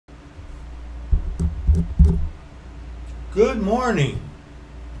Good morning,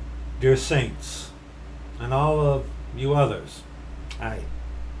 dear saints, and all of you others. Hi.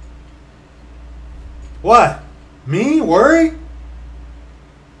 What? Me? Worry?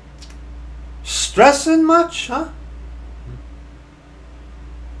 Stressing much, huh?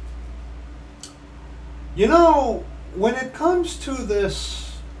 You know, when it comes to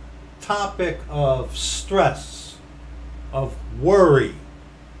this topic of stress, of worry,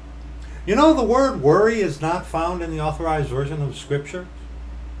 you know, the word worry is not found in the authorized version of Scripture.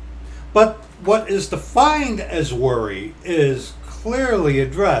 But what is defined as worry is clearly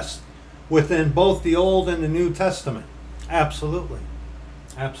addressed within both the Old and the New Testament. Absolutely.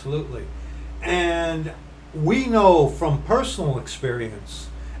 Absolutely. And we know from personal experience,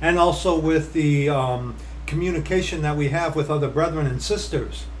 and also with the communication that we have with other brethren and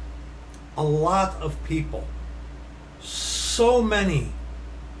sisters, a lot of people, so many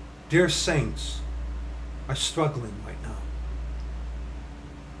dear saints, are struggling right now.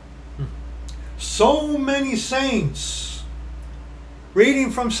 So many saints.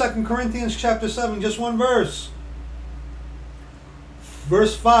 Reading from 2 Corinthians chapter 7, just one verse.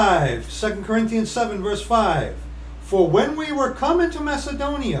 Verse 5, 2 Corinthians 7, verse 5. For when we were come into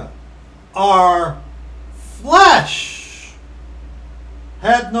Macedonia, our flesh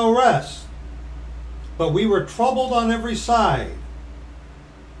had no rest, but we were troubled on every side.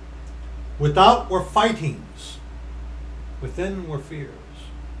 Without were fightings, within were fears.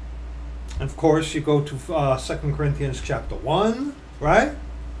 And of course, you go to 2 Corinthians chapter 1, right?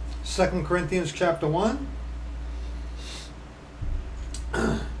 2 Corinthians chapter 1,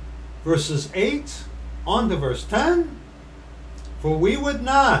 verses 8 on to verse 10. For we would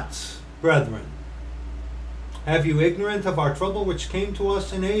not, brethren, have you ignorant of our trouble which came to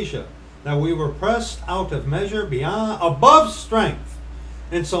us in Asia, that we were pressed out of measure above strength,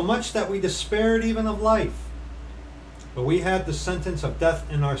 insomuch that we despaired even of life. But we had the sentence of death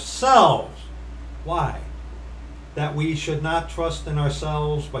in ourselves. Why? That we should not trust in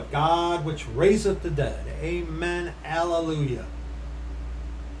ourselves, but God which raiseth the dead. Amen. Hallelujah.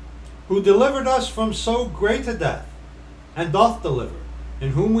 Who delivered us from so great a death, and doth deliver, in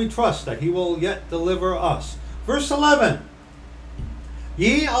whom we trust that he will yet deliver us. Verse 11.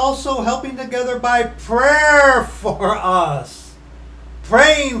 Ye also helping together by prayer for us.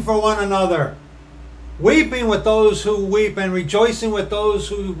 Praying for one another, weeping with those who weep, and rejoicing with those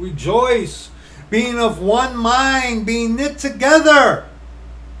who rejoice, being of one mind, being knit together.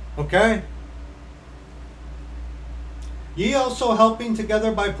 Okay? Ye also helping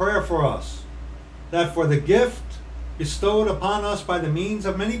together by prayer for us, that for the gift bestowed upon us by the means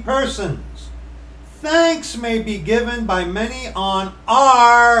of many persons, thanks may be given by many on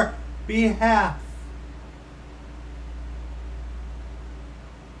our behalf.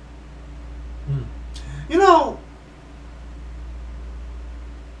 You know,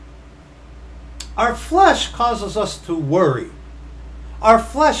 our flesh causes us to worry. Our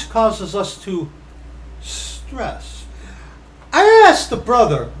flesh causes us to stress. I asked the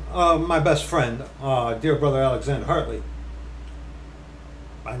brother, my best friend, dear brother Alexander Hartley,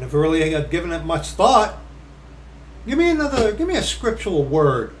 I never really had given it much thought. Give me a scriptural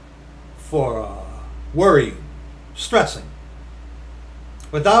word for worrying, stressing,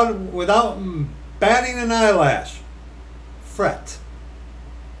 without batting an eyelash. Fret.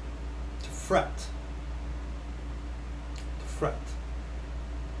 To fret. To fret.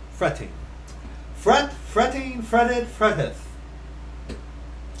 Fretting. Fret, fretting, fretted, fretteth.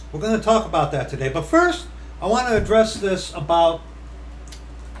 We're going to talk about that today. But first, I want to address this about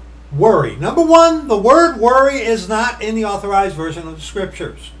worry. Number one, the word worry is not in the authorized version of the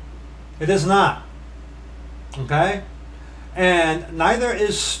Scriptures. It is not. Okay? And neither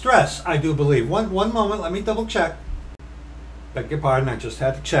is stress, I do believe. One moment, let me double check. Beg your pardon, I just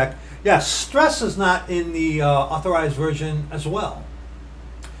had to check. Yes, stress is not in the authorized version as well.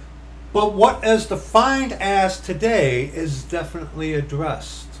 But what is defined as today is definitely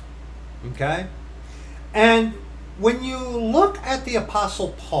addressed. Okay? And when you look at the Apostle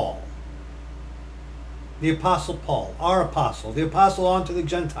Paul, our apostle, the apostle unto the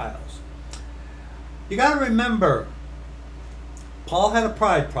Gentiles, you got to remember, Paul had a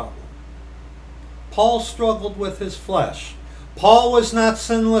pride problem. Paul struggled with his flesh. Paul was not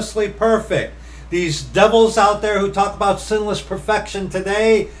sinlessly perfect. These devils out there who talk about sinless perfection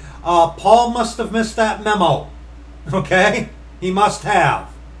today, Paul must have missed that memo. Okay? He must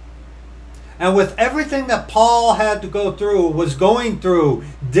have. And with everything that Paul had to go through, was going through,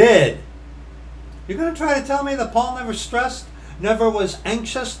 did, you're going to try to tell me that Paul never stressed, never was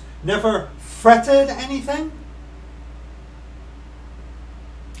anxious, never fretted anything?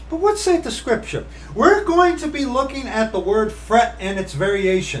 But what saith the Scripture? We're going to be looking at the word fret and its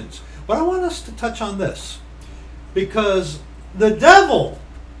variations. But I want us to touch on this. Because the devil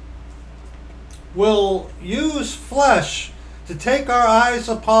will use flesh to take our eyes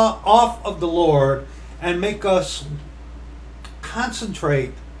off of the Lord and make us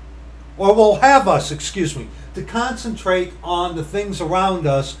concentrate, or will have us, to concentrate on the things around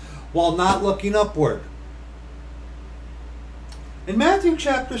us while not looking upward. In Matthew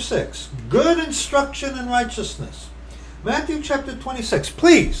chapter 6, good instruction in righteousness. Matthew chapter 26,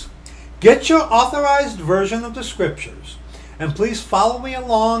 please get your authorized version of the Scriptures. And please follow me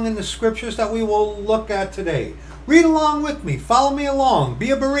along in the Scriptures that we will look at today. Read along with me. Follow me along. Be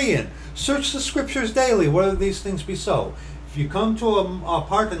a Berean. Search the Scriptures daily, whether these things be so. If you come to a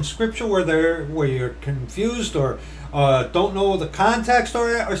part in Scripture where you're confused or don't know the context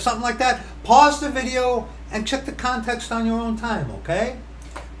or something like that, pause the video and check the context on your own time, okay?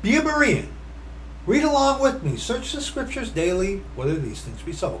 Be a Berean. Read along with me. Search the Scriptures daily, whether these things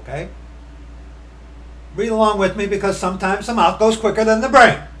be so, okay? Read along with me, because sometimes the mouth goes quicker than the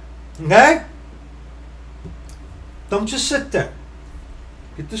brain. Okay? Don't just sit there.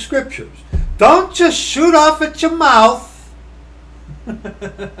 Get the Scriptures. Don't just shoot off at your mouth.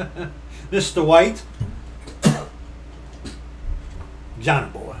 Mr. White. Johnny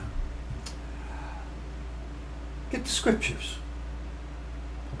boy. Get the Scriptures.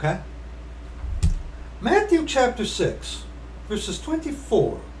 Okay? Matthew chapter 6, verses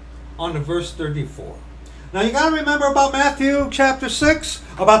 24 on to verse 34. Now you got to remember about Matthew chapter 6,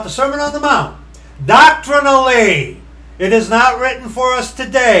 about the Sermon on the Mount. Doctrinally, it is not written for us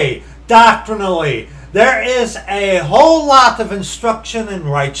today. Doctrinally, there is a whole lot of instruction in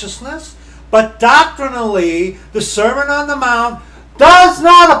righteousness, but doctrinally, the Sermon on the Mount does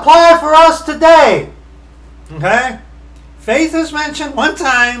not apply for us today. Okay? Faith is mentioned one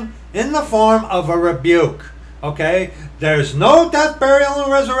time in the form of a rebuke. Okay? There's no death, burial,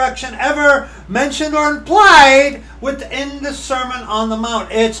 and resurrection ever mentioned or implied within the Sermon on the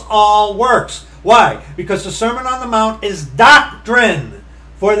Mount. It's all works. Why? Because the Sermon on the Mount is doctrine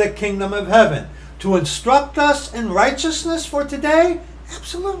for the kingdom of heaven. To instruct us in righteousness for today?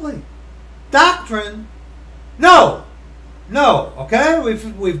 Absolutely. Doctrine? No. No. Okay?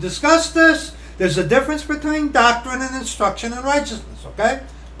 We've discussed this. There's a difference between doctrine and instruction and righteousness. Okay?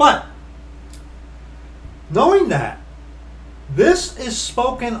 But knowing that, this is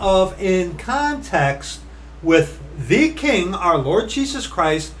spoken of in context with the King, our Lord Jesus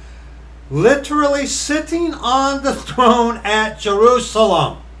Christ, literally sitting on the throne at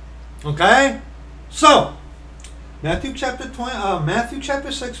Jerusalem. Okay? So, Matthew chapter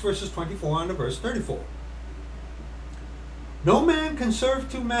 6, verses 24 on to verse 34. No man can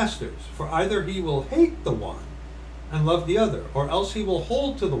serve two masters, for either he will hate the one and love the other, or else he will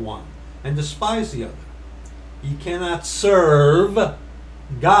hold to the one and despise the other. Ye cannot serve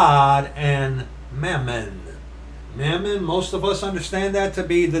God and mammon. Mammon, most of us understand that to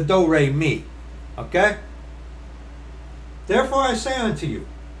be the do-re-mi. Okay? Therefore I say unto you,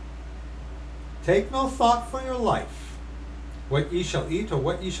 take no thought for your life, what ye shall eat or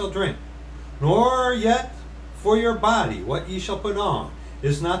what ye shall drink, nor yet for your body, what ye shall put on.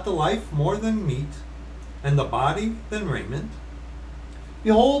 Is not the life more than meat, and the body than raiment?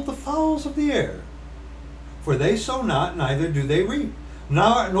 Behold the fowls of the air, for they sow not, neither do they reap,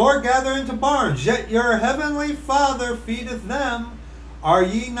 nor gather into barns, yet your heavenly Father feedeth them. Are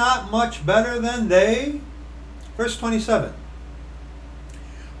ye not much better than they? Verse 27.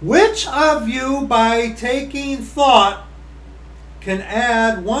 Which of you by taking thought can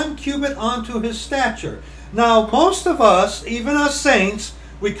add 1 cubit unto his stature? Now, most of us, even us saints,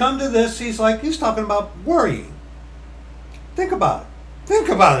 we come to this, he's talking about worrying. Think about it. Think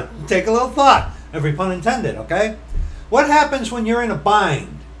about it. Take a little thought. Every pun intended, okay? What happens when you're in a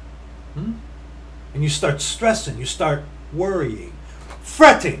bind? And you start stressing, you start worrying,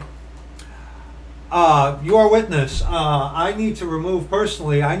 fretting. Your witness, I need to remove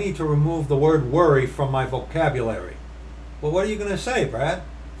the word worry from my vocabulary. Well, what are you going to say, Brad?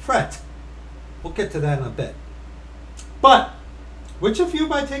 Fret. We'll get to that in a bit. But, which of you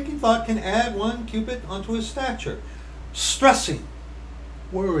by taking thought can add 1 cubit unto his stature? Stressing,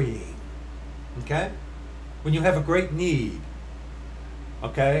 worrying. Okay? When you have a great need.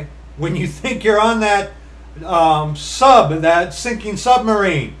 Okay? When you think you're on that that sinking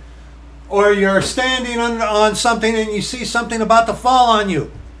submarine. Or you're standing on something and you see something about to fall on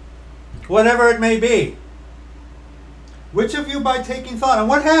you. Whatever it may be. Which of you by taking thought? And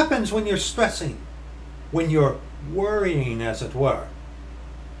what happens when you're stressing? When you're worrying, as it were.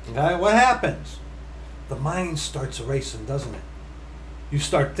 Okay? What happens? The mind starts racing, doesn't it? You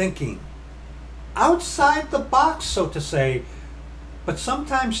start thinking outside the box, so to say, but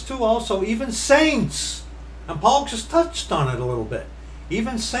sometimes too also even saints, and Paul just touched on it a little bit,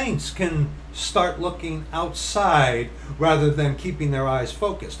 even saints can start looking outside rather than keeping their eyes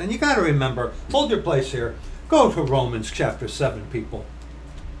focused. And you got to remember, hold your place here, go to Romans chapter 7, people.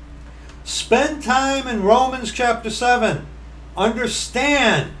 Spend time in Romans chapter 7.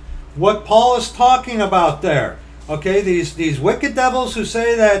 Understand what Paul is talking about there. Okay, these wicked devils who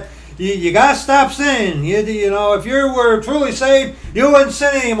say that you got to stop sinning. You know, if you were truly saved, you wouldn't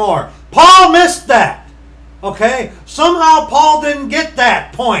sin anymore. Paul missed that. Okay, somehow Paul didn't get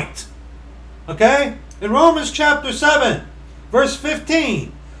that point. Okay, in Romans chapter 7, verse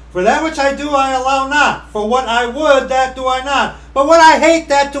 15. For that which I do I allow not. For what I would, that do I not. But what I hate,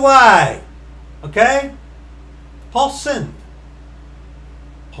 that do I. Okay? Paul sinned.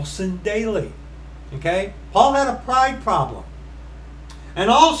 Paul sinned daily. Okay? Paul had a pride problem. And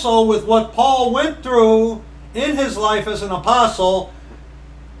also with what Paul went through in his life as an apostle,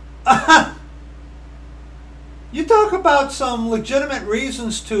 you talk about some legitimate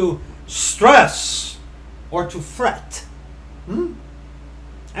reasons to stress or to fret.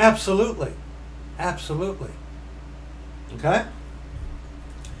 Absolutely. Absolutely. Okay?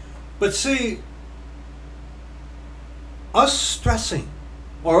 But see, us stressing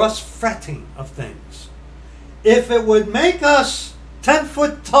or us fretting of things, if it would make us 10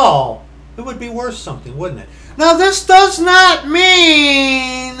 foot tall, it would be worth something, wouldn't it? Now, this does not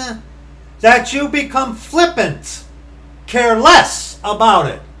mean that you become flippant, careless about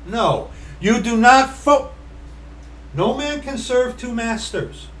it. No. You do not no man can serve two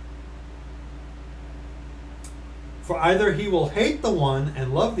masters. For either he will hate the one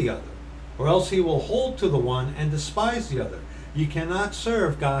and love the other, or else he will hold to the one and despise the other. You cannot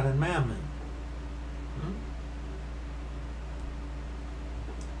serve God and mammon.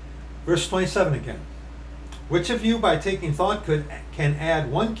 Verse 27 again. Which of you by taking thought can add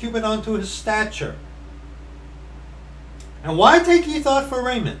 1 cubit unto his stature? And why take ye thought for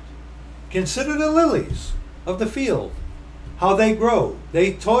raiment? Consider the lilies of the field, how they grow.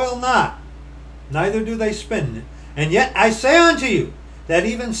 They toil not, neither do they spin. And yet I say unto you, that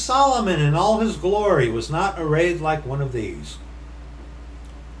even Solomon in all his glory was not arrayed like one of these.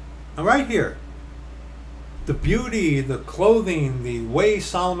 Now right here, the beauty, the clothing, the way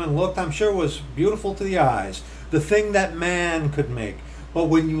Solomon looked, I'm sure was beautiful to the eyes. The thing that man could make. But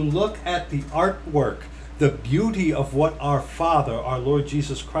when you look at the artwork, the beauty of what our Father, our Lord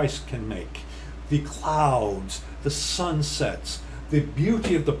Jesus Christ, can make. The clouds, the sunsets, the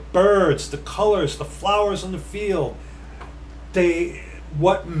beauty of the birds, the colors, the flowers in the field.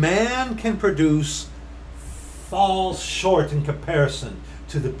 What man can produce falls short in comparison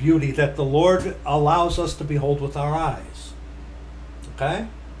to the beauty that the Lord allows us to behold with our eyes. Okay?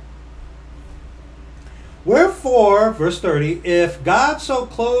 Wherefore, verse 30, if God so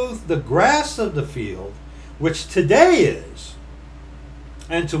clothe the grass of the field, which today is,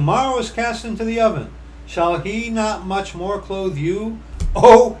 and tomorrow is cast into the oven, shall he not much more clothe you,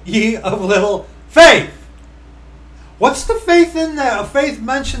 O ye of little faith? What's the faith in there? Faith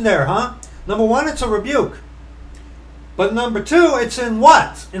mentioned there, huh? Number one, it's a rebuke. But number two, it's in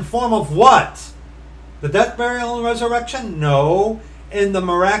what? In form of what? The death, burial, and resurrection? No. In the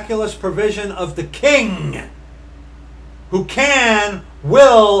miraculous provision of the King, who can,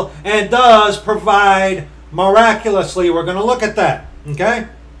 will, and does provide miraculously. We're going to look at that. Okay?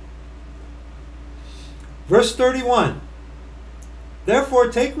 Verse 31. Therefore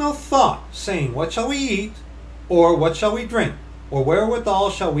take no thought, saying, what shall we eat? Or what shall we drink? Or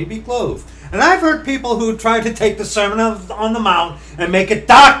wherewithal shall we be clothed? And I've heard people who try to take the Sermon on the Mount and make it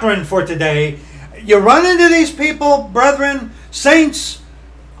doctrine for today. You run into these people, brethren, saints,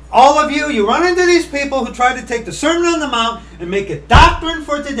 all of you, you run into these people who try to take the Sermon on the Mount and make it doctrine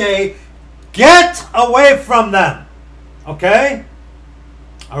for today. Get away from them. Okay?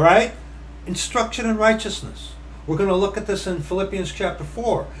 All right? Instruction in righteousness. We're going to look at this in Philippians chapter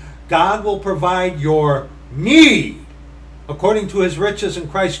 4. God will provide your need according to his riches in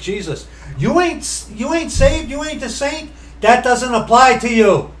Christ Jesus. You ain't saved, you ain't a saint. That doesn't apply to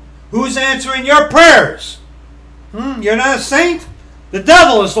you. Who's answering your prayers? You're not a saint? The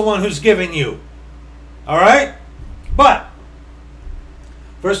devil is the one who's giving you. All right? But,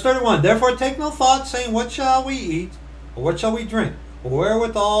 verse 31, therefore take no thought, saying, what shall we eat? Or what shall we drink? Or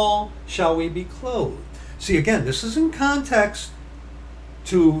wherewithal shall we be clothed? See, again, this is in context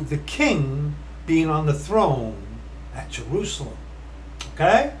to the king being on the throne at Jerusalem.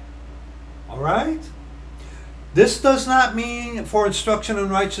 Okay? All right? This does not mean for instruction in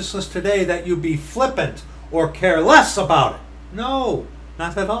righteousness today that you be flippant or careless about it. No.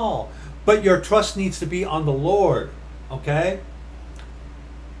 Not at all. But your trust needs to be on the Lord. Okay?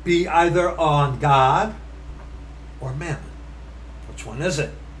 Be either on God or mammon. Which one is it?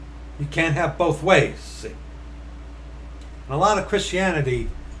 You can't have both ways. See? And a lot of Christianity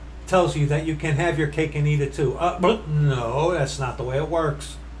tells you that you can have your cake and eat it too. No, that's not the way it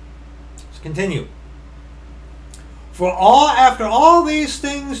works. Let's continue. After all these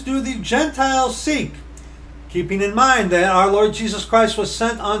things do the Gentiles seek, keeping in mind that our Lord Jesus Christ was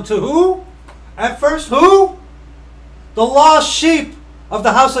sent unto who? At first, who? The lost sheep of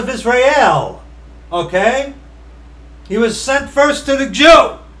the house of Israel. Okay? He was sent first to the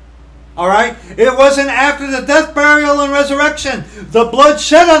Jew. Alright? It wasn't after the death, burial, and resurrection, the blood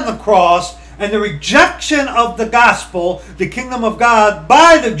shed on the cross, and the rejection of the gospel, the kingdom of God,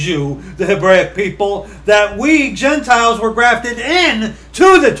 by the Jew, the Hebraic people, that we Gentiles were grafted in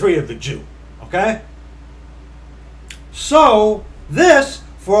to the tree of the Jew. Okay? So,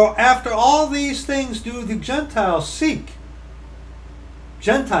 for after all these things do the Gentiles seek.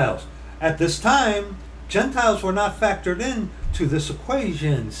 Gentiles. At this time, Gentiles were not factored in to this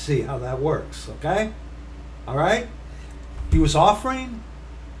equation. See how that works, okay? All right? He was offering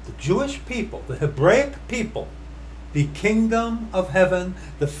the Jewish people, the Hebraic people, the kingdom of heaven,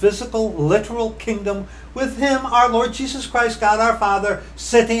 the physical, literal kingdom, with him, our Lord Jesus Christ, God our Father,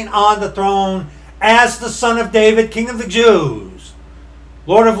 sitting on the throne as the Son of David, King of the Jews,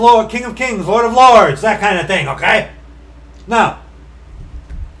 Lord of Lords, King of Kings, Lord of Lords, that kind of thing, okay? Now,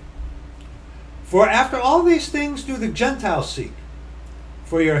 for after all these things do the Gentiles seek.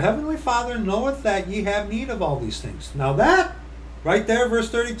 For your heavenly Father knoweth that ye have need of all these things. Now that, right there, verse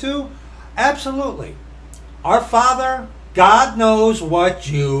 32, absolutely. Our Father, God knows what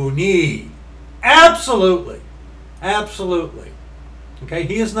you need. Absolutely. Absolutely. Okay,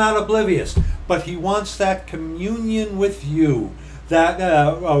 he is not oblivious, but he wants that communion with you, that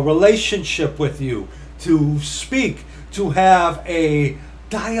relationship with you, to speak, to have a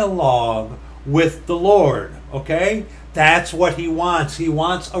dialogue with the Lord, okay? That's what he wants. He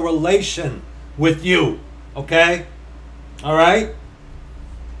wants a relation with you, okay? All right?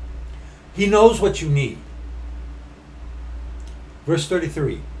 He knows what you need. Verse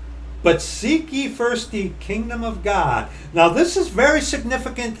 33. But seek ye first the kingdom of God. Now this is very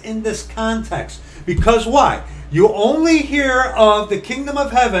significant in this context. Because why? You only hear of the kingdom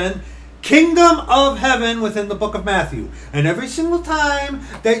of heaven within the book of Matthew. And every single time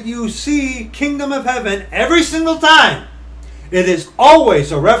that you see kingdom of heaven, every single time, it is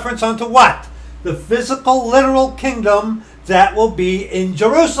always a reference unto what? The physical, literal kingdom that will be in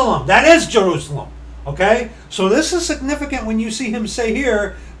Jerusalem. That is Jerusalem. Okay? So this is significant when you see him say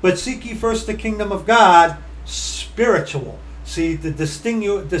here, but seek ye first the kingdom of God, spiritual. See the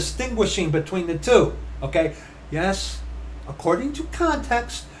distinguishing between the two. Okay? Yes, according to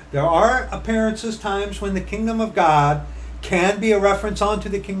context, there are appearances, times when the kingdom of God can be a reference onto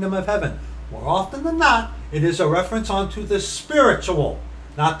the kingdom of heaven. More often than not, it is a reference onto the spiritual,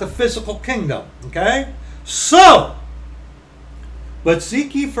 not the physical kingdom. Okay? So, but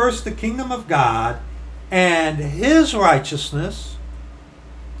seek ye first the kingdom of God and his righteousness,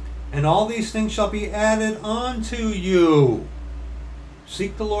 and all these things shall be added unto you.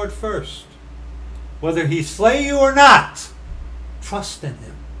 Seek the Lord first. Whether he slay you or not, trust in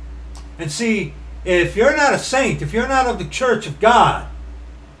him. And see, if you're not a saint, if you're not of the church of God,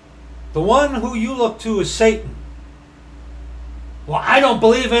 the one who you look to is Satan. Well, I don't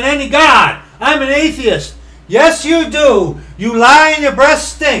believe in any God. I'm an atheist. Yes, you do. You lie and your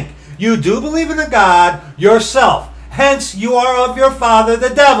breasts stink. You do believe in a God yourself. Hence, you are of your father,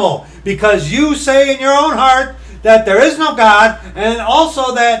 the devil. Because you say in your own heart that there is no God, and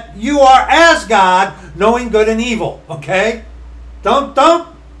also that you are as God, knowing good and evil. Okay? Don't,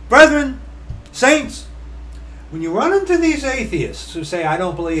 brethren, saints, when you run into these atheists who say, I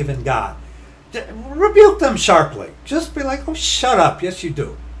don't believe in God, rebuke them sharply. Just be like, oh, shut up. Yes, you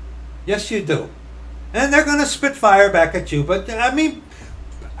do. Yes, you do. And they're going to spit fire back at you. But, I mean,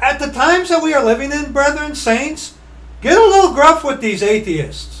 at the times that we are living in, brethren, saints, get a little gruff with these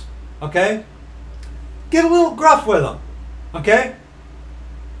atheists. Okay? Get a little gruff with them. Okay?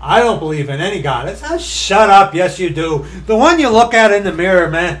 I don't believe in any God. It's shut up. Yes, you do. The one you look at in the mirror,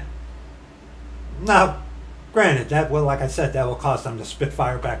 man. Now, granted, that will, like I said, that will cause them to spit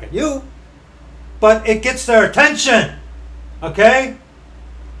fire back at you. But it gets their attention. Okay?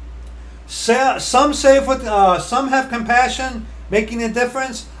 Some save with, some have compassion, making a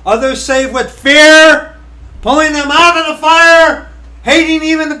difference. Others save with fear, pulling them out of the fire, hating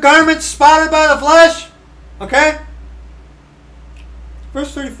even the garments spotted by the flesh. Okay?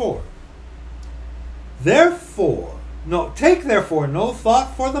 Verse 34. Therefore, No, take therefore no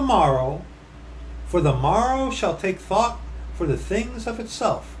thought for the morrow shall take thought for the things of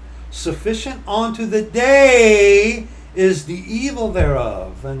itself. Sufficient unto the day is the evil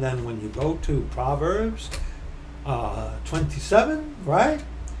thereof. And then when you go to Proverbs 27, right,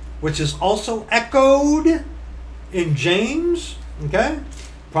 which is also echoed in James, okay?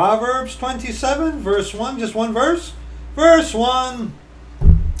 Proverbs 27, verse 1, just one verse. Verse 1,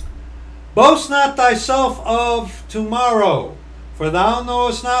 boast not thyself of tomorrow, for thou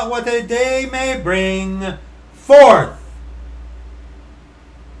knowest not what a day may bring forth.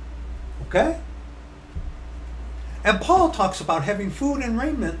 Okay? And Paul talks about having food and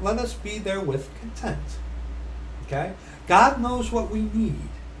raiment. Let us be therewith content. Okay? God knows what we need.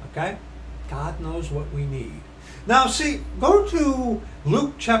 Okay? God knows what we need. Now, see, go to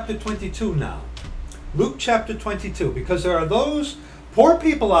Luke chapter 22 now. Luke chapter 22, because there are those poor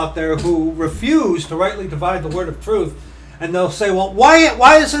people out there who refuse to rightly divide the word of truth, and they'll say, well,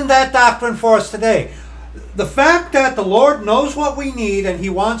 why isn't that doctrine for us today? The fact that the Lord knows what we need and He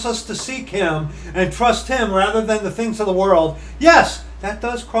wants us to seek Him and trust Him rather than the things of the world, yes, that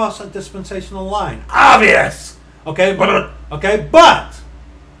does cross a dispensational line. Obvious! Okay, but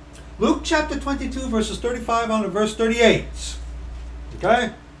Luke chapter 22, verses 35 on to verse 38.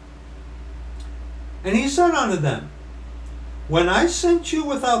 Okay? And He said unto them, when I sent you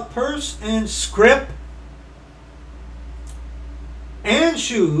without purse and scrip and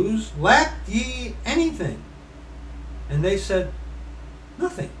shoes, lacked ye anything? And they said,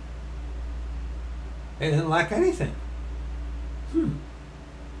 nothing. They didn't lack anything.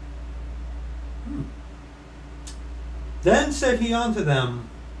 Then said He unto them,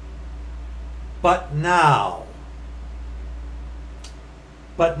 but now,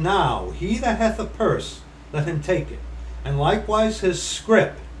 he that hath a purse, let him take it, and likewise his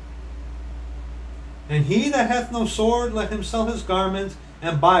scrip. And he that hath no sword, let him sell his garment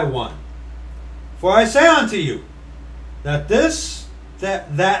and buy one. For I say unto you, that this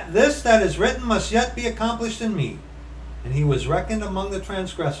that is written must yet be accomplished in me. And he was reckoned among the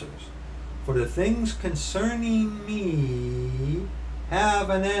transgressors. For the things concerning me have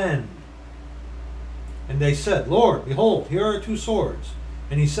an end. And they said, Lord, behold, here are 2 swords.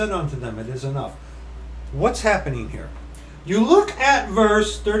 And He said unto them, it is enough. What's happening here? You look at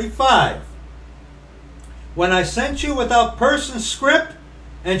verse 35. When I sent you without purse and scrip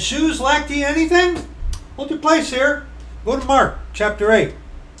and shoes, lacked ye anything? Hold your place here. Go to Mark chapter 8.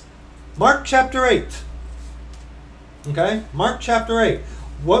 Mark chapter 8. Okay? Mark chapter 8.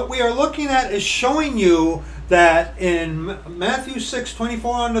 What we are looking at is showing you that in Matthew 6,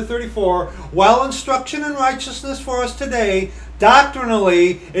 24 on to 34, while instruction in righteousness for us today,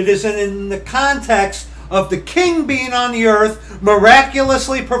 doctrinally, it is in the context of the king being on the earth,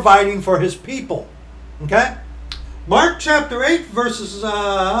 miraculously providing for his people. Okay? Mark chapter 8, verses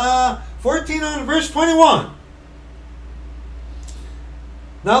 14 on to verse 21.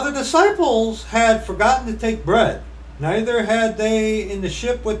 Now the disciples had forgotten to take bread, neither had they in the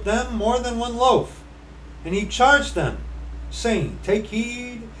ship with them more than 1 loaf. And He charged them, saying, take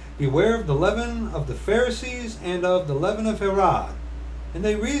heed, beware of the leaven of the Pharisees and of the leaven of Herod. And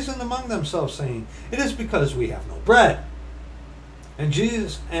they reasoned among themselves, saying, it is because we have no bread. And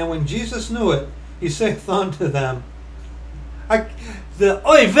when Jesus knew it, He saith unto them, the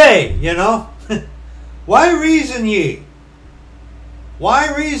oy vey, you know, why reason ye?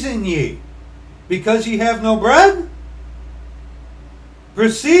 Why reason ye? Because ye have no bread?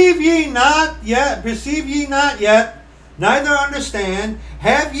 Perceive ye not yet, neither understand?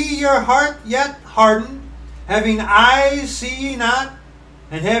 Have ye your heart yet hardened? Having eyes see ye not,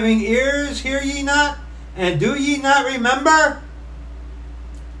 and having ears hear ye not, and do ye not remember?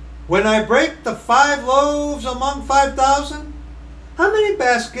 When I break the 5 loaves among 5,000, how many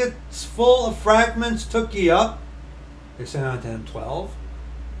baskets full of fragments took ye up? They said unto him, 12.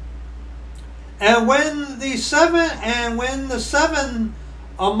 And when the 7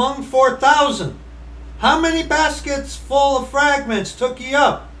 among 4,000, how many baskets full of fragments took ye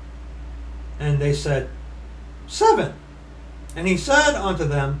up? And they said, 7. And He said unto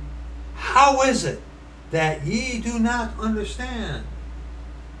them, how is it that ye do not understand?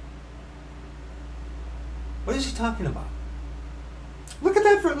 What is He talking about? Look at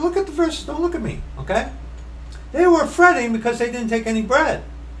that. Look at the verse. Don't look at me. Okay? They were fretting because they didn't take any bread.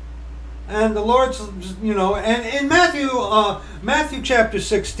 And the Lord's, and in Matthew chapter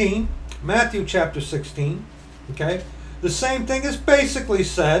 16, okay, the same thing is basically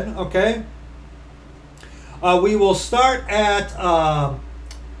said, okay. We will start at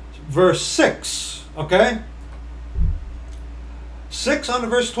verse 6, okay. 6 on to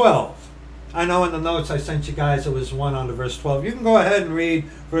verse 12. I know in the notes I sent you guys it was 1 on to verse 12. You can go ahead and read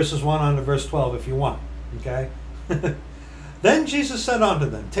verses 1 on to verse 12 if you want. Okay? Then Jesus said unto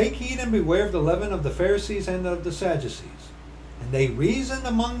them, Take heed and beware of the leaven of the Pharisees and of the Sadducees. And they reasoned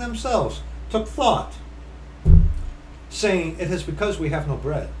among themselves, took thought, saying, It is because we have no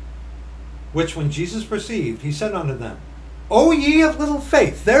bread. Which when Jesus perceived, he said unto them, O ye of little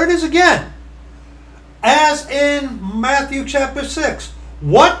faith. There it is again. As in Matthew chapter 6.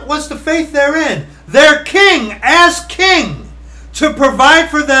 What was the faith therein? Their king as king to provide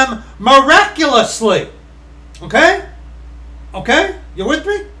for them miraculously. Okay? Okay? You with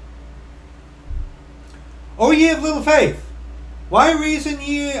me? O ye of little faith, why reason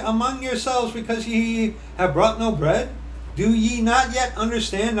ye among yourselves because ye have brought no bread? Do ye not yet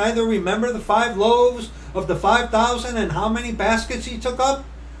understand, neither remember the 5 loaves of the 5,000 and how many baskets ye took up?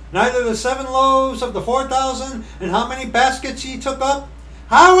 Neither the 7 loaves of the 4,000 and how many baskets ye took up?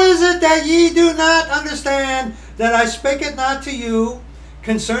 How is it that ye do not understand that I spake it not to you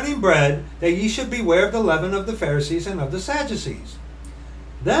concerning bread, that ye should beware of the leaven of the Pharisees and of the Sadducees?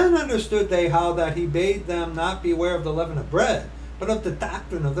 Then understood they how that he bade them not beware of the leaven of bread, but of the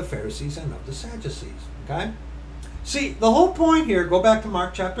doctrine of the Pharisees and of the Sadducees. Okay? See, the whole point here, go back to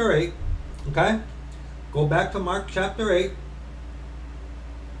Mark chapter 8. Okay? Go back to Mark chapter 8.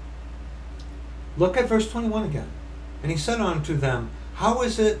 Look at verse 21 again. And he said unto them, How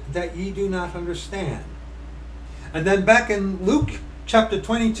is it that ye do not understand? And then back in Luke chapter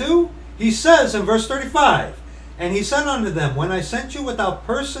 22, he says in verse 35, And he said unto them, When I sent you without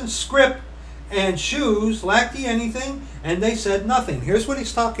person, scrip, and shoes, lacked ye anything? And they said nothing. Here's what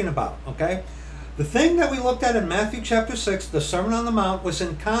he's talking about, okay? The thing that we looked at in Matthew chapter 6, the Sermon on the Mount, was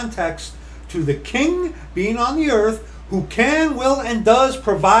in context to the king being on the earth who can, will, and does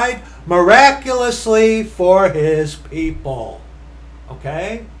provide miraculously for his people.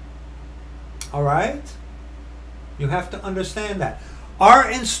 Okay? All right? You have to understand that.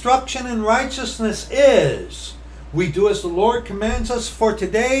 Our instruction in righteousness is we do as the Lord commands us for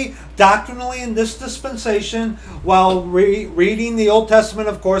today, doctrinally in this dispensation, while reading the Old Testament,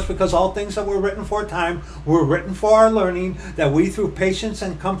 of course, because all things that were written for a time were written for our learning, that we through patience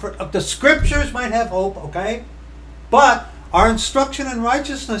and comfort of the Scriptures might have hope, okay? But our instruction in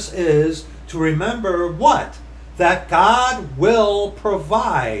righteousness is to remember what? That God will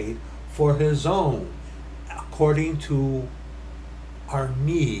provide for his own according to our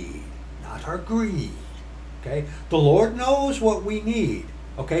need, not our greed. Okay? The Lord knows what we need.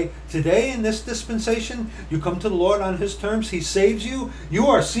 Okay? Today in this dispensation, you come to the Lord on his terms. He saves you. You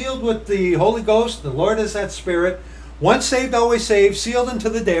are sealed with the Holy Ghost. The Lord is that Spirit. Once saved, always saved, sealed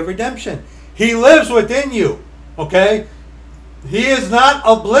until the day of redemption. He lives within you. Okay? He is not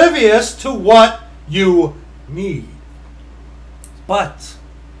oblivious to what you need. But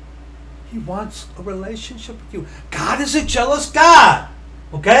he wants a relationship with you. God is a jealous God.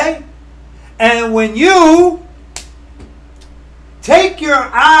 Okay? And when you take your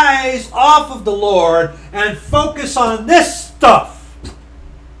eyes off of the Lord and focus on this stuff,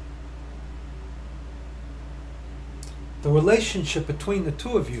 the relationship between the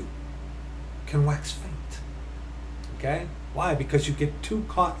two of you can wax faint. Okay? Why? Because you get too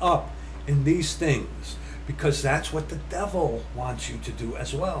caught up in these things. Because that's what the devil wants you to do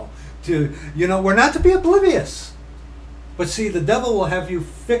as well. We're not to be oblivious. But see, the devil will have you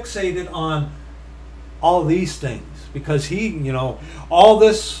fixated on all these things. Because he, all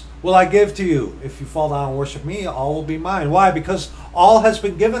this will I give to you. If you fall down and worship me, all will be mine. Why? Because all has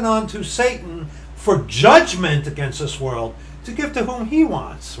been given unto Satan for judgment against this world to give to whom he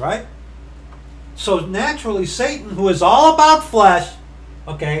wants, right? So naturally, Satan, who is all about flesh,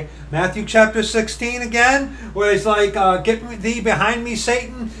 okay, Matthew chapter 16 again, where he's like, Get thee behind me,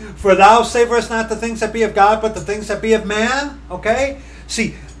 Satan, for thou savorest not the things that be of God, but the things that be of man. Okay?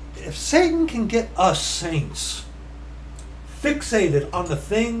 See, if Satan can get us saints fixated on the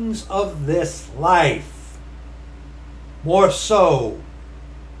things of this life, more so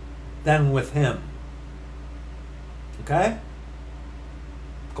than with him. Okay?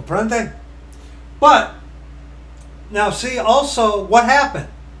 Comprende? But, now see also what happened.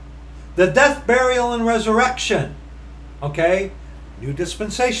 The death, burial, and resurrection. Okay? New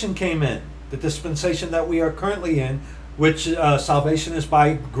dispensation came in. The dispensation that we are currently in, which salvation is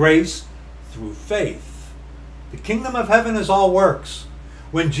by grace through faith. The kingdom of heaven is all works.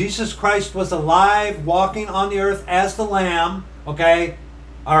 When Jesus Christ was alive, walking on the earth as the Lamb, okay?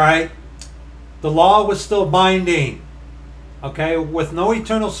 Alright? The law was still binding. Okay? With no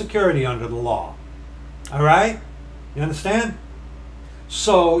eternal security under the law. Alright? You understand?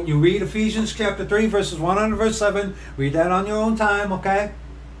 So, you read Ephesians chapter 3, verses 1 and verse 7. Read that on your own time, okay?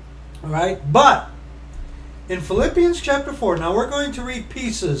 All right? But in Philippians chapter 4, now we're going to read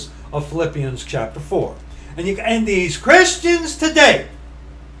pieces of Philippians chapter 4. And these Christians today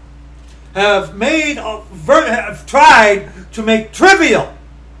have tried to make trivial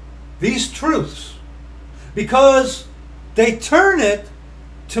these truths because they turn it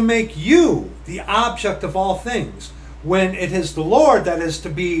to make you the object of all things, when it is the Lord that is to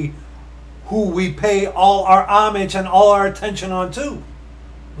be who we pay all our homage and all our attention on to.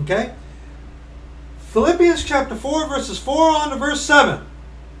 Okay? Philippians chapter 4, verses 4 on to verse 7.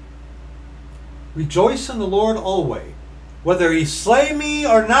 Rejoice in the Lord always. Whether he slay me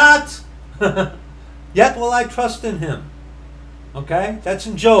or not, yet will I trust in him. Okay? That's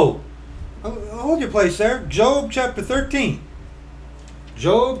in Job. Hold your place there. Job chapter 13.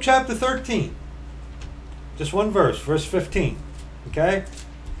 Job chapter 13. Just one verse, verse 15. Okay?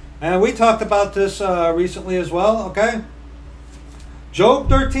 And we talked about this recently as well. Okay? Job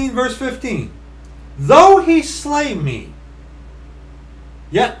 13, verse 15. Though he slay me,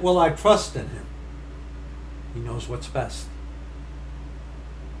 yet will I trust in him. He knows what's best.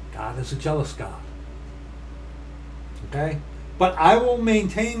 God is a jealous God. Okay? But I will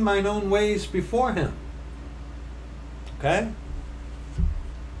maintain mine own ways before him. Okay?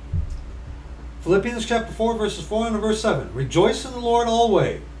 Philippians chapter 4, verses 4 and verse 7. Rejoice in the Lord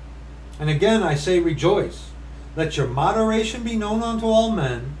always. And again I say rejoice. Let your moderation be known unto all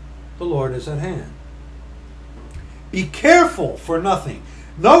men. The Lord is at hand. Be careful for nothing.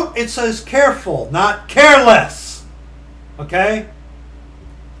 Note it says careful, not careless. Okay?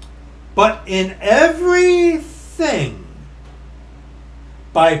 But in everything,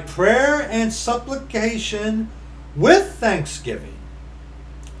 by prayer and supplication with thanksgiving,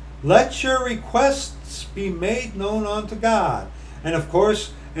 let your requests be made known unto God. And of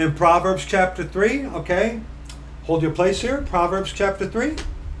course, in Proverbs chapter 3, okay? Hold your place here. Proverbs chapter 3.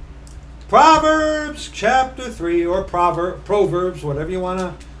 Proverbs chapter 3, or Proverbs, whatever you want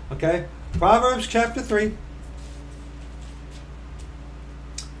to, okay? Proverbs chapter 3.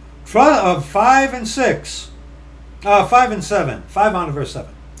 5 and 6. 5 and 7. 5 on to verse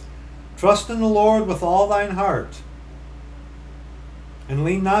 7. Trust in the Lord with all thine heart, and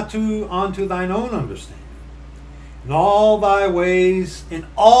lean not unto thine own understanding. In all thy ways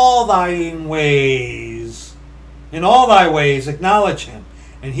acknowledge him,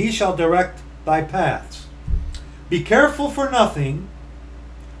 and he shall direct thy paths. Be careful for nothing,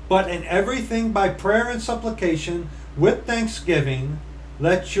 but in everything by prayer and supplication with thanksgiving,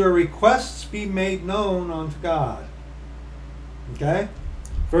 let your requests be made known unto God. Okay?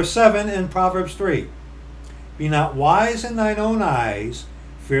 Verse 7 in Proverbs 3. Be not wise in thine own eyes,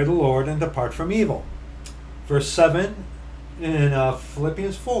 fear the Lord, and depart from evil. Verse 7 in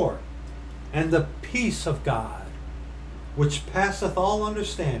Philippians 4. And the peace of God, which passeth all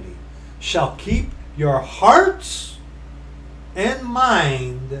understanding, shall keep your hearts and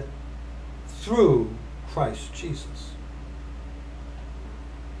mind through Christ Jesus.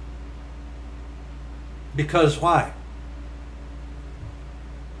 Because why?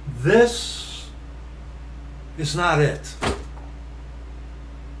 This is not it.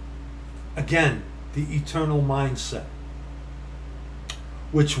 Again, the eternal mindset,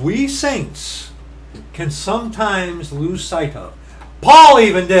 which we saints can sometimes lose sight of. Paul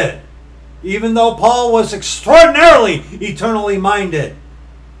even did, even though Paul was extraordinarily eternally minded.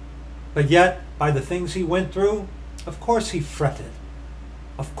 But yet, by the things he went through, of course he fretted.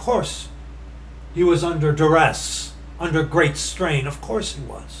 Of course he was under duress, under great strain. Of course he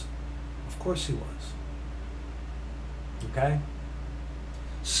was. Of course he was. Okay?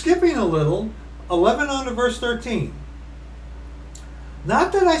 Skipping a little, 11 on to verse 13.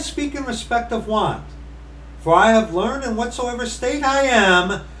 Not that I speak in respect of want, for I have learned in whatsoever state I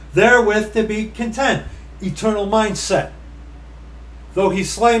am, therewith to be content. Eternal mindset. Though he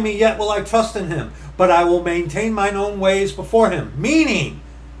slay me, yet will I trust in him, but I will maintain mine own ways before him. Meaning,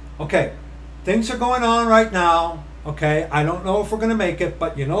 okay, things are going on right now. Okay, I don't know if we're going to make it,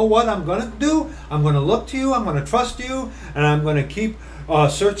 but you know what I'm going to do? I'm going to look to you, I'm going to trust you, and I'm going to keep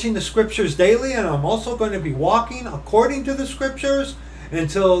searching the scriptures daily, and I'm also going to be walking according to the scriptures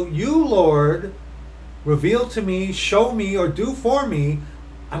until you, Lord, reveal to me, show me, or do for me.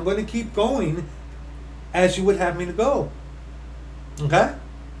 I'm going to keep going as you would have me to go. Okay?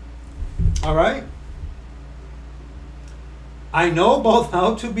 All right? I know both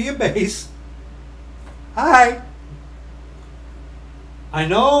how to be abased. Hi. I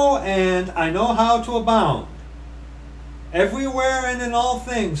know how to abound. Everywhere and in all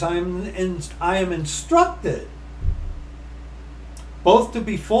things I am instructed, both to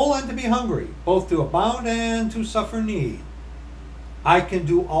be full and to be hungry, both to abound and to suffer need. I can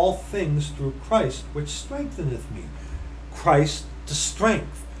do all things through Christ, which strengtheneth me. Christ the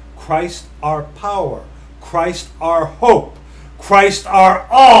strength. Christ our power. Christ our hope. Christ our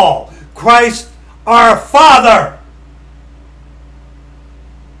all. Christ our Father.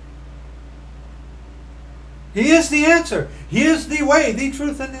 He is the answer. He is the way, the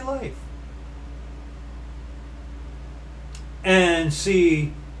truth, and the life. And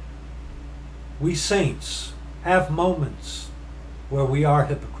see, we saints have moments where we are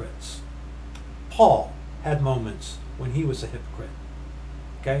hypocrites. Paul had moments when he was a hypocrite.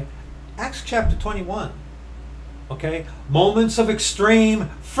 Okay? Acts chapter 21. Okay? Moments of extreme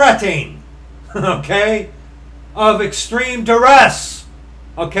fretting. Okay? Of extreme duress.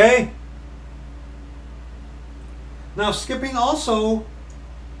 Okay? Now, skipping also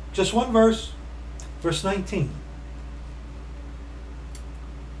just one verse, verse 19.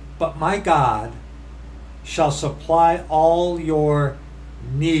 But my God shall supply all your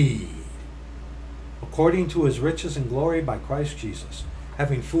need according to his riches and glory by Christ Jesus.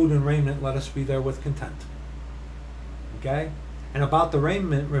 Having food and raiment, let us be there with content. Okay? And about the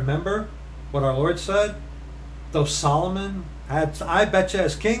raiment, remember what our Lord said? Though Solomon had, I bet you,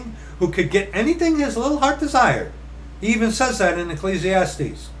 as king, who could get anything his little heart desired. He even says that in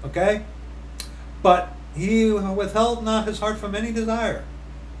Ecclesiastes. Okay? But he withheld not his heart from any desire.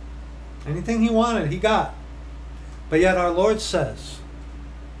 Anything he wanted, he got. But yet our Lord says,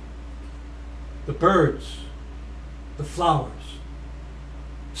 the birds, the flowers,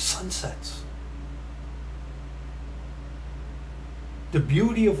 sunsets, the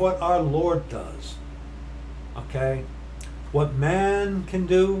beauty of what our Lord does, okay? What man can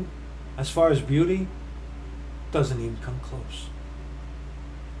do as far as beauty doesn't even come close.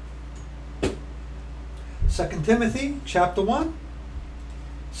 2 Timothy chapter 1.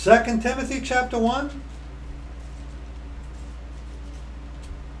 2 Timothy chapter 1,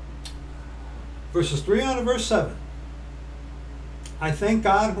 verses 3 on to verse 7. I thank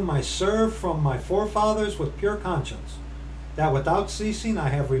God whom I serve from my forefathers with pure conscience, that without ceasing I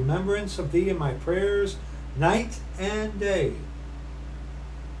have remembrance of thee in my prayers night and day.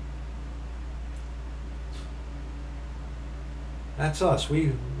 That's us.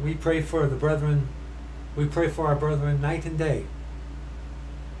 We pray for the brethren. We pray for our brethren night and day.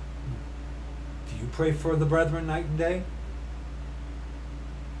 Do you pray for the brethren night and day?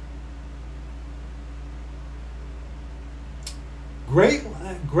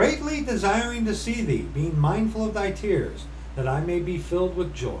 Greatly desiring to see thee, being mindful of thy tears, that I may be filled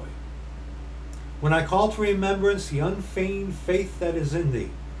with joy. When I call to remembrance the unfeigned faith that is in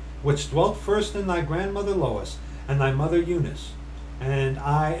thee, which dwelt first in thy grandmother Lois and thy mother Eunice, and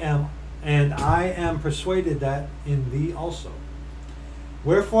I am persuaded that in thee also.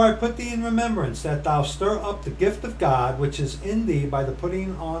 Wherefore I put thee in remembrance, that thou stir up the gift of God which is in thee by the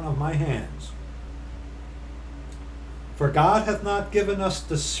putting on of my hands. For God hath not given us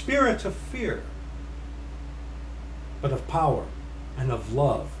the spirit of fear, but of power and of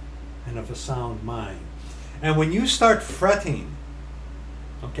love and of a sound mind. And when you start fretting,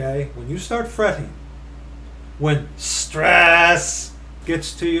 okay, when you start fretting, when stress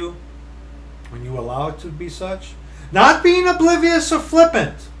gets to you, when you allow it to be such, not being oblivious or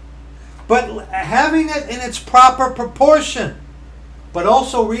flippant, but having it in its proper proportion, but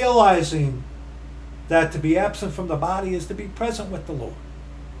also realizing that to be absent from the body is to be present with the Lord.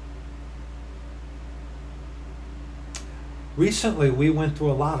 Recently, we went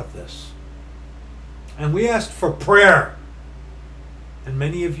through a lot of this. And we asked for prayer. And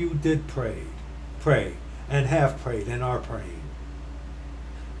many of you did pray, and have prayed, and are praying.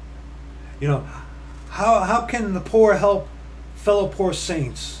 You know, how can the poor help fellow poor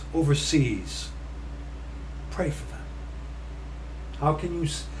saints overseas? Pray for them. How can you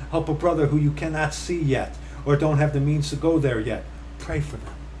help a brother who you cannot see yet, or don't have the means to go there yet? Pray for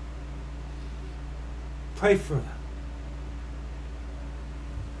them. Pray for them.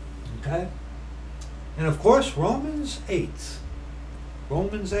 Okay? And of course, Romans 8.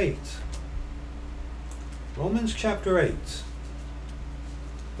 Romans 8. Romans chapter 8.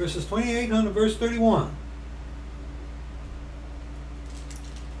 Verses 28 on to verse 31.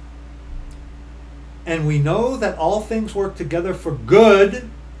 And we know that all things work together for good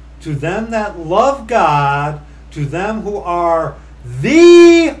to them that love God, to them who are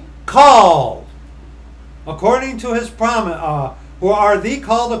the called according to his promise, who are the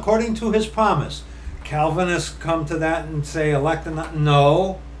called according to his promise. Calvinists come to that and say elect and not.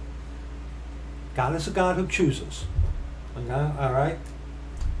 No. God is a God who chooses. Okay? All right?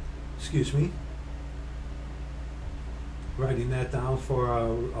 Excuse me. Writing that down for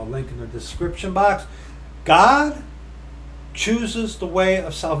a link in the description box. God chooses the way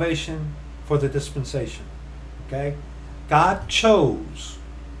of salvation for the dispensation. Okay? God chose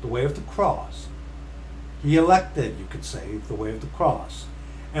the way of the cross. He elected, you could say, the way of the cross.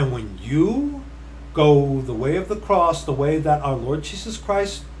 And when you go the way of the cross, the way that our Lord Jesus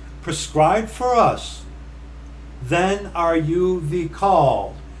Christ prescribed for us, then are you the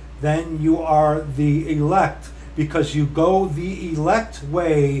called. Then you are the elect, because you go the elect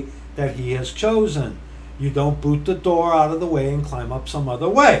way that he has chosen. You don't boot the door out of the way and climb up some other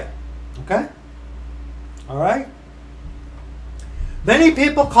way. Okay? All right? Many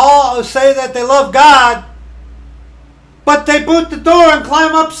people say that they love God, but they boot the door and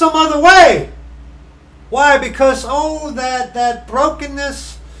climb up some other way. Why? Because, that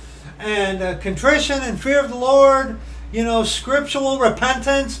brokenness and contrition and fear of the Lord, scriptural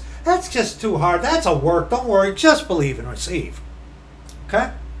repentance, that's just too hard. That's a work. Don't worry. Just believe and receive.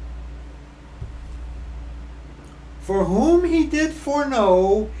 Okay? For whom he did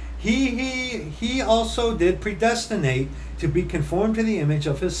foreknow, he also did predestinate to be conformed to the image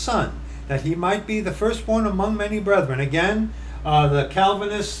of his Son, that he might be the firstborn among many brethren. Again, the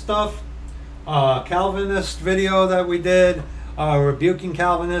Calvinist stuff, Calvinist video that we did, rebuking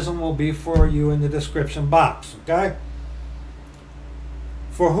Calvinism, will be for you in the description box. Okay?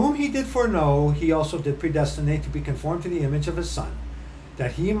 For whom he did foreknow, he also did predestinate to be conformed to the image of his Son,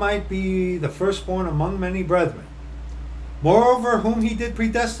 that he might be the firstborn among many brethren. Moreover, whom he did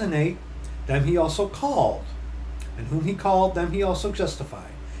predestinate, them he also called. And whom he called, them he also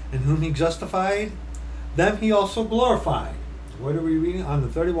justified. And whom he justified, them he also glorified. What are we reading? On the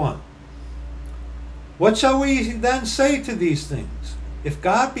 31. What shall we then say to these things? If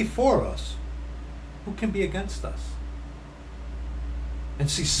God be for us, who can be against us? And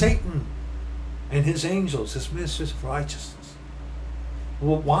see, Satan and his angels, his ministers of righteousness,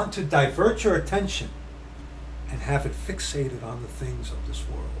 will want to divert your attention and have it fixated on the things of this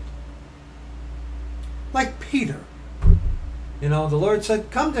world. Like Peter. The Lord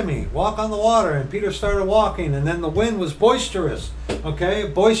said, come to me, walk on the water. And Peter started walking, and then the wind was boisterous. Okay,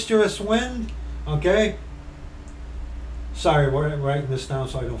 boisterous wind. Okay. Sorry, we're writing this down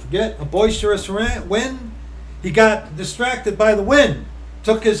so I don't forget. A boisterous wind. He got distracted by the wind,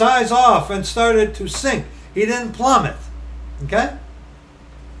 took his eyes off, and started to sink. He didn't plummet. Okay?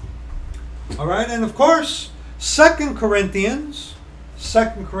 All right, and of course, 2 Corinthians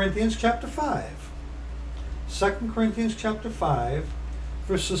chapter 5. 2 Corinthians chapter 5,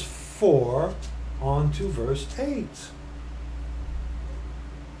 verses 4 on to verse 8.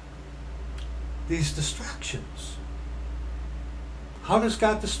 These distractions. How does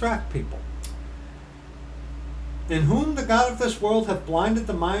God distract people? In whom the God of this world hath blinded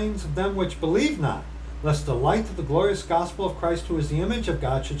the minds of them which believe not, lest the light of the glorious gospel of Christ, who is the image of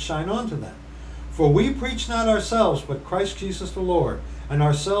God, should shine unto them. For we preach not ourselves, but Christ Jesus the Lord, and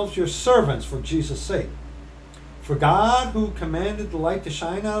ourselves your servants for Jesus' sake. For God, who commanded the light to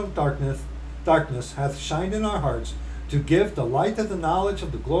shine out of darkness, hath shined in our hearts, to give the light of the knowledge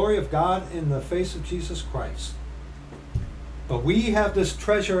of the glory of God in the face of Jesus Christ. But we have this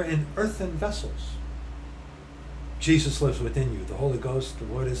treasure in earthen vessels. Jesus lives within you. The Holy Ghost, the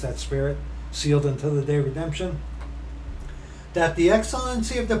Lord is that Spirit, sealed until the day of redemption. That the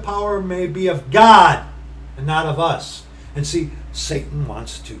excellency of the power may be of God and not of us. And see, Satan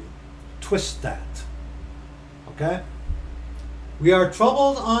wants to twist that. Okay? We are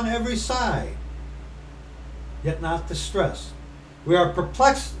troubled on every side, yet not distressed. We are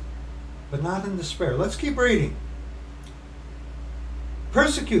perplexed, but not in despair. Let's keep reading.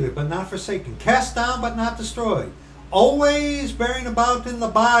 Persecuted, but not forsaken. Cast down, but not destroyed. Always bearing about in the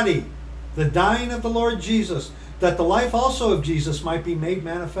body the dying of the Lord Jesus, that the life also of Jesus might be made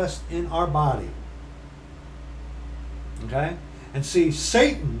manifest in our body. Okay? And see,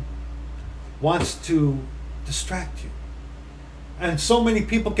 Satan wants to distract you. And so many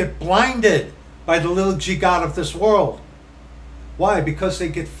people get blinded by the little g god of this world. Why? Because they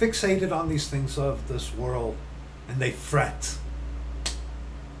get fixated on these things of this world and they fret.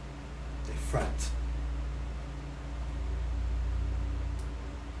 They fret.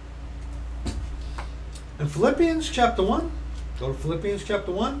 In Philippians chapter 1, go to Philippians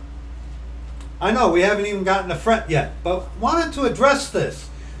chapter 1. I know we haven't even gotten to fret yet, but wanted to address this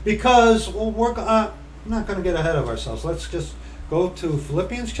because we're not going to get ahead of ourselves. Let's just go to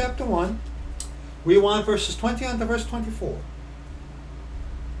Philippians chapter 1. We want verses 20 on to verse 24.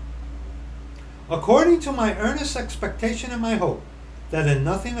 According to my earnest expectation and my hope, that in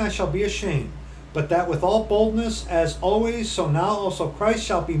nothing I shall be ashamed, but that with all boldness, as always, so now also Christ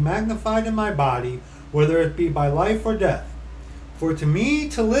shall be magnified in my body, whether it be by life or death. For to me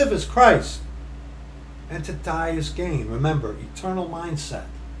to live is Christ, and to die is gain. Remember, eternal mindset.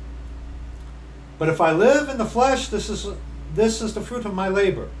 But if I live in the flesh, this is the fruit of my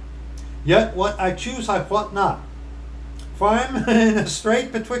labor. Yet what I choose I wot not. For I am in a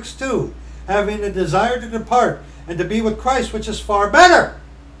strait betwixt two, having a desire to depart, and to be with Christ, which is far better.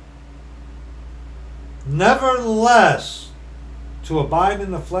 Nevertheless, to abide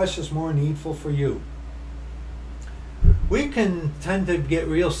in the flesh is more needful for you. We can tend to get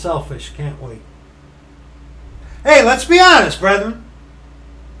real selfish, can't we? Hey, let's be honest, brethren.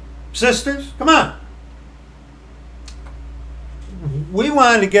 Sisters, come on. We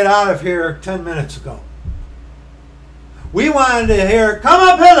wanted to get out of here 10 minutes ago. We wanted to hear, come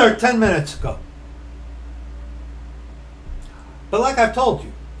up hither 10 minutes ago. But like I've told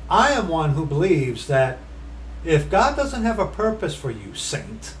you, I am one who believes that if God doesn't have a purpose for you,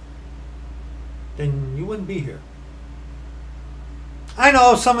 saint, then you wouldn't be here. I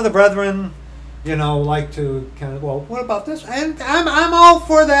know some of the brethren, like to kind of, well, what about this? And I'm all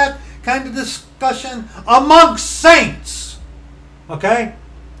for that kind of discussion amongst saints. Okay?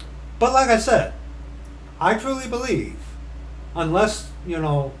 But like I said, I truly believe, unless you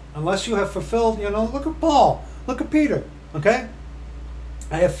have fulfilled, look at Paul, look at Peter, okay?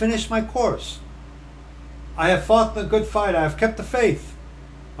 I have finished my course. I have fought the good fight. I have kept the faith.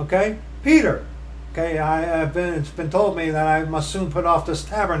 Okay? Peter. Okay, it's been told me that I must soon put off this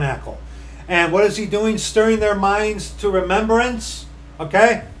tabernacle. And what is he doing? Stirring their minds to remembrance.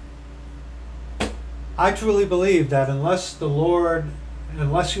 Okay? I truly believe that unless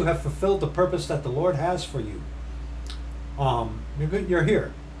you have fulfilled the purpose that the Lord has for you, you're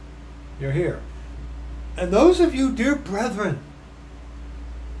here. You're here. And those of you, dear brethren,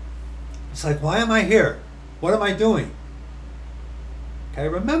 it's like, why am I here? What am I doing? Okay,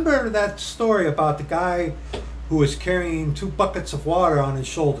 remember that story about the guy who was carrying 2 buckets of water on his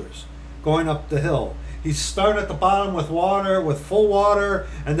shoulders, going up the hill. He started at the bottom with full water,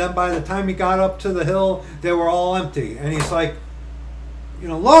 and then by the time he got up to the hill, they were all empty. And he's like,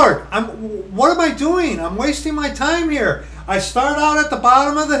 Lord, what am I doing? I'm wasting my time here. I start out at the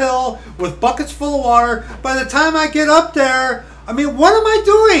bottom of the hill with buckets full of water. By the time I get up there, what am I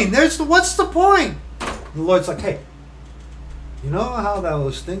doing? What's the point? The Lord's like, hey, you know how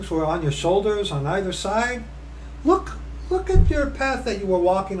those things were on your shoulders on either side? Look at your path that you were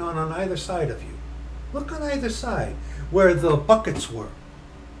walking on either side of you. Look on either side where the buckets were.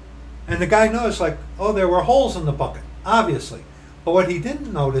 And the guy noticed, there were holes in the bucket, obviously. But what he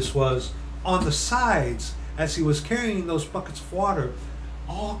didn't notice was on the sides, as he was carrying those buckets of water,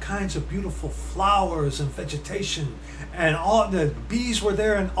 all kinds of beautiful flowers and vegetation, and all the bees were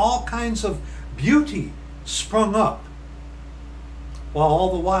there, and all kinds of beauty sprung up. While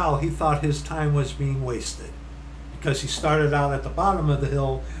all the while he thought his time was being wasted, because he started out at the bottom of the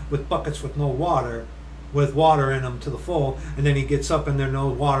hill with buckets with no water, with water in them to the full, and then he gets up and there's no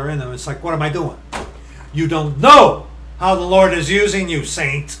water in them. It's like, what am I doing? You don't know how the Lord is using you,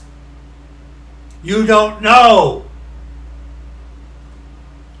 saint. You don't know.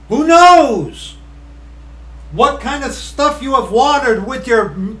 Who knows what kind of stuff you have watered with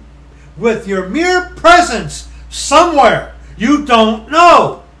your mere presence somewhere? You don't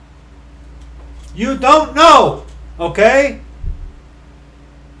know. You don't know. Okay?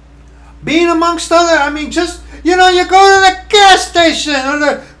 Being amongst other, you go to the gas station or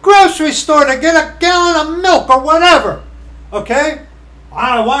the grocery store to get a gallon of milk or whatever. Okay?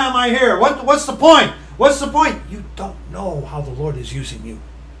 Why am I here? What's the point? What's the point? You don't know how the Lord is using you.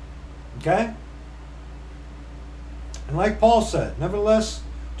 Okay? And like Paul said, nevertheless,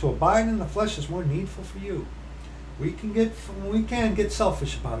 to abide in the flesh is more needful for you. We can get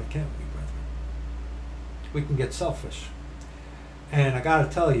selfish about it, can't we, brethren? We can get selfish. And I got to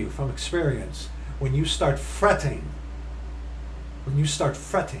tell you from experience, when you start fretting, you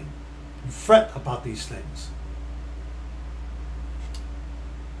fret about these things.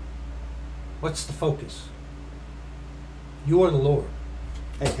 What's the focus? You are the Lord.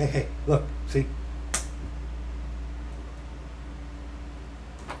 Hey, look, see?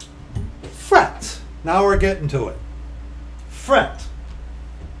 Fret. Now we're getting to it. Fret.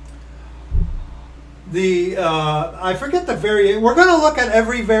 I forget the variation. We're going to look at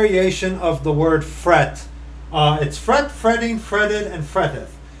every variation of the word fret. It's fret, fretting, fretted, and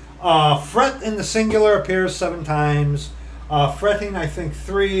fretteth. Fret in the singular appears 7 times. Fretting, I think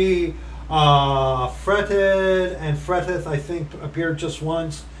 3. Fretted and fretteth, I think, appeared just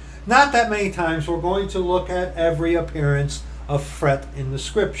once. Not that many times. We're going to look at every appearance of fret in the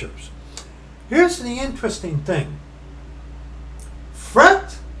scriptures. Here's the interesting thing.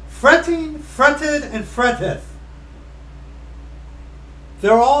 Fret, fretting, fretted, and fretteth.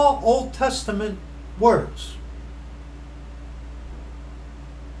 They're all Old Testament words.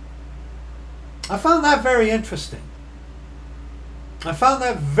 I found that very interesting. I found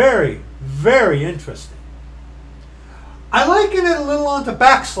that very, very interesting. I liken it a little onto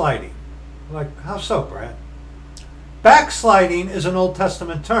backsliding. Like, how so, Brad? Backsliding is an Old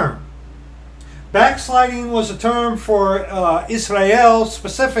Testament term. Backsliding was a term for Israel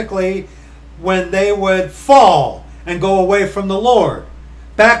specifically when they would fall and go away from the Lord.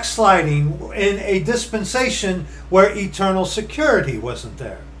 Backsliding in a dispensation where eternal security wasn't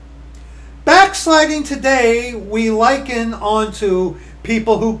there. Backsliding today we liken onto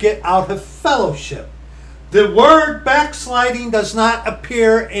people who get out of fellowship. The word backsliding does not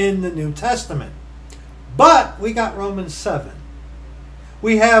appear in the New Testament. But we got Romans 7.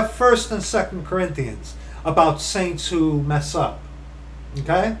 We have 1st and 2nd Corinthians about saints who mess up.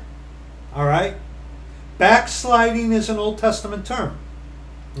 Okay? All right? Backsliding is an Old Testament term.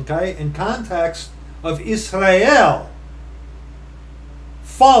 Okay? In context of Israel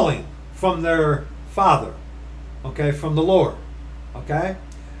falling from their father. Okay? From the Lord. Okay?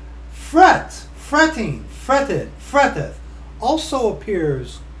 Fretting, fretted, fretteth also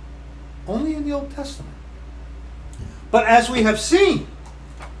appears only in the Old Testament. But as we have seen,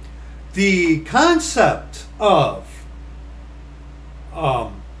 the concept of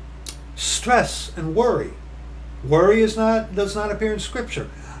stress and worry does not appear in Scripture.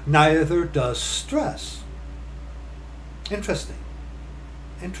 Neither does stress. Interesting.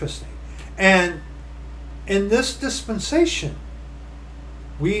 And in this dispensation,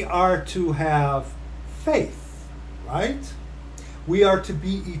 we are to have faith, right? We are to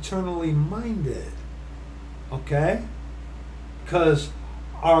be eternally minded, okay? Because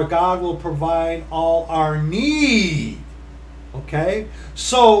our God will provide all our need, okay?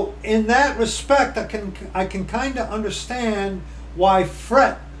 So in that respect, I can kind of understand why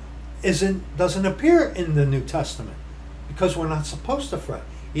fret doesn't appear in the New Testament, because we're not supposed to fret,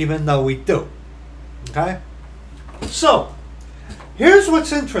 even though we do, okay? So here's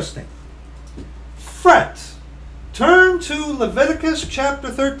what's interesting. Fret. Turn to Leviticus chapter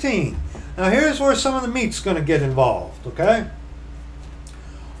 13. Now here's where some of the meat's going to get involved, okay?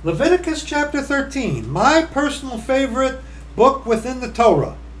 Leviticus chapter 13, my personal favorite book within the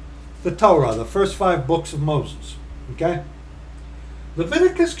Torah. The Torah, the first 5 books of Moses, okay?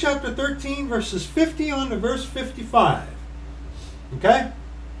 Leviticus chapter 13, verses 50 on to verse 55, okay?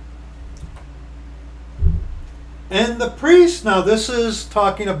 And the priest, now this is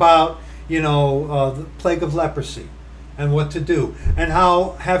talking about, the plague of leprosy and what to do, and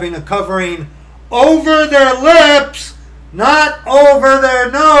how having a covering over their lips, not over their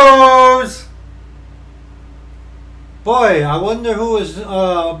nose. Boy, I wonder who is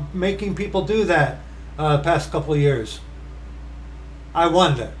making people do that past couple of years. I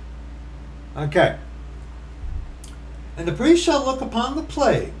wonder. Okay. And the priest shall look upon the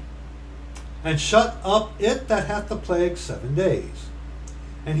plague, and shut up it that hath the plague 7 days.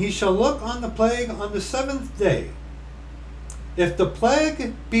 And he shall look on the plague on the 7th day. If the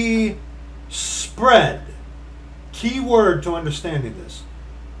plague be spread, key word to understanding this.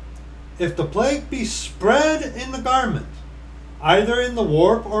 If the plague be spread in the garment, either in the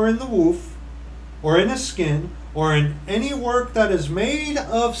warp or in the woof, or in the skin, or in any work that is made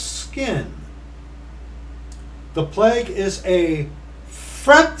of skin, the plague is a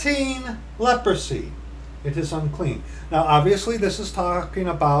fretting leprosy. It is unclean. Now, obviously, this is talking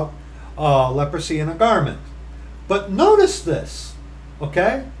about leprosy in a garment. But notice this,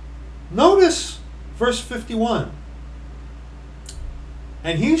 okay? Notice verse 51.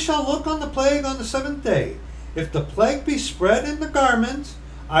 And he shall look on the plague on the 7th day. If the plague be spread in the garment,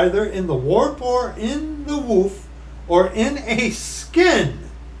 either in the warp or in the woof, or in a skin.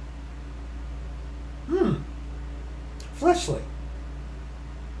 Fleshly.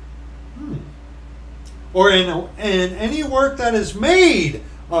 Or in any work that is made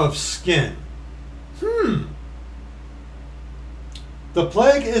of skin. The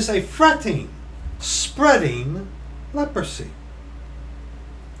plague is a fretting, spreading leprosy.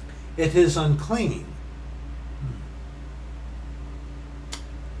 It is unclean.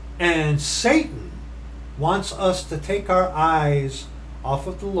 And Satan wants us to take our eyes off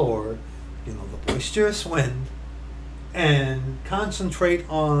of the Lord, the boisterous wind, and concentrate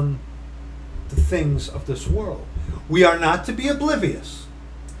on the things of this world. We are not to be oblivious,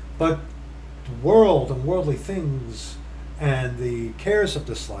 but the world and worldly things and the cares of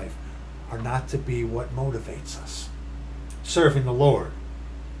this life are not to be what motivates us. Serving the Lord,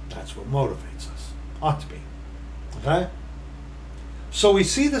 that's what motivates us. Ought to be. Okay? So we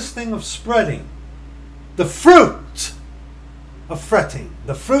see this thing of spreading. The fruit of fretting.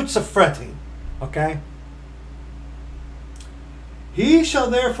 The fruits of fretting. Okay? He shall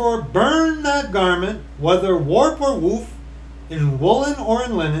therefore burn that garment, whether warp or woof, in woolen or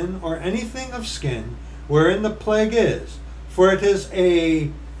in linen, or anything of skin, wherein the plague is. For it is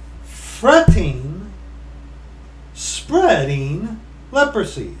a fretting, spreading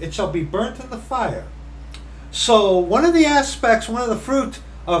leprosy. It shall be burnt in the fire. So one of the aspects, one of the fruit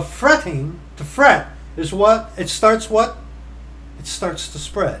of fretting, to fret, is what? It starts what? It starts to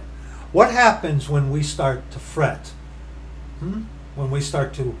spread. What happens when we start to fret? When we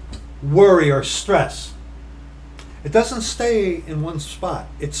start to worry or stress? It doesn't stay in one spot.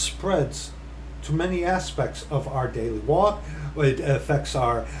 It spreads to many aspects of our daily walk. It affects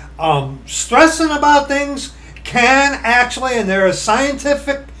our stressing about things can actually, and there is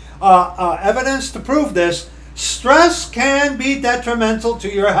scientific evidence to prove this, stress can be detrimental to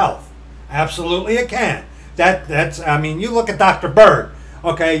your health. Absolutely it can. I mean, you look at Dr. Bird,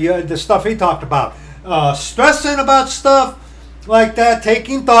 okay, the stuff he talked about. Stressing about stuff like that,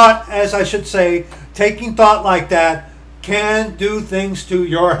 taking thought, as I should say, taking thought like that can do things to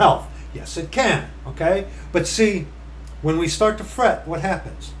your health. Yes, it can, okay? But see, when we start to fret, what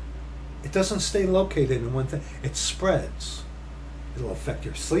happens? It doesn't stay located in one thing. It spreads. It'll affect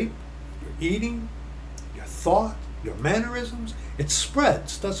your sleep, your eating, your thought, your mannerisms. It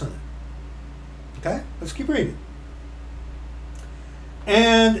spreads, doesn't it? Okay? Let's keep reading.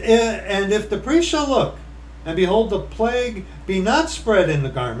 And if the priest shall look, and behold, the plague be not spread in the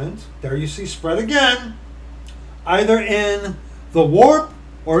garment, there you see spread again, either in the warp,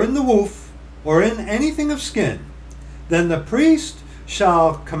 or in the woof, or in anything of skin, then the priest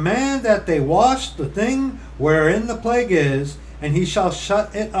shall command that they wash the thing wherein the plague is, and he shall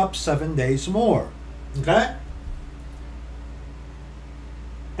shut it up 7 days more. Okay?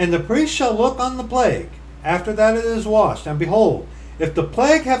 And the priest shall look on the plague, after that it is washed, and behold, if the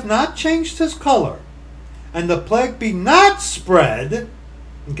plague have not changed his color, and the plague be not spread,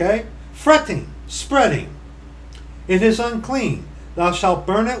 okay, fretting, spreading, it is unclean. Thou shalt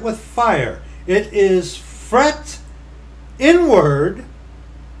burn it with fire. It is fret inward,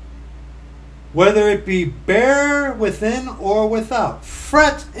 whether it be bare within or without.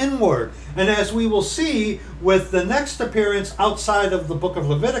 Fret inward. And as we will see with the next appearance outside of the book of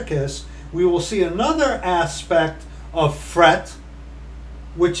Leviticus, we will see another aspect of fret,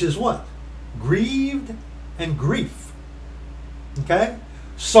 which is what? Grieved and grief. Okay?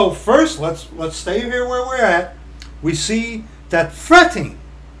 So first, let's stay here where we're at. We see that fretting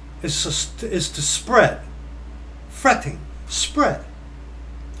is to spread. Fretting, spread.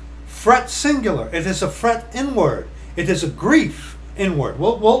 Fret singular. It is a fret inward. It is a grief inward.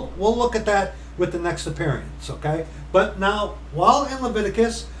 We'll look at that with the next appearance, okay? But now, while in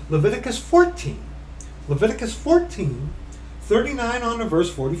Leviticus 14, 39 on to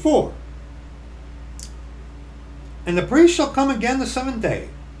verse 44. And the priest shall come again the 7th day,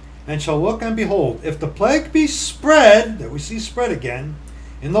 and shall look, and behold, if the plague be spread, there we see spread again,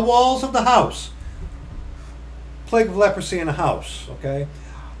 in the walls of the house. Plague of leprosy in a house, okay?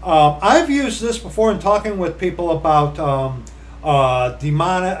 I've used this before in talking with people about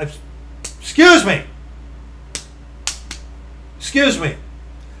demonic, excuse me,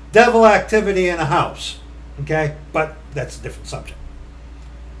 devil activity in a house, okay? But that's a different subject,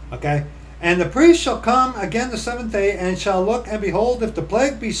 okay? And the priest shall come again the 7th day, and shall look, and behold, if the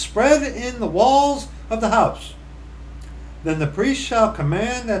plague be spread in the walls of the house. Then the priest shall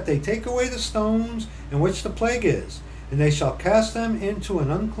command that they take away the stones in which the plague is, and they shall cast them into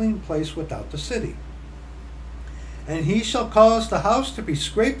an unclean place without the city. And he shall cause the house to be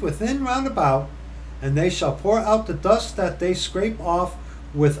scraped within round about, and they shall pour out the dust that they scrape off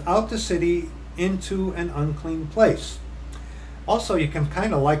without the city into an unclean place. Also, you can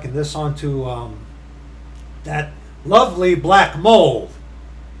kind of liken this onto that lovely black mold.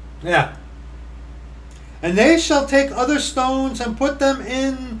 Yeah. And they shall take other stones and put them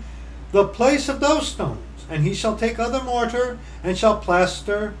in the place of those stones. And he shall take other mortar and shall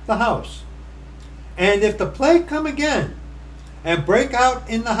plaster the house. And if the plague come again and break out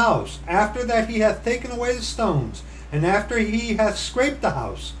in the house, after that he hath taken away the stones, and after he hath scraped the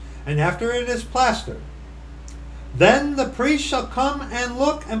house, and after it is plastered, then the priest shall come and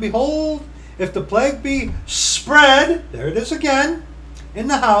look, and behold, if the plague be spread, there it is again, in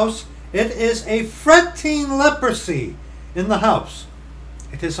the house, it is a fretting leprosy in the house.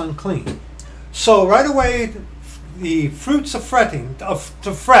 It is unclean. So right away, the fruits of fretting,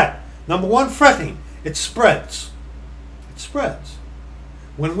 to fret. Number one, fretting. It spreads. It spreads.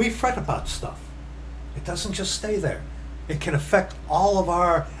 When we fret about stuff, it doesn't just stay there. It can affect all of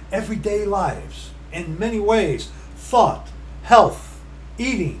our everyday lives in many ways. Thought, health,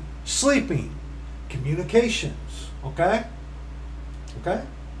 eating, sleeping, communications. Okay? Okay?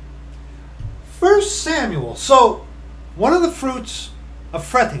 1 Samuel. So, one of the fruits of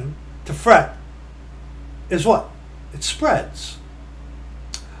fretting, to fret, is what? It spreads.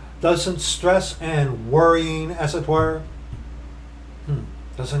 Doesn't stress and worrying, as it were,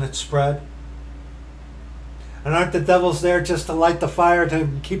 doesn't it spread? And aren't the devils there just to light the fire, to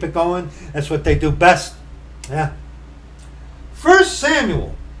keep it going? That's what they do best. Yeah. 1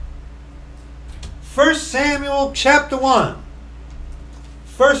 Samuel. 1 Samuel chapter 1.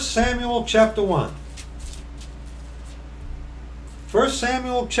 1 Samuel chapter 1. 1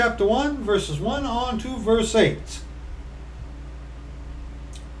 Samuel chapter 1, verses 1 on to verse 8.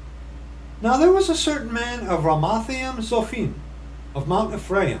 Now there was a certain man of Ramathaim Zophim, of Mount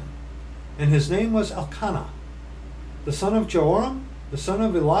Ephraim, and his name was Elkanah, the son of Joram, the son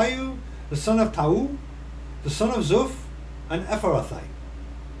of Eliu, the son of Tau, the son of Zuph, an Ephrathite.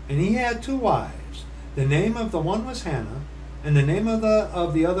 And he had 2 wives. The name of the one was Hannah, and the name of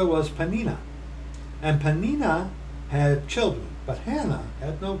the other was Peninnah. And Peninnah had children, but Hannah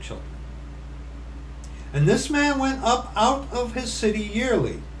had no children. And this man went up out of his city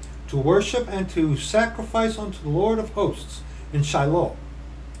yearly to worship and to sacrifice unto the Lord of hosts in Shiloh.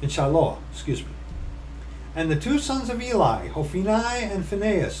 And the 2 sons of Eli, Hophni and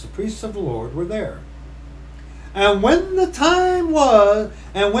Phinehas, the priests of the Lord, were there. And when the time was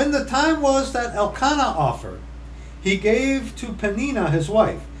that Elkanah offered, he gave to Peninnah his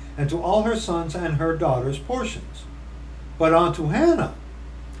wife, and to all her sons and her daughters portions. But unto Hannah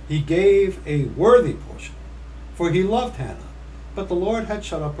he gave a worthy portion, for he loved Hannah, but the Lord had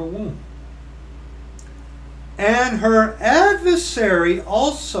shut up her womb. And her adversary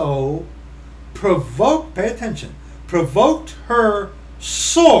also provoked her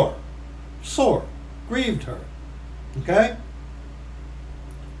sore, grieved her. Okay?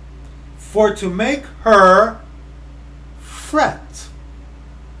 For to make her fret,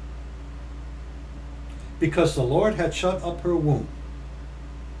 because the Lord had shut up her womb.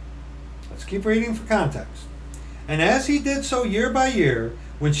 Let's keep reading for context. And as he did so year by year,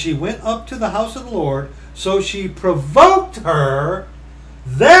 when she went up to the house of the Lord, so she provoked her,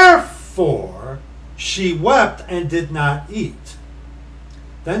 therefore she wept and did not eat.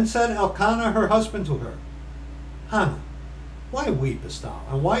 Then said Elkanah her husband to her, Hannah, why weepest thou,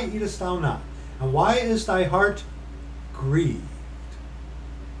 and why eatest thou not? And why is thy heart grieved?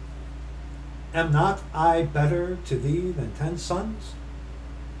 Am not I better to thee than 10 sons?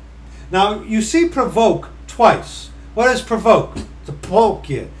 Now, you see provoke twice. What is provoke? To poke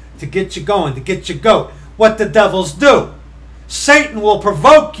you, to get you going, to get you goat. What the devils do. Satan will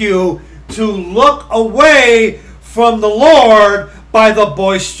provoke you to look away from the Lord by the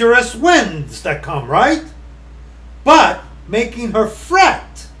boisterous winds that come, right? But making her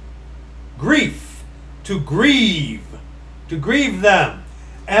fret, grief, to grieve them,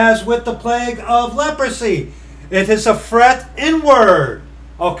 as with the plague of leprosy. It is a fret inward,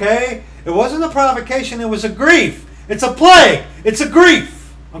 okay? It wasn't a provocation, it was a grief. It's a plague, it's a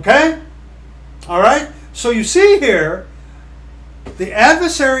grief, okay? All right? So you see here, the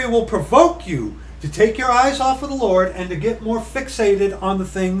adversary will provoke you to take your eyes off of the Lord and to get more fixated on the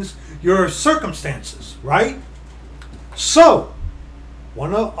things, your circumstances, right? So,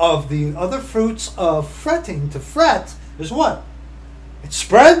 one of the other fruits of fretting, to fret, is what? It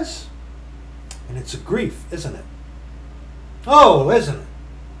spreads, and it's a grief, isn't it? Oh, isn't it?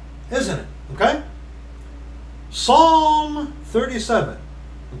 Isn't it? Okay? Psalm 37.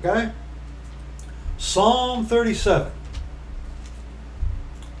 Okay? Psalm 37.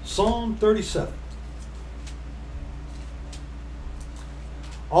 Psalm 37.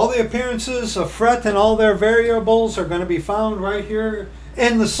 All the appearances of fret and all their variables are going to be found right here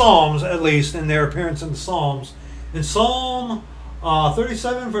in the Psalms, at least, in their appearance in the Psalms. In Psalm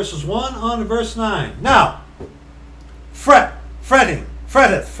 37, verses 1 on to verse 9. Now, fretting,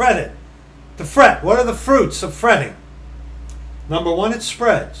 fretted. To fret, what are the fruits of fretting? Number 1, it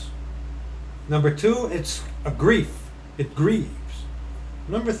spreads. Number 2, it's a grief. It grieves.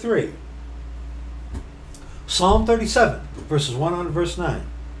 Number 3, Psalm 37, verses 1 on to verse 9.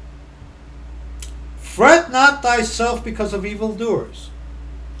 Fret not thyself because of evildoers,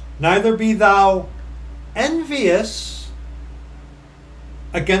 neither be thou envious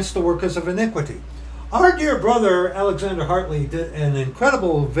against the workers of iniquity. Our dear brother Alexander Hartley did an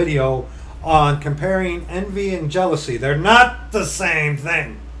incredible video on comparing envy and jealousy. They're not the same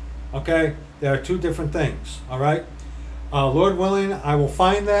thing, okay? They are 2 different things, all right? Lord willing, I will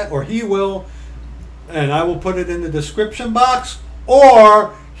find that, or he will, and I will put it in the description box,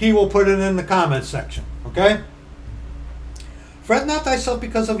 or he will put it in the comment section, okay? Fret not thyself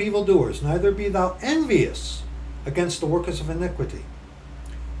because of evildoers, neither be thou envious against the workers of iniquity.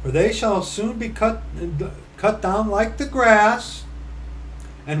 For they shall soon be cut down like the grass,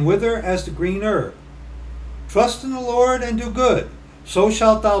 and wither as the green herb. Trust in the Lord and do good, so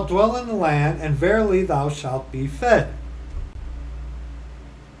shalt thou dwell in the land, and verily thou shalt be fed.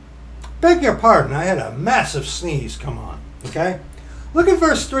 Beg your pardon, I had a massive sneeze come on. Okay? Look at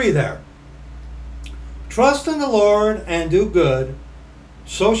verse 3 there. Trust in the Lord and do good,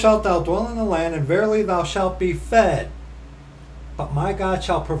 so shalt thou dwell in the land, and verily thou shalt be fed. But my God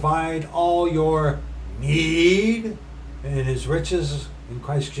shall provide all your need in his riches in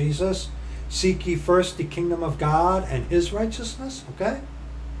Christ Jesus. Seek ye first the kingdom of God and his righteousness. Okay?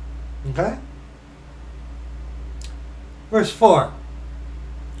 Okay? Verse 4.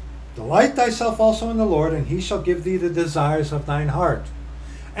 Delight thyself also in the Lord, and he shall give thee the desires of thine heart.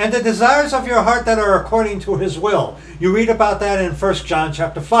 And the desires of your heart that are according to his will. You read about that in 1 John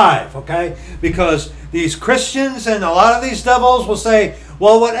chapter 5, okay? Because these Christians and a lot of these devils will say,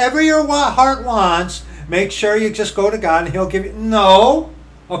 well, whatever your heart wants, make sure you just go to God and he'll give you. No,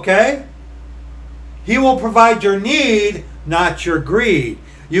 okay? He will provide your need, not your greed.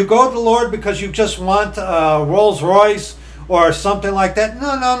 You go to the Lord because you just want a Rolls Royce or something like that.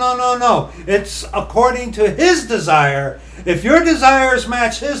 No, no, no, no, no. It's according to his desire. If your desires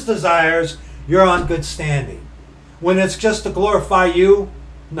match his desires, you're on good standing. When it's just to glorify you,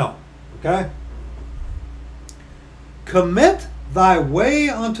 no. Okay? Commit thy way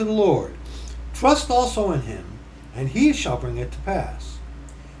unto the Lord. Trust also in him, and he shall bring it to pass.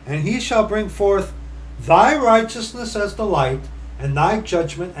 And he shall bring forth thy righteousness as the light, and thy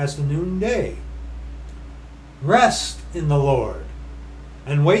judgment as the noonday. Rest in the Lord,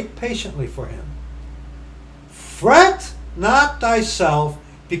 and wait patiently for him. Fret not thyself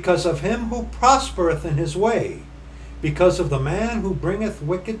because of him who prospereth in his way, because of the man who bringeth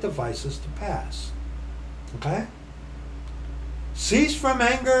wicked devices to pass. Okay? Cease from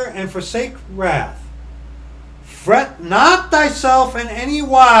anger and forsake wrath. Fret not thyself in any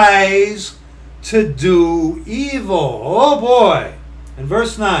wise to do evil. Oh boy. And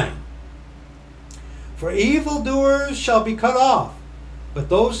verse 9. For evildoers shall be cut off, but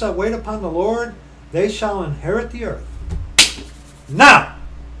those that wait upon the Lord, they shall inherit the earth. Now,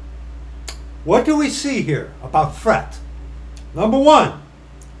 what do we see here about fret? Number 1,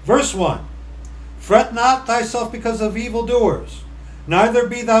 verse 1. Fret not thyself because of evildoers, neither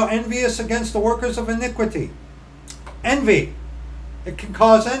be thou envious against the workers of iniquity. Envy. It can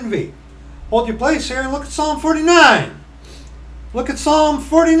cause envy. Hold your place here and look at Psalm 49. Look at Psalm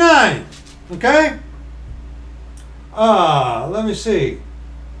 49. Okay? Let me see.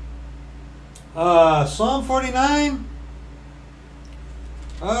 Psalm 49.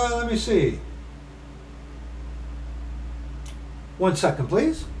 Let me see. 1 second,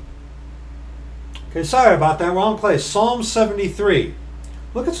 please. Okay, sorry about that. Wrong place. Psalm 73.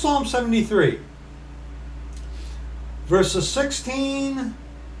 Look at Psalm 73. Verses 16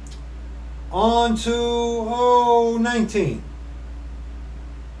 on to 19.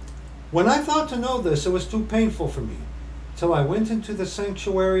 When I thought to know this, it was too painful for me, till I went into the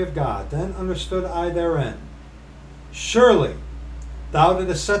sanctuary of God. Then understood I therein. Surely thou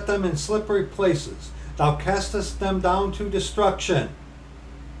didst set them in slippery places. Thou castest them down to destruction.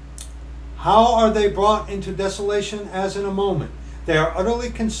 How are they brought into desolation as in a moment? They are utterly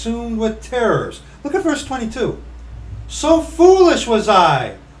consumed with terrors. Look at verse 22. So foolish was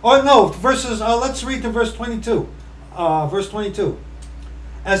I. Oh no, let's read to verse 22. Verse 22.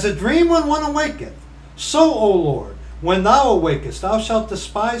 As a dream when one awaketh, so, O Lord, when thou awakest, thou shalt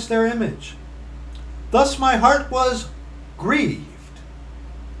despise their image. Thus my heart was grieved,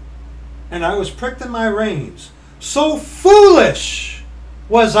 and I was pricked in my reins. So foolish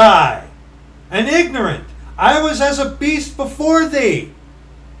was I, and ignorant. I was as a beast before thee.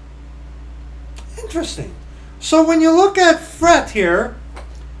 Interesting. So when you look at fret here,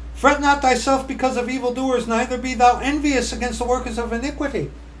 fret not thyself because of evildoers, neither be thou envious against the workers of iniquity.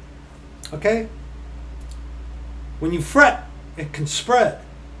 Okay? When you fret, it can spread.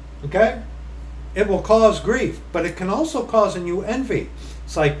 Okay? It will cause grief, but it can also cause in you envy.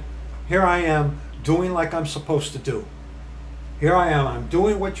 It's like, here I am doing like I'm supposed to do. Here I am, I'm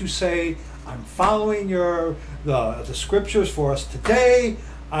doing what you say. I'm following the scriptures for us today.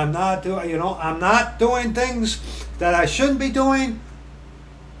 I'm not doing things that I shouldn't be doing.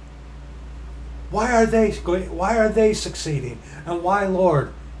 Why are they succeeding? And why,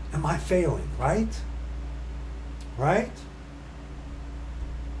 Lord, am I failing? Right? Right?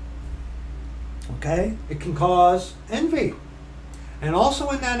 Okay? It can cause envy. And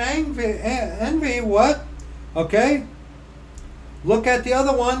also in that envy, what? Okay? Look at the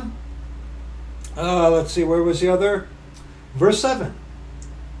other one. Let's see, where was the other? Verse 7.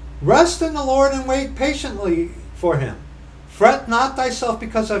 Rest in the Lord and wait patiently for him. Fret not thyself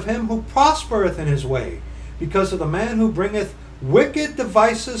because of him who prospereth in his way, because of the man who bringeth wicked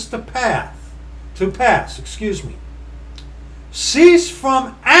devices to pass. Cease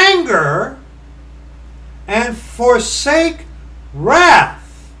from anger and forsake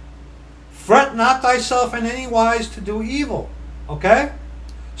wrath. Fret not thyself in any wise to do evil. Okay?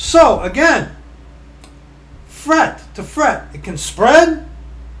 So, again, to fret. It can spread.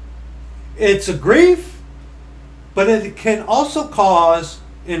 It's a grief. But it can also cause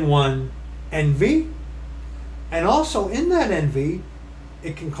in one envy. And also in that envy,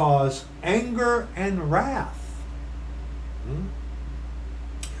 it can cause anger and wrath.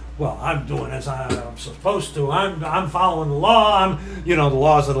 Well, I'm doing as I'm supposed to. I'm following the law. I'm, the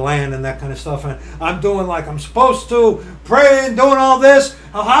laws of the land and that kind of stuff. And I'm doing like I'm supposed to, praying, doing all this.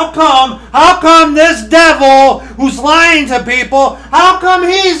 How come this devil who's lying to people, how come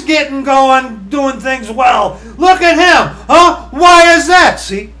he's getting going, doing things well? Look at him. Huh? Why is that?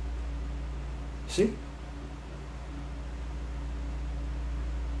 See?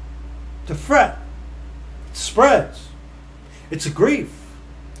 To fret. It spreads. It's a grief.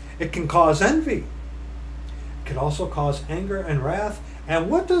 It can cause envy. It can also cause anger and wrath. And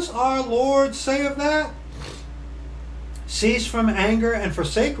what does our Lord say of that? Cease from anger and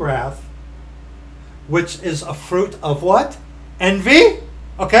forsake wrath, which is a fruit of what? Envy.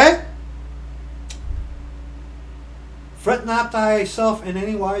 Okay? Fret not thyself in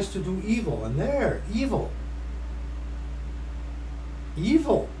any wise to do evil. And there, evil.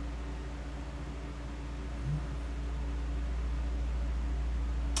 Evil.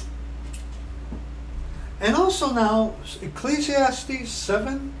 And also now, Ecclesiastes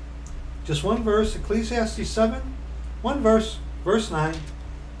 7, just one verse, Ecclesiastes 7, one verse, verse 9,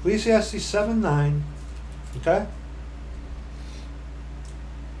 Ecclesiastes 7:9, okay?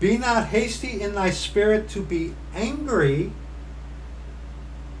 Be not hasty in thy spirit to be angry,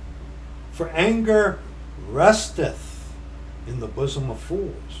 for anger resteth in the bosom of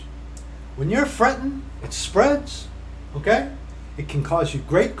fools. When you're fretting, it spreads, okay? It can cause you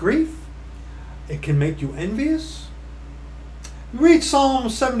great grief. It can make you envious. Read Psalm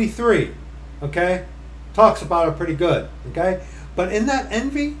 73, okay? Talks about it pretty good, okay? But in that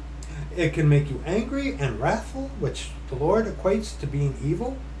envy, it can make you angry and wrathful, which the Lord equates to being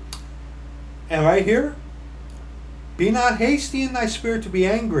evil. And right here, be not hasty in thy spirit to be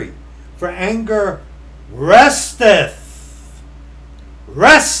angry, for anger resteth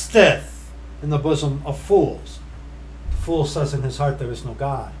in the bosom of fools. The fool says in his heart there is no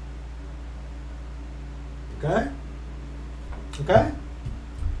God. Okay?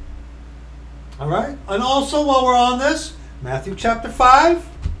 All right? And also, while we're on this, Matthew chapter 5,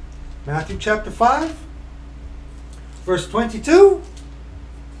 verse 22.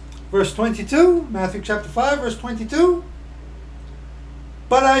 Matthew chapter 5, verse 22.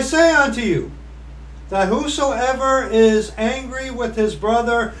 But I say unto you, that whosoever is angry with his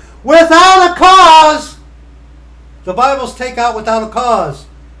brother without a cause, the Bibles take out without a cause.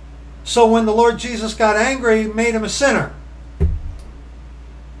 So when the Lord Jesus got angry, it made him a sinner.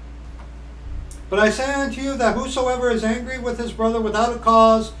 But I say unto you that whosoever is angry with his brother without a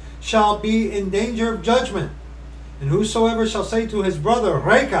cause shall be in danger of judgment. And whosoever shall say to his brother,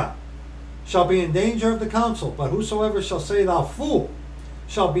 Reka, shall be in danger of the council. But whosoever shall say, thou fool,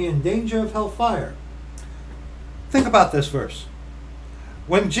 shall be in danger of hellfire. Think about this verse.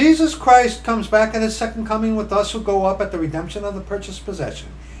 When Jesus Christ comes back at his second coming with us who go up at the redemption of the purchased possession,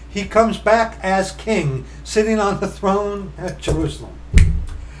 he comes back as king, sitting on the throne at Jerusalem.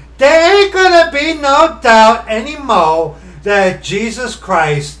 There ain't going to be no doubt anymore that Jesus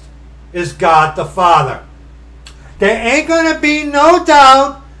Christ is God the Father. There ain't going to be no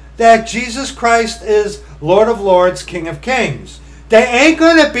doubt that Jesus Christ is Lord of Lords, King of Kings. There ain't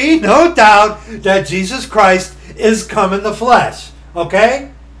going to be no doubt that Jesus Christ is come in the flesh.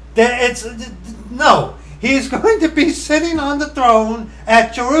 Okay? No. He's going to be sitting on the throne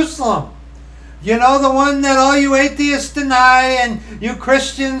at Jerusalem. You know, the one that all you atheists deny and you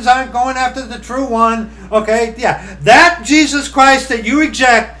Christians aren't going after the true one. Okay? Yeah. That Jesus Christ that you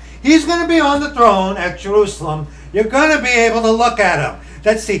reject, he's going to be on the throne at Jerusalem. You're going to be able to look at him.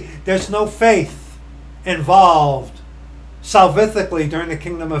 There's no faith involved salvifically during the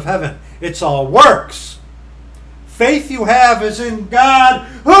kingdom of heaven. It's all works. Faith you have is in God,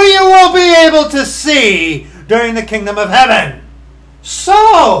 who you will be able to see during the kingdom of heaven.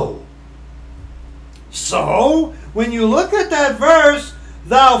 So, when you look at that verse,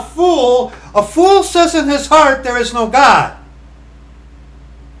 thou fool, a fool says in his heart there is no God.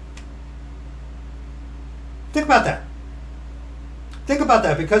 Think about that. Think about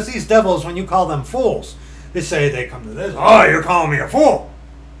that, because these devils, when you call them fools, they say they come to this. Oh, you're calling me a fool.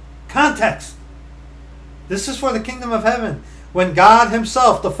 Context. This is for the kingdom of heaven. When God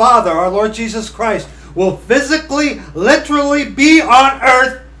himself, the Father, our Lord Jesus Christ, will physically, literally be on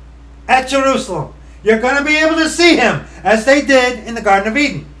earth at Jerusalem. You're going to be able to see him as they did in the Garden of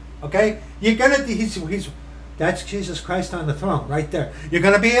Eden. Okay? You're going to, that's Jesus Christ on the throne right there. You're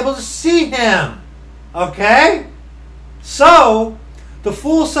going to be able to see him. Okay? So, the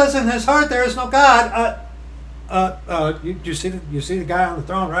fool says in his heart, there is no God. You see the guy on the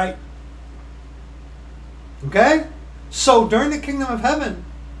throne, right? Okay? So, during the kingdom of heaven,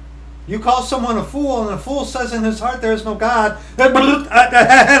 you call someone a fool, and the fool says in his heart, there is no God.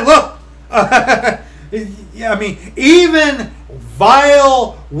 Look! I mean, even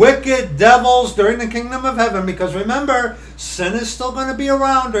vile, wicked devils during the kingdom of heaven, because remember, sin is still going to be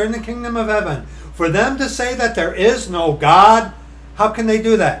around during the kingdom of heaven. For them to say that there is no God, how can they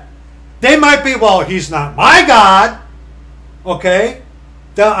do that? They might be, well, he's not my God. Okay?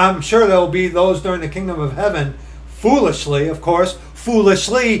 I'm sure there will be those during the kingdom of heaven, foolishly, of course,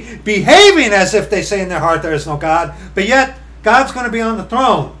 foolishly behaving as if they say in their heart there is no God, but yet God's going to be on the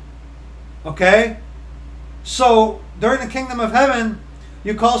throne. Okay? So, during the kingdom of heaven,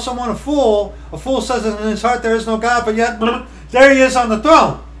 you call someone a fool says in his heart there is no God, but yet there he is on the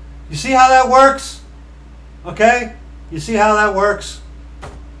throne. You see how that works? Okay? You see how that works?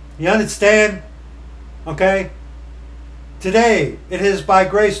 You understand? Okay? Today, it is by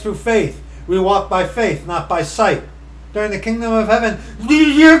grace through faith. We walk by faith, not by sight. During the kingdom of heaven,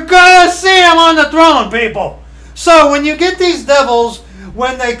 you're going to see him on the throne, people. So when you get these devils,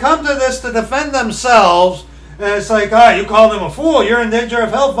 when they come to this to defend themselves, and it's like, you call them a fool, you're in danger of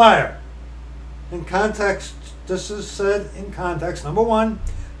hellfire. In context, this is said in context. Number one,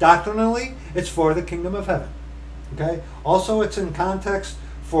 doctrinally, it's for the kingdom of heaven. Okay? Also, it's in context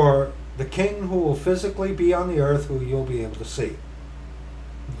for the king who will physically be on the earth, who you'll be able to see.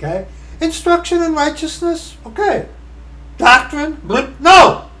 Okay? Instruction in righteousness? Okay. Doctrine?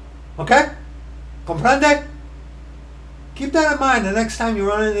 No! Okay? Comprende? Keep that in mind the next time you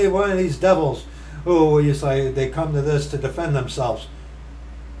run into one of these devils who you say they come to this to defend themselves.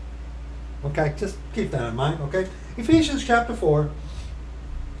 Okay? Just keep that in mind, okay? Ephesians chapter 4.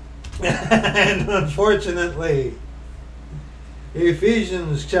 And unfortunately,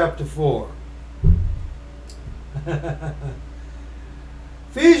 Ephesians chapter 4.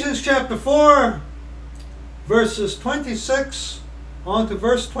 Ephesians chapter 4, verses 26 on to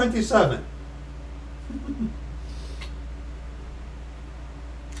verse 27.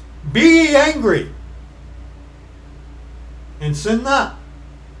 Be ye angry, and sin not.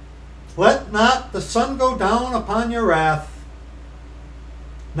 Let not the sun go down upon your wrath,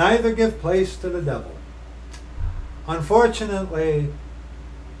 neither give place to the devil. Unfortunately,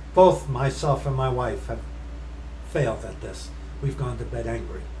 both myself and my wife have failed at this. We've gone to bed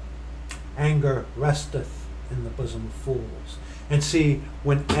angry. Anger resteth in the bosom of fools. And see,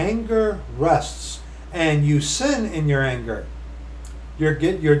 when anger rests and you sin in your anger, you're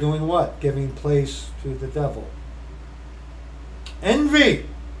doing what? Giving place to the devil. Envy,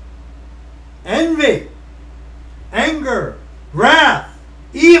 anger, wrath,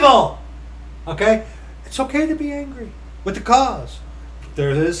 evil. Okay? It's okay to be angry with the cause. There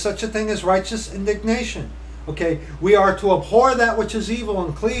is such a thing as righteous indignation. Okay? We are to abhor that which is evil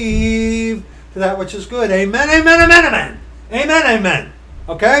and cleave to that which is good. Amen, amen, amen, amen. Amen, amen.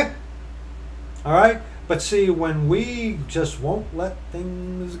 Okay? All right? But see, when we just won't let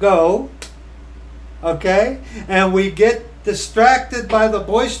things go, okay, and we get distracted by the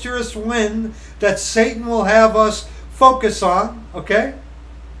boisterous wind that Satan will have us focus on, okay?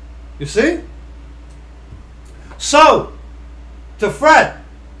 You see? So, to fret,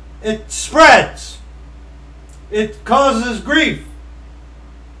 it spreads. It causes grief.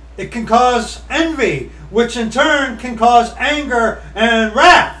 It can cause envy, which in turn can cause anger and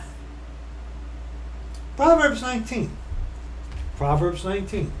wrath. Proverbs 19. Proverbs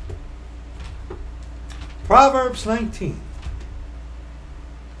 19. Proverbs 19.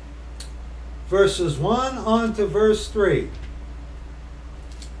 Verses 1 on to verse 3.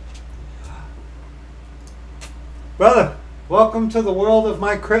 Brother, welcome to the world of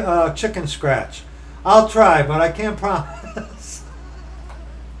my chicken scratch. I'll try, but I can't promise.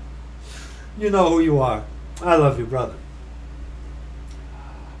 You know who you are. I love you, brother.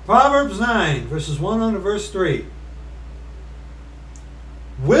 Proverbs 9, verses 1 on to verse 3.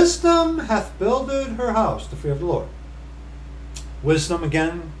 Wisdom hath builded her house, the fear of the Lord. Wisdom,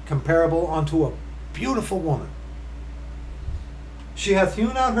 again, comparable unto a beautiful woman. She hath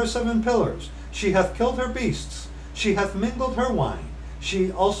hewn out her 7 pillars. She hath killed her beasts. She hath mingled her wine.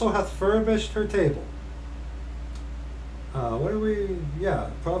 She also hath furbished her table. What are we? Yeah,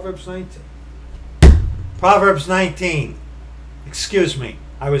 Proverbs 19. Proverbs 19. Excuse me,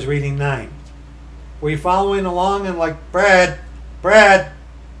 I was reading 9. Were you following along and like, Brad, let's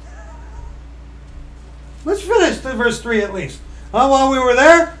finish the verse 3 at least. While we were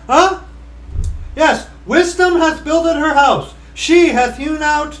there? Huh? Yes. Wisdom hath builded her house. She hath hewn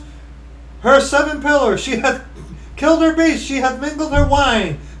out her 7 pillars. She hath killed her beast. She hath mingled her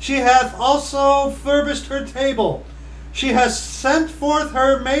wine. She hath also furbished her table. She hath sent forth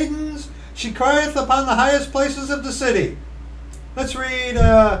her maidens. She crieth upon the highest places of the city. Let's read,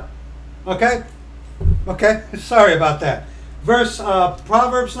 okay? Okay, sorry about that. Verse,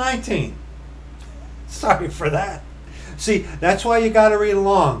 Proverbs 19. Sorry for that. See, that's why you got to read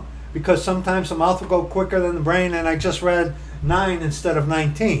along, because sometimes the mouth will go quicker than the brain, and I just read 9 instead of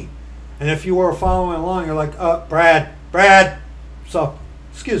 19. And if you were following along, you're like, Brad. So,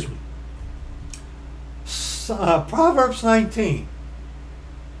 excuse me. Proverbs 19.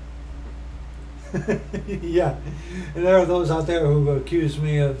 Yeah. And there are those out there who accuse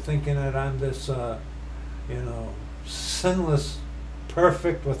me of thinking that I'm this, sinless,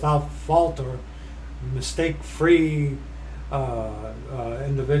 perfect, without fault, or mistake-free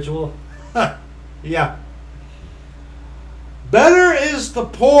individual. Yeah. Better is the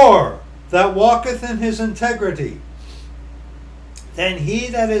poor that walketh in his integrity than he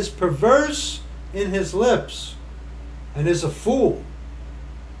that is perverse in his lips and is a fool.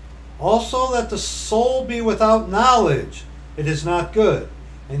 Also that the soul be without knowledge, it is not good.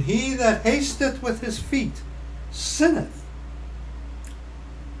 And he that hasteth with his feet sinneth.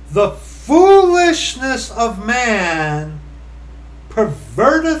 The foolishness of man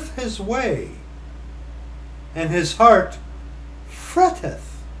perverteth his way, and his heart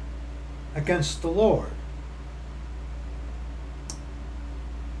fretteth against the Lord.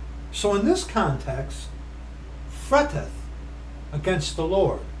 So in this context, fretteth against the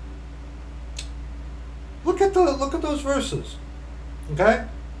Lord. Look at those verses. Okay?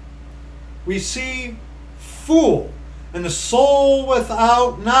 We see fool, and the soul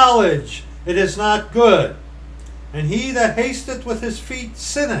without knowledge, it is not good. And he that hasteth with his feet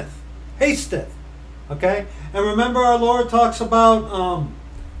sinneth. Hasteth. Okay? And remember our Lord talks about,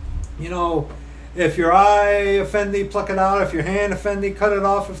 if your eye offend thee, pluck it out. If your hand offend thee, cut it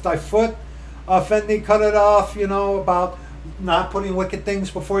off. If thy foot offend thee, cut it off. About not putting wicked things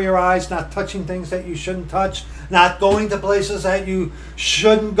before your eyes, not touching things that you shouldn't touch, not going to places that you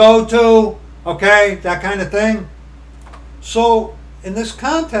shouldn't go to. Okay? That kind of thing. So, in this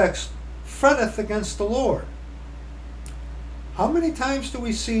context, fretteth against the Lord. How many times do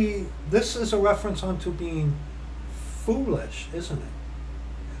we see this is a reference unto being foolish, isn't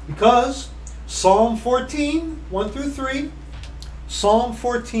it? Because Psalm 14, 1 through 3, Psalm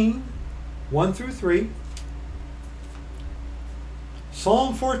 14, 1 through 3,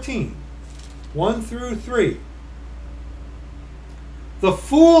 Psalm 14, 1 through 3. The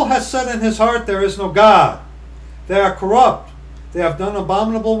fool has said in his heart, there is no God. They are corrupt. They have done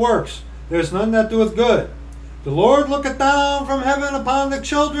abominable works. There is none that doeth good. The Lord looketh down from heaven upon the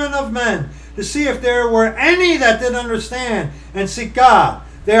children of men to see if there were any that did understand and seek God.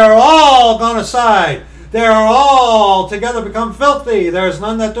 They are all gone aside. They are all together become filthy. There is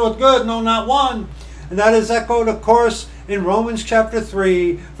none that doeth good, no, not one. And that is echoed, of course, in Romans chapter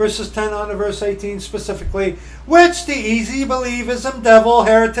 3, verses 10 on to verse 18 specifically, which the easy believism devil,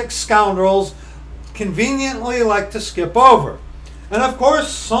 heretics, scoundrels conveniently like to skip over. And of course,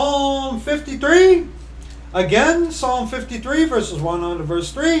 Psalm 53, again, Psalm 53, verses 1 on to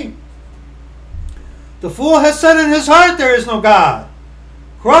verse 3. The fool has said in his heart, there is no God.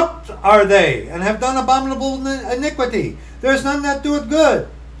 Corrupt are they, and have done abominable iniquity. There is none that doeth good.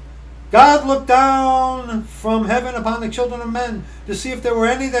 God looked down from heaven upon the children of men to see if there were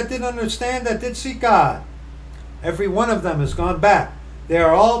any that did understand, that did seek God. Every one of them is gone back. They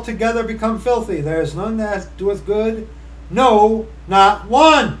are all together become filthy. There is none that doeth good, no, not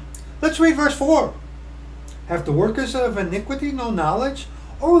one. Let's read verse 4. Have the workers of iniquity no knowledge?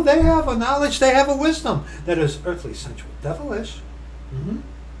 Oh, they have a knowledge, they have a wisdom that is earthly, sensual, devilish.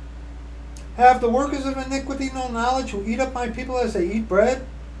 Have the workers of iniquity no knowledge, who eat up my people as they eat bread?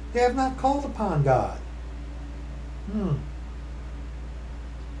 They have not called upon God.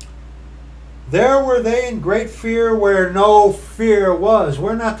 There were they in great fear where no fear was.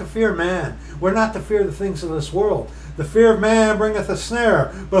 We're not to fear man. We're not to fear the things of this world. The fear of man bringeth a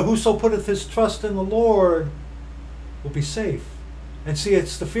snare, but whoso putteth his trust in the Lord will be safe. And see,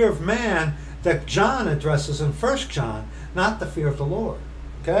 it's the fear of man that John addresses in 1 John, not the fear of the Lord.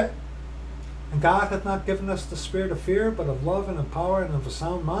 Okay? And God hath not given us the spirit of fear, but of love and of power and of a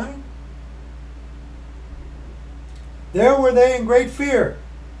sound mind. There were they in great fear,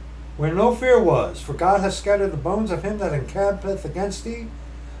 where no fear was. For God hath scattered the bones of him that encampeth against thee.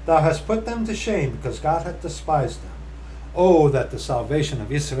 Thou hast put them to shame, because God hath despised them. Oh, that the salvation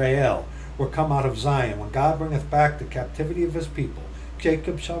of Israel were come out of Zion, when God bringeth back the captivity of his people.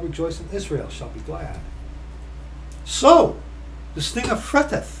 Jacob shall rejoice, and Israel shall be glad. So, this thing of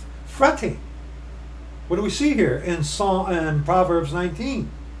fretteth, fretting. What do we see here in Proverbs 19?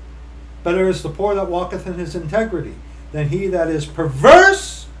 Better is the poor that walketh in his integrity than he that is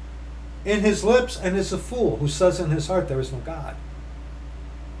perverse in his lips and is a fool, who says in his heart there is no God.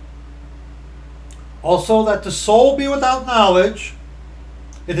 Also that the soul be without knowledge,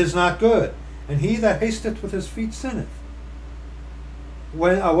 it is not good, and he that hasteth with his feet sinneth.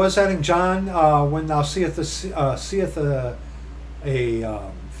 When I was that in John, when thou seest a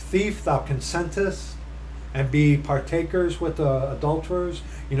thief, thou consentest, and be partakers with the adulterers.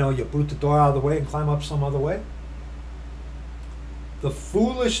 You know, you boot the door out of the way and climb up some other way. The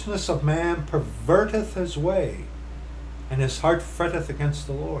foolishness of man perverteth his way, and his heart fretteth against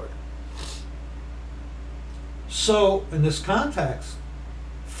the Lord. So, in this context,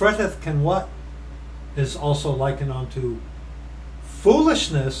 fretteth can what? Is also likened unto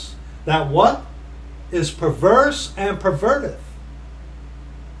foolishness, that what? Is perverse and perverteth.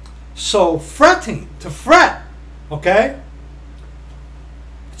 So, fretting, to fret, okay?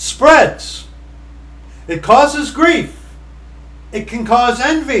 It spreads. It causes grief. It can cause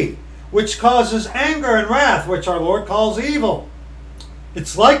envy, which causes anger and wrath, which our Lord calls evil.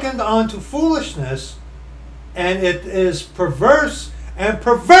 It's likened unto foolishness, and it is perverse and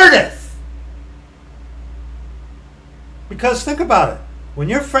perverteth. Because think about it. When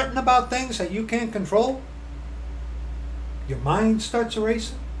you're fretting about things that you can't control, your mind starts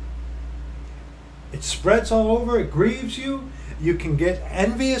erasing. It spreads all over. It grieves you. You can get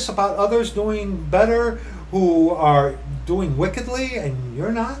envious about others doing better who are doing wickedly and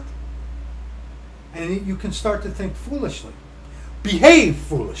you're not. And you can start to think foolishly. Behave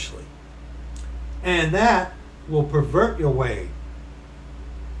foolishly. And that will pervert your way.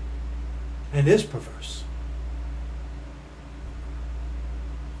 And is perverse.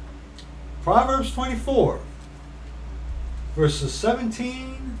 Proverbs 24, verses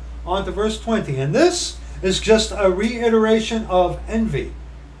 17 on to verse 20. And this is just a reiteration of envy.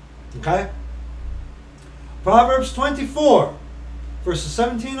 Okay? Proverbs 24, verses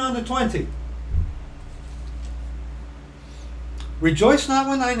 17 on to 20. Rejoice not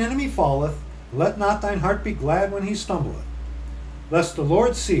when thine enemy falleth, let not thine heart be glad when he stumbleth, lest the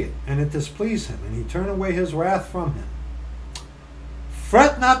Lord see it, and it displease him, and he turn away his wrath from him.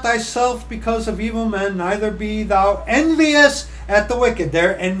 Fret not thyself because of evil men, neither be thou envious at the wicked.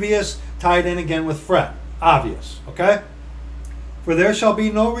 There, envious tied in again with fret. Obvious, okay? For there shall be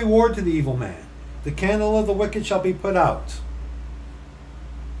no reward to the evil man. The candle of the wicked shall be put out.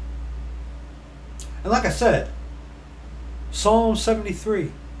 And like I said, Psalm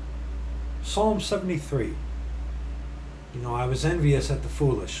 73. Psalm 73. You know, I was envious at the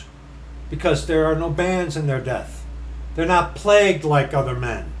foolish, because there are no bands in their death. They're not plagued like other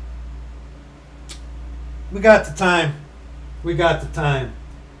men. We got the time. We got the time.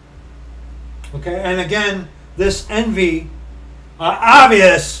 Okay, and again, this envy,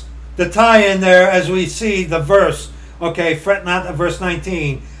 obvious, the tie in there as we see the verse. Okay, fret not, verse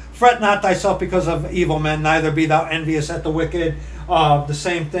 19. Fret not thyself because of evil men, neither be thou envious at the wicked. The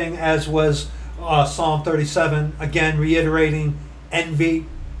same thing as was Psalm 37, again reiterating envy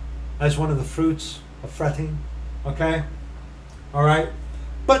as one of the fruits of fretting. Okay? All right?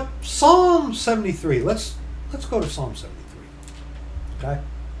 But Psalm 73, let's go to Psalm 73. Okay?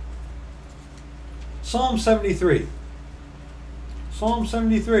 Psalm 73. Psalm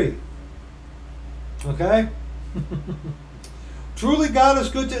 73. Okay? Truly God is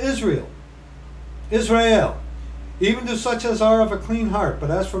good to Israel, even to such as are of a clean heart. But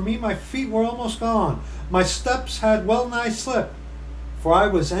as for me, my feet were almost gone. My steps had well nigh slipped. For I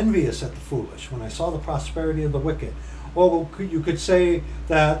was envious at the foolish when I saw the prosperity of the wicked. Or you could say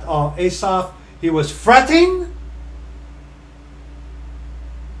that Asaph, he was fretting.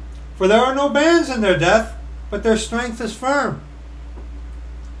 For there are no bands in their death, but their strength is firm.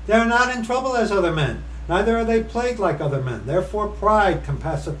 They are not in trouble as other men, neither are they plagued like other men. Therefore pride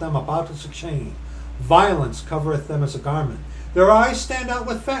compasseth them about as a chain. Violence covereth them as a garment. Their eyes stand out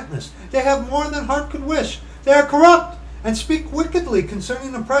with fatness. They have more than heart could wish. They are corrupt, and speak wickedly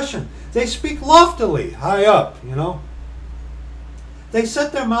concerning oppression. They speak loftily, high up, you know. They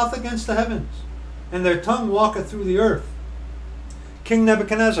set their mouth against the heavens, and their tongue walketh through the earth. King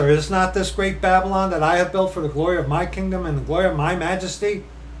Nebuchadnezzar, is not this great Babylon that I have built for the glory of my kingdom and the glory of my majesty?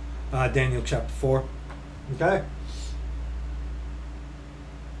 Daniel chapter 4. Okay?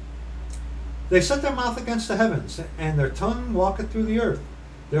 They set their mouth against the heavens, and their tongue walketh through the earth.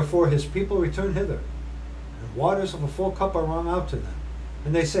 Therefore his people return hither, and waters of a full cup are wrung out to them.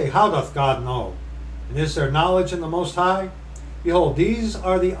 And they say, how doth God know? And is there knowledge in the Most High? Behold, these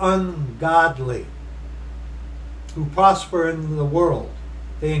are the ungodly, who prosper in the world.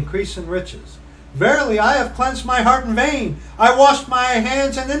 They increase in riches. Verily, I have cleansed my heart in vain. I washed my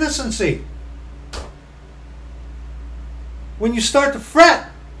hands in innocency. When you start to fret,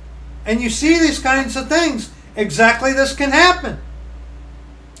 and you see these kinds of things, exactly this can happen.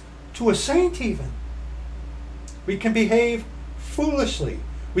 To a saint even. We can behave foolishly.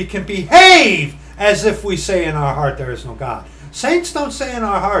 We can behave as if we say in our heart there is no God. Saints don't say in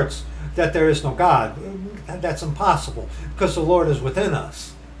our hearts that there is no God. That's impossible because the Lord is within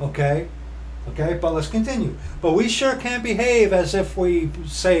us. Okay? Okay, but let's continue. But we sure can behave as if we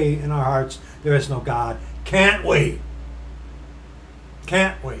say in our hearts there is no God. Can't we?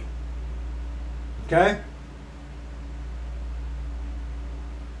 Can't we? Okay?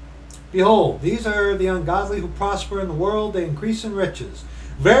 Behold, these are the ungodly who prosper in the world, they increase in riches.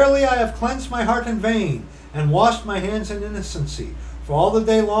 Verily I have cleansed my heart in vain, and washed my hands in innocency. For all the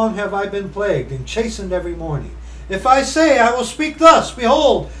day long have I been plagued, and chastened every morning. If I say, I will speak thus,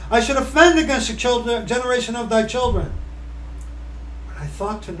 behold, I should offend against the generation of thy children. When I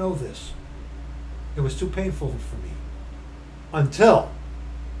thought to know this, it was too painful for me, until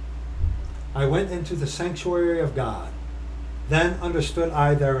I went into the sanctuary of God. Then understood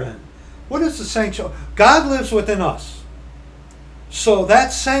I therein. What is the sanctuary? God lives within us. So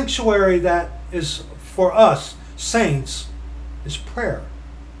that sanctuary that is for us, saints, is prayer.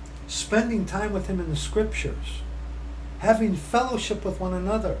 Spending time with Him in the Scriptures. Having fellowship with one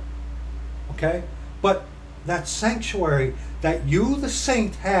another. Okay? But that sanctuary that you, the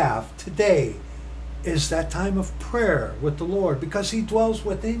saint, have today is that time of prayer with the Lord because He dwells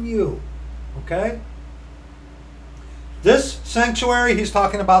within you. Okay? This sanctuary, he's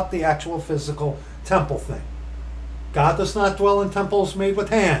talking about the actual physical temple thing. God does not dwell in temples made with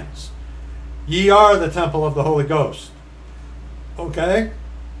hands. Ye are the temple of the Holy Ghost. Okay?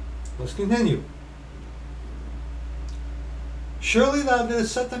 Let's continue. Surely thou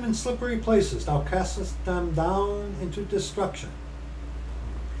didst set them in slippery places. Thou castest them down into destruction.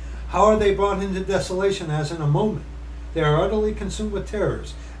 How are they brought into desolation as in a moment? They are utterly consumed with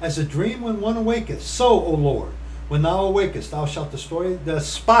terrors. As a dream when one awaketh, so, O Lord, when thou awakest, thou shalt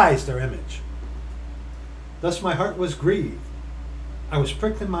despise their image. Thus my heart was grieved. I was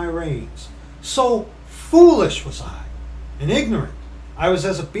pricked in my reins. So foolish was I, and ignorant. I was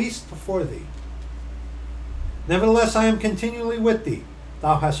as a beast before thee. Nevertheless, I am continually with thee.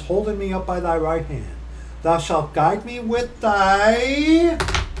 Thou hast holden me up by thy right hand. Thou shalt guide me with thy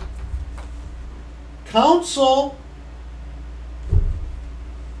counsel,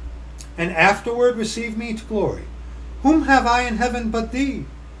 and afterward receive me to glory. Whom have I in heaven but thee?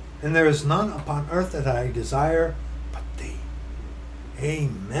 And there is none upon earth that I desire but thee.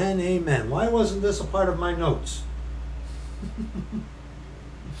 Amen, amen. Why wasn't this a part of my notes?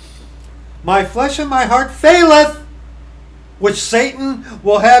 My flesh and my heart faileth, which Satan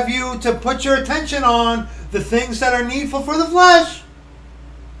will have you to put your attention on the things that are needful for the flesh.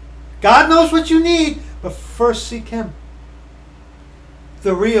 God knows what you need, but first seek Him.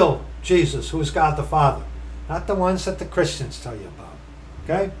 The real Jesus, who is God the Father. Not the ones that the Christians tell you about.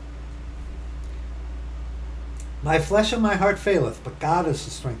 Okay? My flesh and my heart faileth, but God is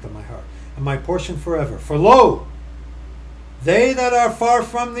the strength of my heart, and my portion forever. For lo, they that are far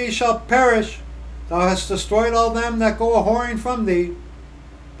from thee shall perish. Thou hast destroyed all them that go a-whoring from thee.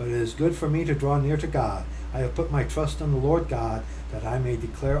 But it is good for me to draw near to God. I have put my trust in the Lord God, that I may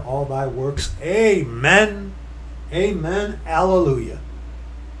declare all thy works. Amen. Amen. Alleluia.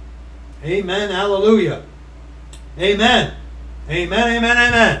 Amen. Alleluia. Amen. Amen. Amen.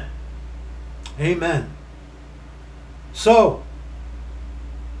 Amen. Amen. So,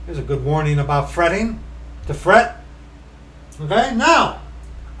 here's a good warning about fretting. To fret. Okay, now,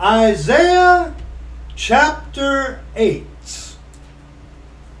 Isaiah chapter 8.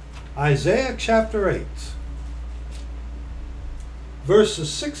 Isaiah chapter 8.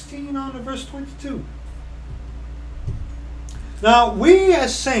 Verses 16 on to verse 22. Now, we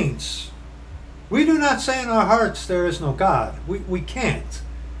as saints, we do not say in our hearts there is no God. We can't.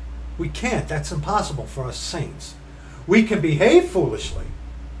 We can't. That's impossible for us saints. We can behave foolishly.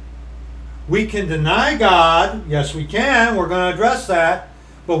 We can deny God. Yes, we can. We're going to address that.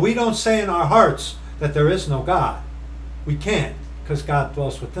 But we don't say in our hearts that there is no God. We can't, because God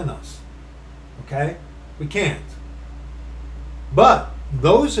dwells within us. Okay? We can't. But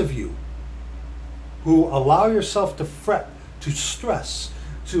those of you who allow yourself to fret, to stress,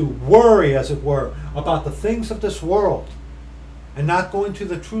 to worry, as it were, about the things of this world and not going to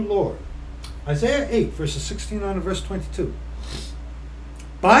the true Lord. Isaiah 8, verses 16 on to verse 22.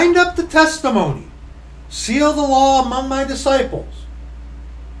 Bind up the testimony, seal the law among my disciples.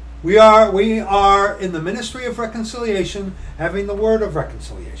 We are in the ministry of reconciliation, having the word of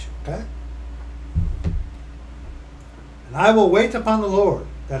reconciliation. Okay? And I will wait upon the Lord,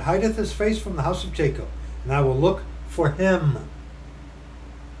 that hideth his face from the house of Jacob, and I will look for him.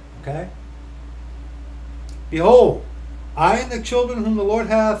 Okay? Behold, I and the children whom the Lord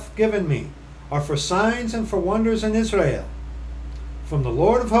hath given me are for signs and for wonders in Israel, from the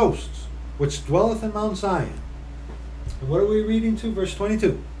Lord of hosts, which dwelleth in Mount Zion. And what are we reading to? Verse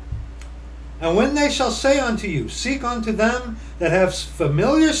 22. And when they shall say unto you, seek unto them that have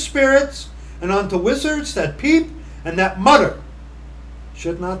familiar spirits, and unto wizards that peep and that mutter,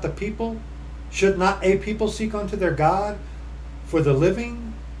 should not a people seek unto their God, for the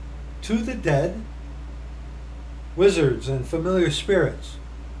living to the dead? Wizards and familiar spirits.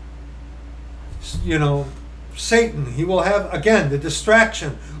 You know, Satan, he will have, again, the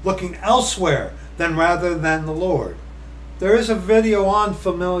distraction, looking elsewhere rather than the Lord. There is a video on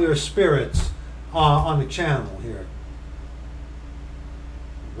familiar spirits on the channel here.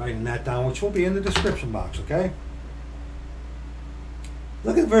 Writing that down, which will be in the description box, okay?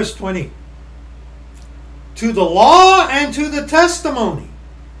 Look at verse 20. To the law and to the testimony,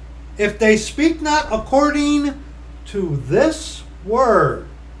 if they speak not according to this word.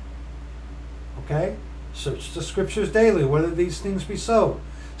 Okay? Search the scriptures daily, whether these things be so.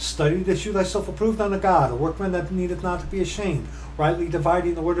 Study to shew thyself approved unto God, a workman that needeth not to be ashamed, rightly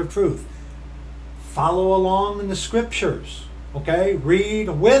dividing the word of truth. Follow along in the scriptures. Okay? Read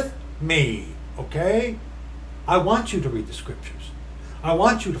with me. Okay? I want you to read the scriptures. I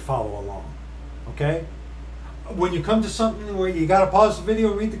want you to follow along. Okay? When you come to something where you got to pause the video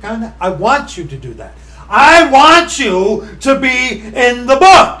and read the content, I want you to do that. I want you to be in the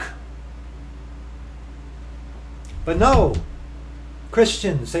book. But no,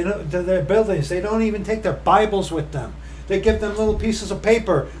 Christians, their buildings, they don't even take their Bibles with them. They give them little pieces of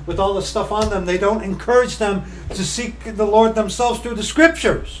paper with all the stuff on them. They don't encourage them to seek the Lord themselves through the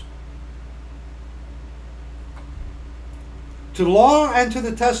scriptures. To the law and to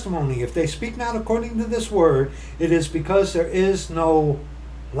the testimony, if they speak not according to this word, it is because there is no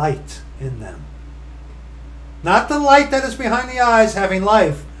light in them. Not the light that is behind the eyes having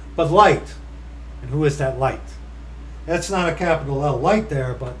life, but light. And who is that light? That's not a capital L light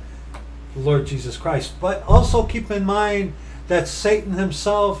there, but the Lord Jesus Christ. But also keep in mind that Satan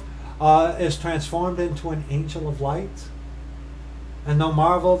himself is transformed into an angel of light. And no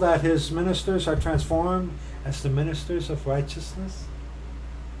marvel that his ministers are transformed as the ministers of righteousness.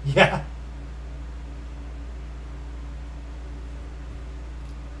 Yeah.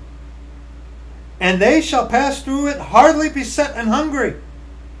 And they shall pass through it hardly beset and hungry.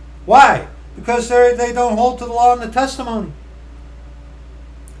 Why? Because they don't hold to the law and the testimony.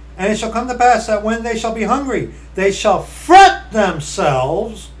 And it shall come to pass that when they shall be hungry, they shall fret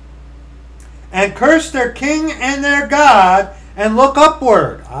themselves and curse their king and their God and look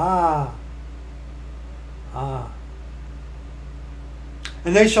upward.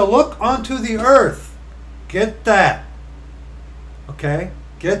 And they shall look unto the earth. Get that. Okay?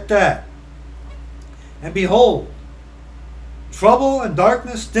 Get that. And behold, trouble and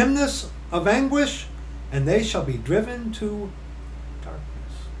darkness, dimness of anguish, and they shall be driven to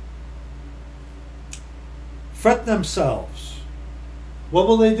darkness. Fret themselves. What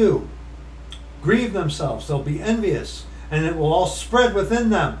will they do? Grieve themselves. They'll be envious, and it will all spread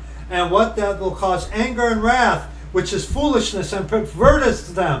within them. And what that will cause anger and wrath, which is foolishness, and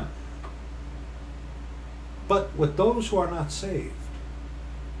perverteth them. But with those who are not saved,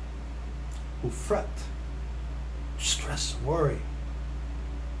 who fret, stress, worry,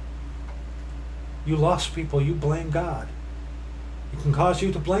 you lost people, you blame God. It can cause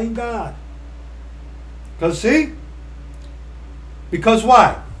you to blame God. Because see? Because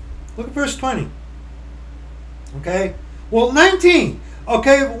why? Look at verse 20. Okay? Well, 19.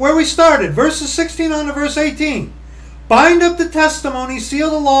 Okay, where we started. Verses 16 on to verse 18. Bind up the testimony,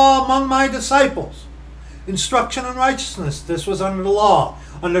 seal the law among my disciples. Instruction in righteousness. This was under the law.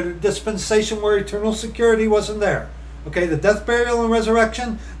 Under the dispensation where eternal security wasn't there. Okay, the death, burial, and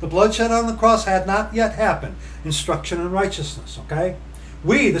resurrection, the bloodshed on the cross had not yet happened. Instruction in righteousness, okay?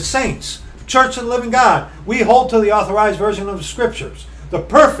 We, the saints, the Church of the Living God, we hold to the authorized version of the Scriptures. The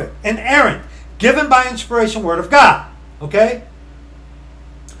perfect, inerrant, given by inspiration Word of God, okay?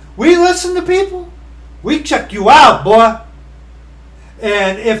 We listen to people. We check you out, boy.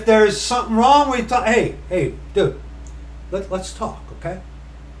 And if there's something wrong, we talk. Hey, dude, let's talk, okay?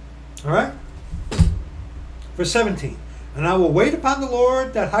 All right? Verse 17. And I will wait upon the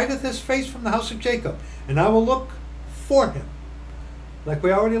Lord that hideth his face from the house of Jacob, and I will look for him. Like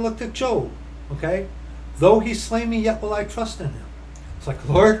we already looked at Job, okay? Though he slay me, yet will I trust in him. It's like,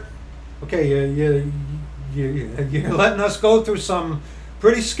 Lord, okay, you're letting us go through some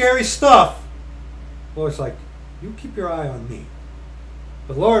pretty scary stuff. Lord's like, you keep your eye on me.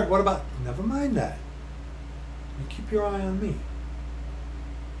 But Lord, what about, never mind that. You keep your eye on me.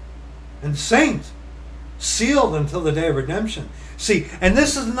 And saints, sealed until the day of redemption. See, and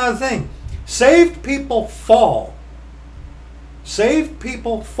this is another thing. Saved people fall. Saved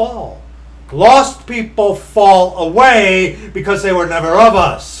people fall. Lost people fall away because they were never of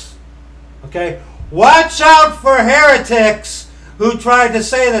us. Okay? Watch out for heretics who tried to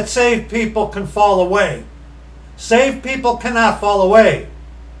say that saved people can fall away. Saved people cannot fall away.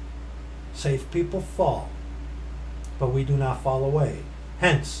 Saved people fall. But we do not fall away.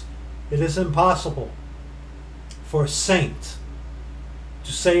 Hence, it is impossible for a saint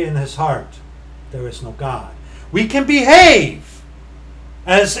to say in his heart, there is no God. We can behave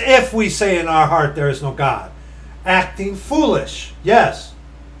as if we say in our heart, there is no God. Acting foolish, yes.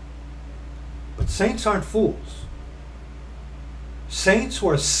 But saints aren't fools. Saints who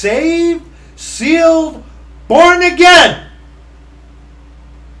are saved, sealed, born again.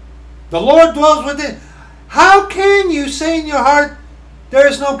 The Lord dwells within. How can you say in your heart, there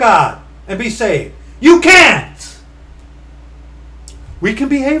is no God, and be saved? You can't. We can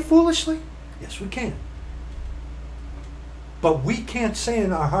behave foolishly. Yes, we can. But we can't say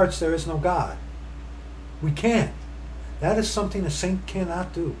in our hearts there is no God. We can't. That is something a saint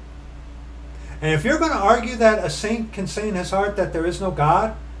cannot do. And if you're going to argue that a saint can say in his heart that there is no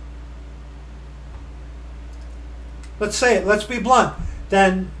God, let's say it, let's be blunt,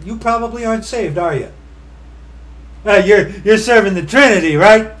 then you probably aren't saved, are you? You're serving the Trinity,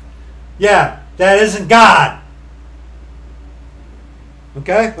 right? Yeah, that isn't God.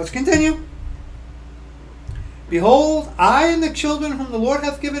 Okay, let's continue. Behold, I and the children whom the Lord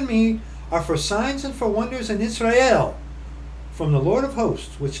hath given me are for signs and for wonders in Israel, from the Lord of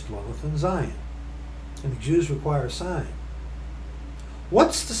hosts, which dwelleth in Zion. And the Jews require a sign.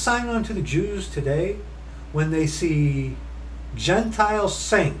 What's the sign unto the Jews today when they see Gentile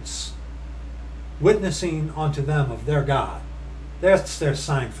saints witnessing unto them of their God? That's their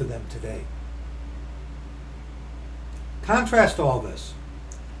sign for them today. Contrast all this.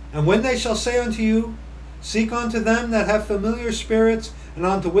 And when they shall say unto you, seek unto them that have familiar spirits, and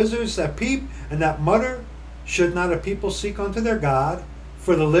unto wizards that peep and that mutter, should not a people seek unto their God?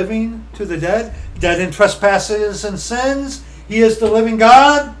 For the living to the dead, dead in trespasses and sins, he is the living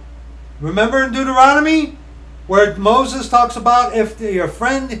God. Remember in Deuteronomy, where Moses talks about if your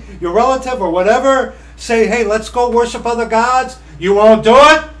friend, your relative, or whatever, say, hey, let's go worship other gods, you won't do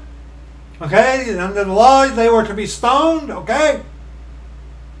it? Okay, under the law, they were to be stoned, okay?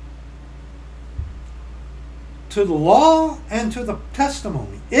 To the law and to the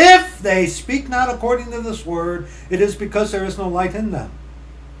testimony. If they speak not according to this word, it is because there is no light in them.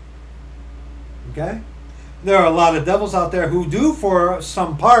 Okay? There are a lot of devils out there who do, for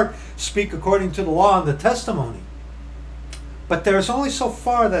some part, speak according to the law and the testimony. But there's only so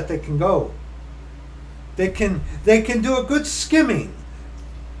far that they can go. They can do a good skimming.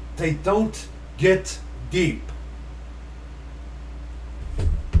 They don't get deep.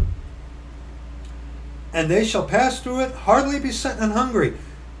 And they shall pass through it, hardly be set and hungry.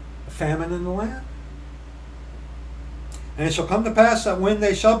 A famine in the land. And it shall come to pass that when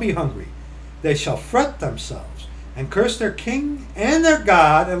they shall be hungry, they shall fret themselves, and curse their king and their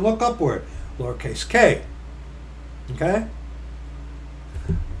God, and look upward. Lowercase k. Okay?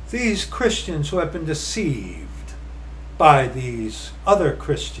 These Christians who have been deceived by these other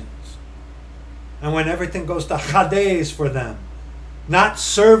Christians. And when everything goes to Hades for them, not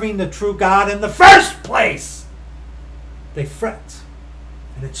serving the true God in the first place, they fret,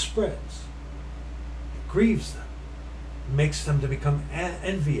 and it spreads. It grieves them. It makes them to become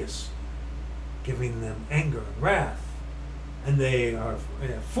envious, giving them anger and wrath. And they are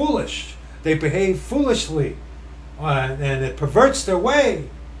foolish. They behave foolishly, and it perverts their way.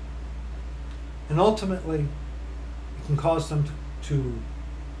 And ultimately, it can cause them to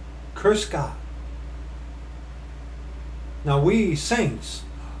curse God. Now we saints,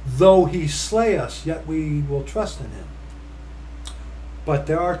 though he slay us, yet we will trust in him. But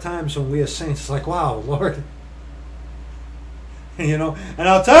there are times when we as saints, it's like, wow, Lord. You know, and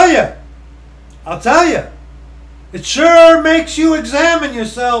I'll tell you, It sure makes you examine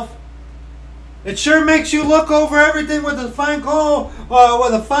yourself. It sure makes you look over everything with a fine comb,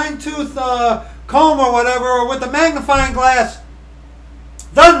 with a fine-tooth comb or whatever, or with a magnifying glass.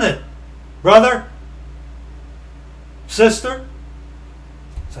 Doesn't it, brother? Sister?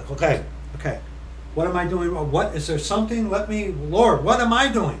 It's like, okay. What am I doing? What is there something? Lord, what am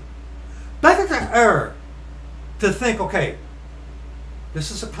I doing? Back at the error to think, okay, this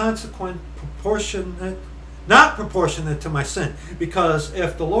is a consequent proportionate, not proportionate to my sin. Because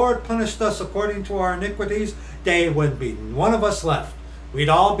if the Lord punished us according to our iniquities, there wouldn't be one of us left. We'd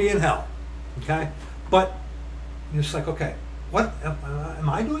all be in hell. Okay? But you're just like, okay, what am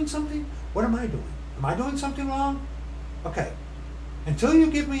I doing something? What am I doing? Am I doing something wrong? Okay. Until you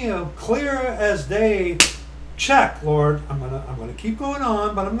give me a clear as day check, Lord, I'm gonna keep going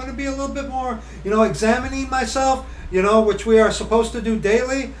on, but I'm gonna be a little bit more, examining myself, which we are supposed to do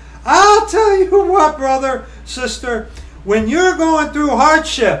daily. I'll tell you what, brother, sister, when you're going through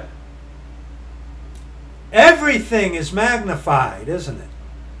hardship, everything is magnified, isn't it?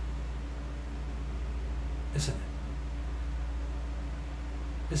 Isn't it?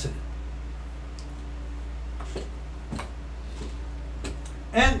 Isn't it?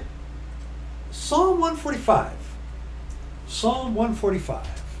 And Psalm 145. Psalm 145.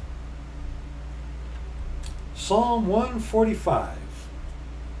 Psalm 145.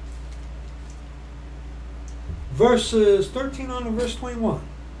 Verses 13 on to verse 21.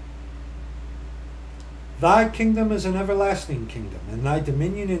 Thy kingdom is an everlasting kingdom, and thy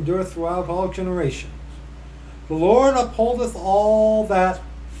dominion endureth throughout all generations. The Lord upholdeth all that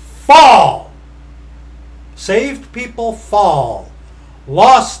fall. Saved people fall.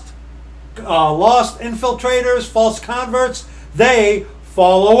 Lost infiltrators, false converts, they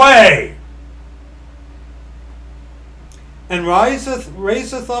fall away. And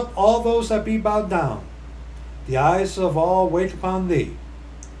raiseth up all those that be bowed down. The eyes of all wait upon thee,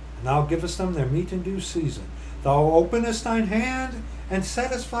 and thou givest them their meat in due season. Thou openest thine hand, and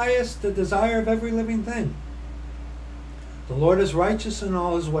satisfiest the desire of every living thing. The Lord is righteous in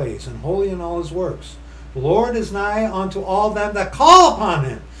all his ways, and holy in all his works. The Lord is nigh unto all them that call upon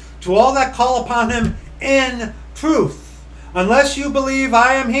him, to all that call upon him in truth. Unless you believe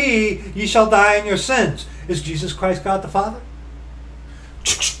I am he, ye shall die in your sins. Is Jesus Christ God the Father?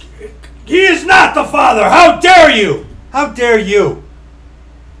 He is not the Father. How dare you? How dare you?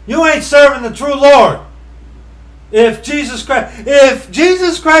 You ain't serving the true Lord. If Jesus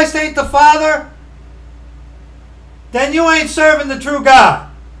Christ ain't the Father, then you ain't serving the true God.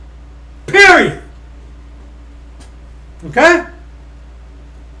 Period. Okay?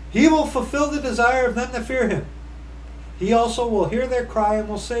 He will fulfill the desire of them that fear him. He also will hear their cry and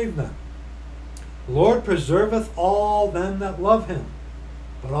will save them. The Lord preserveth all them that love him,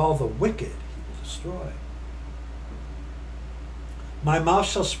 but all the wicked he will destroy. My mouth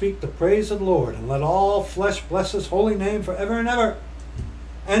shall speak the praise of the Lord, and let all flesh bless his holy name forever and ever.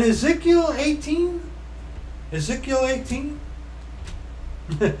 And Ezekiel 18? Ezekiel 18?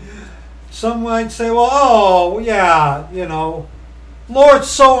 Some might say, well, oh, yeah, Lord's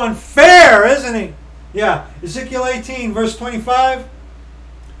so unfair, isn't he? Yeah, Ezekiel 18, verse 25.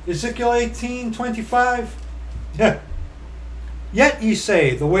 Ezekiel 18, 25. Yeah. Yet ye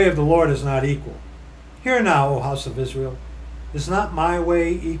say, the way of the Lord is not equal. Hear now, O house of Israel. Is not my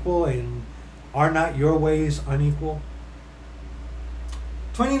way equal, and are not your ways unequal?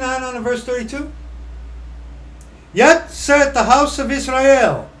 29 on to verse 32. Yet saith the house of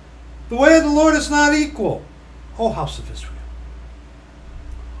Israel, the way of the Lord is not equal. O house of Israel,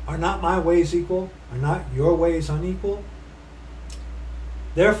 are not my ways equal? Are not your ways unequal?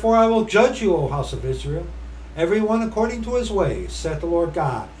 Therefore I will judge you, O house of Israel, every one according to his ways, saith the Lord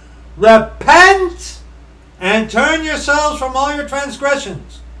God. Repent and turn yourselves from all your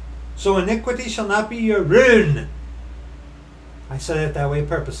transgressions, so iniquity shall not be your ruin. I said it that way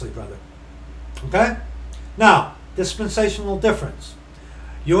purposely, brother. Okay? Now, dispensational difference.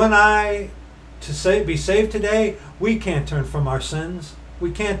 You and I, be saved today, we can't turn from our sins.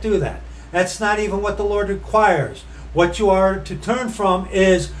 We can't do that. That's not even what the Lord requires. What you are to turn from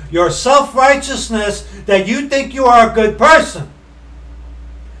is your self-righteousness, that you think you are a good person,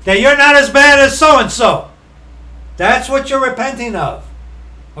 that you're not as bad as so-and-so. That's what you're repenting of.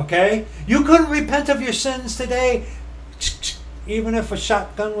 Okay? You couldn't repent of your sins today, even if a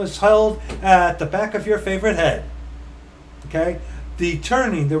shotgun was held at the back of your favorite head. Okay? The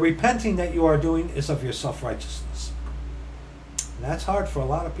turning, the repenting that you are doing is of your self-righteousness. And that's hard for a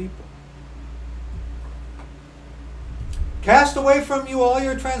lot of people. Cast away from you all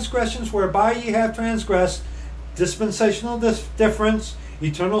your transgressions whereby ye have transgressed. Dispensational difference.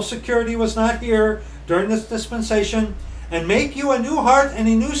 Eternal security was not here during this dispensation. And make you a new heart and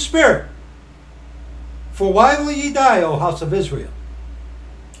a new spirit. For why will ye die, O house of Israel?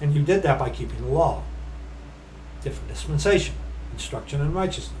 And you did that by keeping the law. Different dispensation, instruction in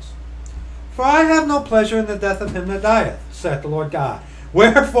righteousness. For I have no pleasure in the death of him that dieth, saith the Lord God.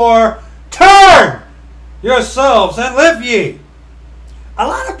 Wherefore, turn yourselves and live ye. A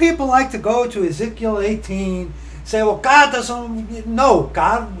lot of people like to go to Ezekiel 18, say, well, God doesn't, no,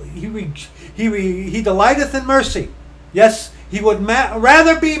 God, he delighteth in mercy. Yes, he would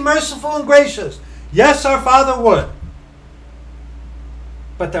rather be merciful and gracious. Yes, our Father would.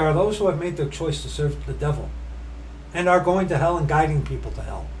 But there are those who have made their choice to serve the devil and are going to hell and guiding people to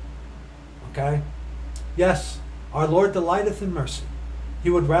hell. Okay? Yes, our Lord delighteth in mercy. He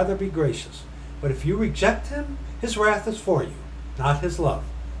would rather be gracious. But if you reject him, his wrath is for you, not his love.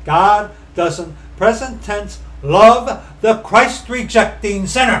 God doesn't, present tense, love the Christ-rejecting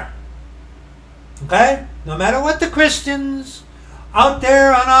sinner. Okay? No matter what the Christians out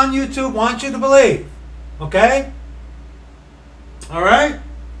there and on YouTube want you to believe. Okay? All right?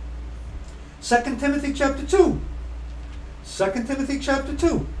 2 Timothy chapter 2. 2 Timothy chapter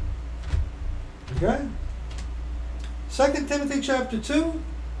 2. Okay? 2 Timothy chapter 2,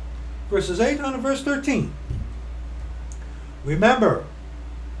 verses 8 on to verse 13. Remember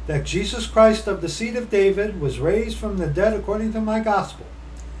that Jesus Christ of the seed of David was raised from the dead according to my gospel,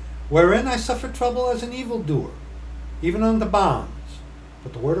 wherein I suffered trouble as an evildoer, even unto bonds.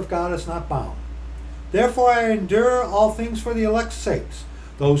 But the word of God is not bound. Therefore I endure all things for the elect's sakes,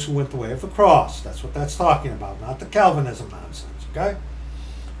 those who went the way of the cross. That's what that's talking about, not the Calvinism nonsense, okay?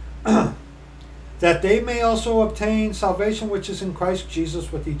 That they may also obtain salvation which is in Christ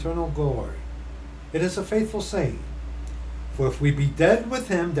Jesus with eternal glory. It is a faithful saying. For if we be dead with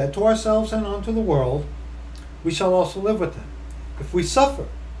him, dead to ourselves and unto the world, we shall also live with him. If we suffer,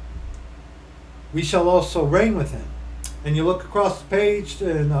 we shall also reign with him. And you look across the page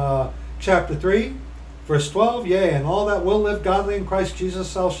in chapter 3, verse 12, yea, and all that will live godly in Christ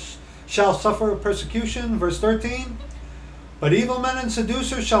Jesus shall suffer persecution. Verse 13, but evil men and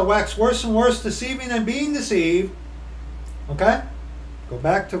seducers shall wax worse and worse, deceiving and being deceived. Okay? Go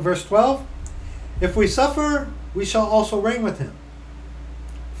back to verse 12. If we suffer, we shall also reign with him.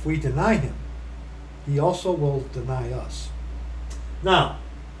 If we deny him, he also will deny us. Now,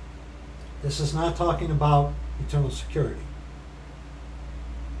 this is not talking about eternal security.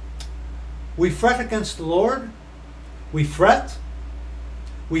 We fret against the Lord. We fret.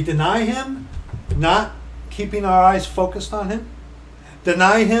 We deny him, not keeping our eyes focused on him.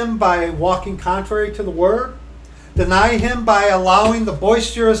 Deny him by walking contrary to the word. Deny him by allowing the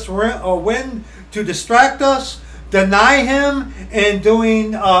boisterous wind to distract us. Deny him and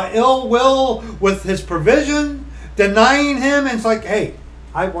doing ill will with his provision. Denying him, and it's like, hey,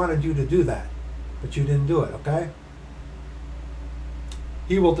 I wanted you to do that, but you didn't do it, okay?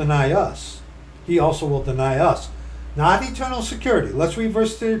 He will deny us. He also will deny us. Not eternal security. Let's read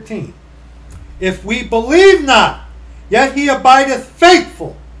verse 13. If we believe not, yet he abideth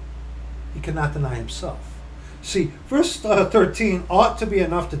faithful, he cannot deny himself. See, verse 13 ought to be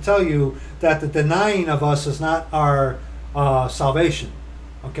enough to tell you that the denying of us is not our salvation,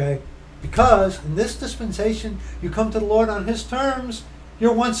 okay? Because in this dispensation, you come to the Lord on his terms.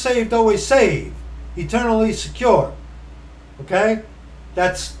 You're once saved, always saved, eternally secure, okay?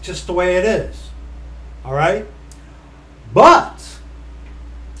 That's just the way it is, all right? But,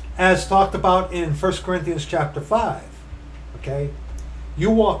 as talked about in 1 Corinthians chapter 5, okay, you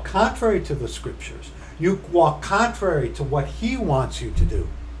walk contrary to the scriptures. You walk contrary to what he wants you to do.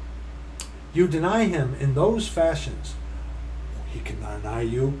 You deny him in those fashions. He can deny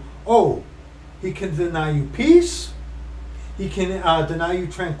you. Oh, he can deny you peace. He can deny you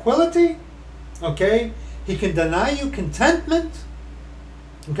tranquility. Okay? He can deny you contentment.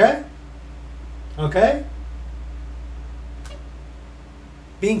 Okay? Okay?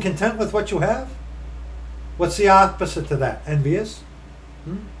 Being content with what you have. What's the opposite to that? Envious?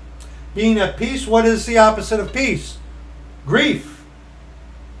 Being at peace, what is the opposite of peace? Grief.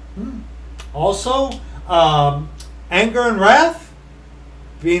 Also, anger and wrath.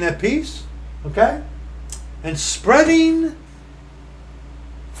 Being at peace. Okay? And fretting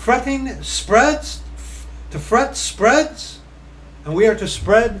spreads. To fret spreads. And we are to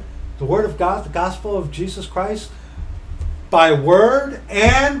spread the word of God, the gospel of Jesus Christ, by word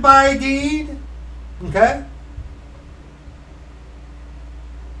and by deed. Okay?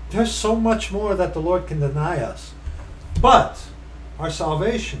 There's so much more that the Lord can deny us. But our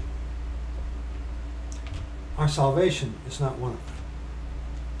salvation is not one of them.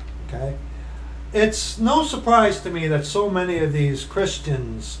 Okay? it's no surprise to me that so many of these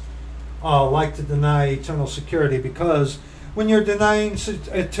Christians like to deny eternal security, because when you're denying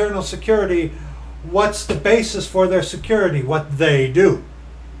eternal security, what's the basis for their security? What they do.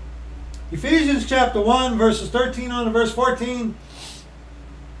 Ephesians chapter 1, verses 13 on to verse 14.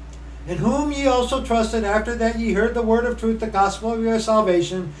 In whom ye also trusted, after that ye heard the word of truth, the gospel of your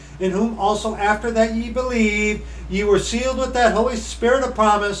salvation, in whom also after that ye believed, ye were sealed with that Holy Spirit of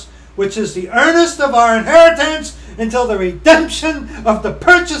promise, which is the earnest of our inheritance until the redemption of the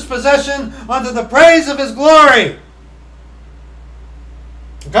purchased possession unto the praise of his glory.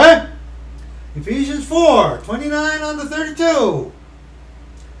 Okay? Ephesians 4, 29 on to 32.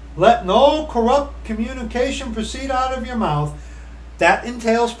 Let no corrupt communication proceed out of your mouth. That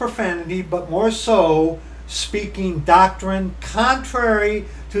entails profanity, but more so speaking doctrine contrary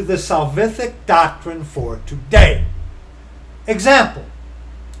to the salvific doctrine for today. Example,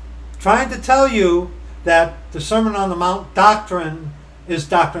 trying to tell you that the Sermon on the Mount doctrine is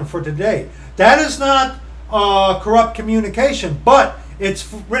doctrine for today. That is not corrupt communication, but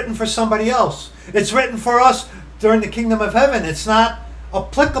it's written for somebody else. It's written for us during the kingdom of heaven. It's not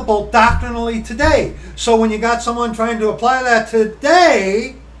applicable doctrinally today. So when you got someone trying to apply that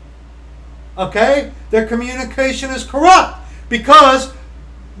today, okay, their communication is corrupt, because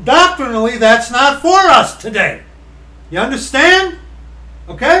doctrinally that's not for us today. You understand?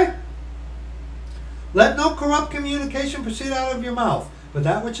 Okay? Let no corrupt communication proceed out of your mouth, but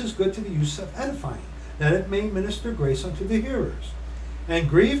that which is good to the use of edifying, that it may minister grace unto the hearers. And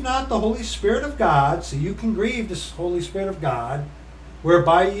grieve not the Holy Spirit of God. So you can grieve this Holy Spirit of God,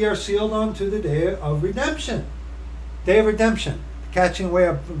 whereby ye are sealed unto the day of redemption. Day of redemption. The catching away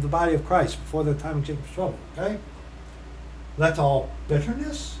of the body of Christ before the time of Jacob's trouble. Okay? Let all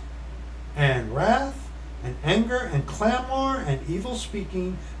bitterness and wrath and anger and clamor and evil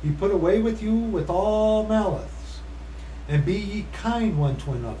speaking be put away with you with all malice. And be ye kind one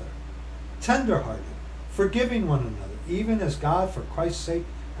to another, tender-hearted, forgiving one another, even as God for Christ's sake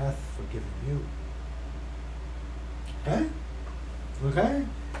hath forgiven you. Okay? Okay?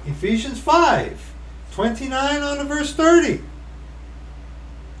 Ephesians 5, 29 on to verse 30.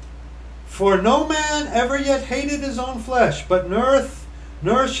 For no man ever yet hated his own flesh, but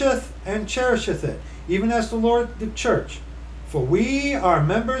nourisheth and cherisheth it, even as the Lord the church. For we are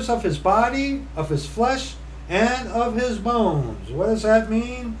members of his body, of his flesh, and of his bones. What does that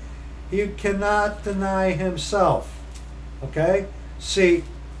mean? He cannot deny himself. Okay? See,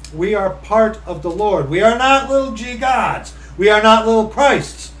 we are part of the Lord. We are not little g gods. We are not little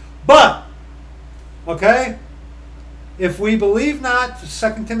Christs. But, okay, if we believe not,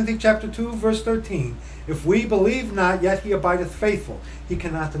 2 Timothy chapter 2, verse 13, if we believe not, yet he abideth faithful. He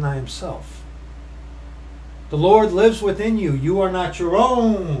cannot deny himself. The Lord lives within you. You are not your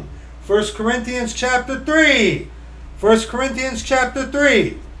own. 1 Corinthians chapter 3. 1 Corinthians chapter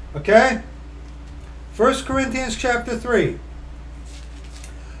 3. Okay? 1 Corinthians chapter 3.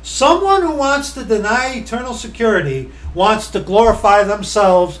 Someone who wants to deny eternal security wants to glorify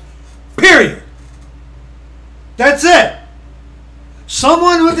themselves, period. That's it.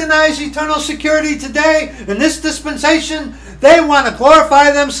 Someone who denies eternal security today, in this dispensation, they want to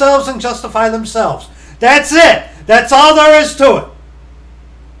glorify themselves and justify themselves. That's it. That's all there is to it.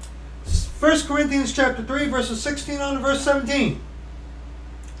 1 Corinthians chapter 3, verses 16 on to verse 17.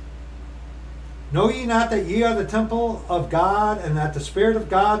 Know ye not that ye are the temple of God, and that the Spirit of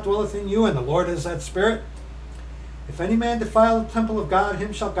God dwelleth in you, and the Lord is that Spirit? If any man defile the temple of God,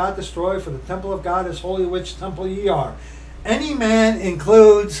 him shall God destroy, for the temple of God is holy, which temple ye are. Any man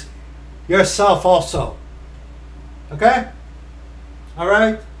includes yourself also. Okay? All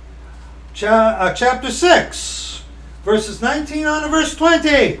right? Chapter 6, verses 19 on to verse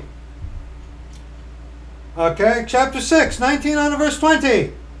 20. Okay? Chapter 6, 19 on to verse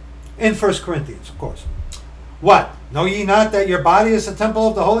 20. In 1 Corinthians, of course. What? Know ye not that your body is the temple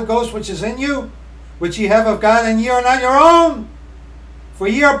of the Holy Ghost which is in you, which ye have of God, and ye are not your own? For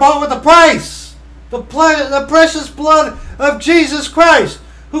ye are bought with a price, the precious blood of Jesus Christ,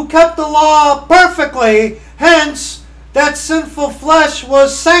 who kept the law perfectly. Hence, that sinful flesh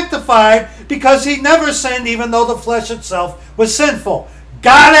was sanctified, because he never sinned, even though the flesh itself was sinful.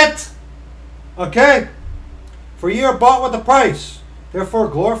 Got it? Okay? For ye are bought with a price. Therefore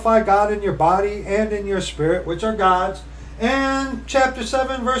glorify God in your body and in your spirit, which are God's. And chapter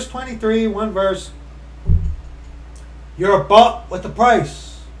 7, verse 23, one verse. You're bought with a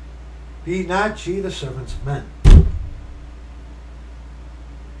price. Be not ye the servants of men.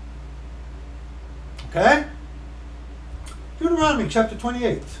 Okay? Deuteronomy chapter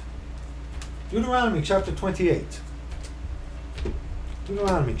 28. Deuteronomy chapter 28.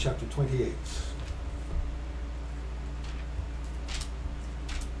 Deuteronomy chapter 28.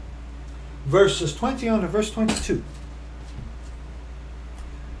 verses 20 on to verse 22.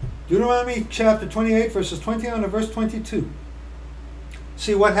 Deuteronomy chapter 28, verses 20 on to verse 22.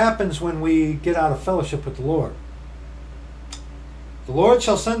 See what happens when we get out of fellowship with the Lord. The Lord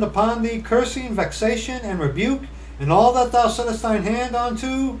shall send upon thee cursing, vexation, and rebuke, and all that thou settest thine hand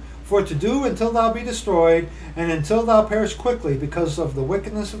unto for to do until thou be destroyed, and until thou perish quickly because of the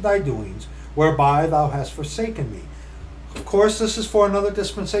wickedness of thy doings, whereby thou hast forsaken me. Of course, this is for another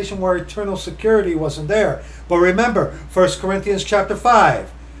dispensation where eternal security wasn't there. But remember, 1 Corinthians chapter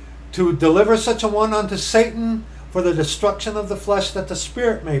 5, to deliver such a one unto Satan for the destruction of the flesh, that the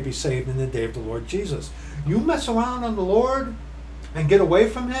spirit may be saved in the day of the Lord Jesus. You mess around on the Lord and get away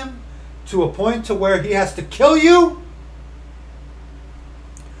from him to a point to where he has to kill you,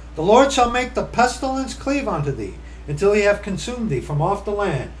 the Lord shall make the pestilence cleave unto thee, until he have consumed thee from off the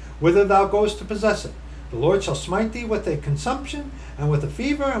land, whither thou goest to possess it. The Lord shall smite thee with a consumption, and with a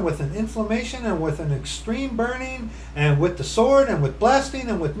fever, and with an inflammation, and with an extreme burning, and with the sword, and with blasting,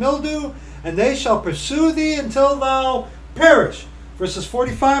 and with mildew, and they shall pursue thee until thou perish. Verses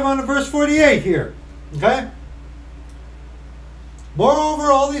 45 on to verse 48 here. Okay?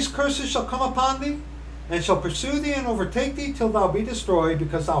 Moreover, all these curses shall come upon thee, and shall pursue thee and overtake thee till thou be destroyed,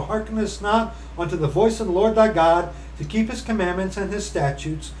 because thou hearkenest not unto the voice of the Lord thy God, to keep his commandments and his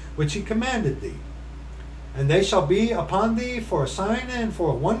statutes, which he commanded thee. And they shall be upon thee for a sign and for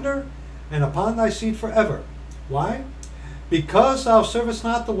a wonder, and upon thy seed forever. Why? Because thou servest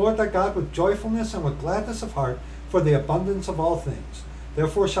not the Lord thy God with joyfulness and with gladness of heart, for the abundance of all things.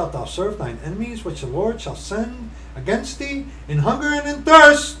 Therefore shalt thou serve thine enemies, which the Lord shall send against thee, in hunger and in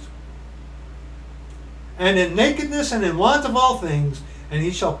thirst, and in nakedness and in want of all things, and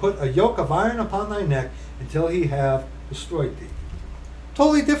he shall put a yoke of iron upon thy neck, until he have destroyed thee.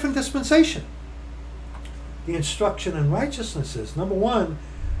 Totally different dispensation. The instruction in righteousness is, number one,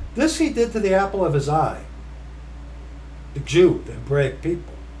 this he did to the apple of his eye, the Jew, the Hebraic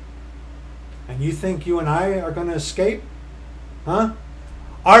people. And you think you and I are going to escape? Huh?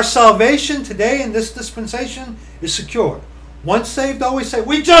 Our salvation today in this dispensation is secure. Once saved, always saved.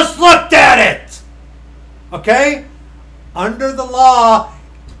 We just looked at it! Okay? Under the law,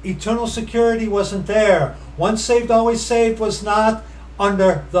 eternal security wasn't there. Once saved, always saved was not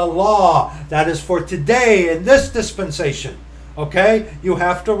under the law. That is for today in this dispensation. Okay? You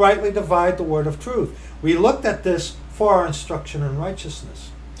have to rightly divide the word of truth. We looked at this for our instruction in righteousness.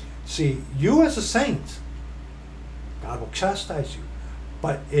 See, you as a saint, God will chastise you.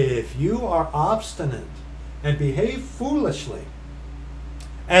 But if you are obstinate and behave foolishly,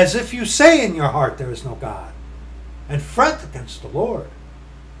 as if you say in your heart there is no God, and fret against the Lord,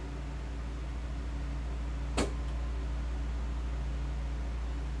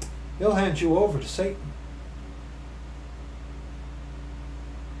 he'll hand you over to Satan.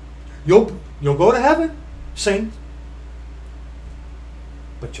 You'll go to heaven, saint,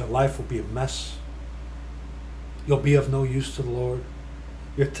 but your life will be a mess. You'll be of no use to the Lord.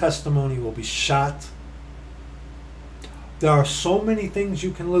 Your testimony will be shot. There are so many things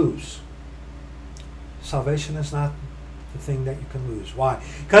you can lose. Salvation is not the thing that you can lose. Why?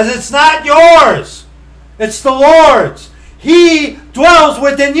 Because it's not yours. It's the Lord's. He dwells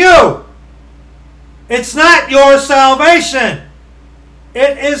within you. It's not your salvation.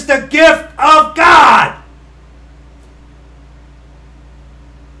 It is the gift of God.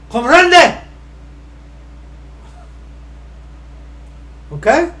 Comprende?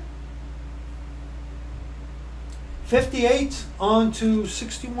 Okay? 58 on to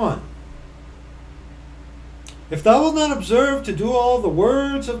 61. If thou wilt not observe to do all the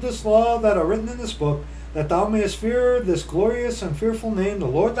words of this law that are written in this book, that thou mayest fear this glorious and fearful name, the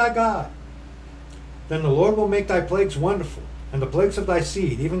Lord thy God, then the Lord will make thy plagues wonderful, and the plagues of thy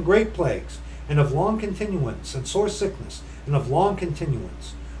seed, even great plagues, and of long continuance, and sore sickness, and of long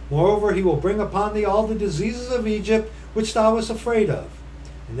continuance. Moreover, he will bring upon thee all the diseases of Egypt, which thou wast afraid of,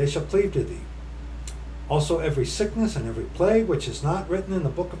 and they shall cleave to thee. Also every sickness and every plague which is not written in the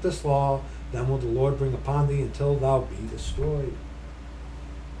book of this law, then will the Lord bring upon thee until thou be destroyed.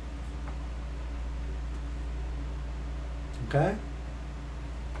 Okay?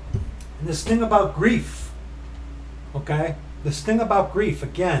 And this thing about grief, okay? This thing about grief,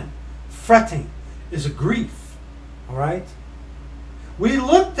 again, fretting is a grief, all right? We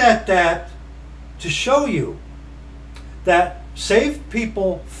looked at that to show you that saved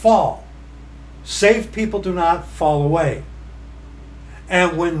people fall. Saved people do not fall away.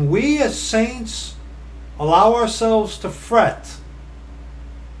 And when we as saints allow ourselves to fret,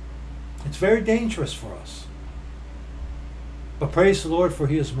 it's very dangerous for us. But praise the Lord, for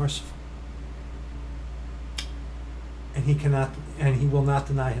he is merciful. And he will not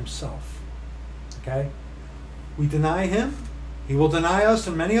deny himself. Okay? We deny him. He will deny us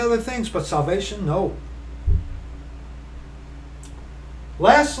and many other things, but salvation, no.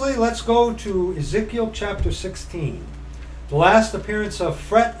 Lastly, let's go to Ezekiel chapter 16. The last appearance of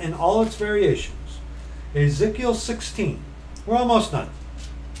fret in all its variations. Ezekiel 16. We're almost done.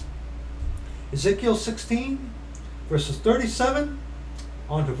 Ezekiel 16, verses 37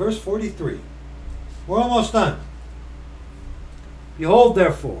 on to verse 43. We're almost done. Behold,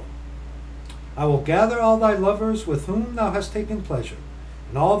 therefore, I will gather all thy lovers with whom thou hast taken pleasure,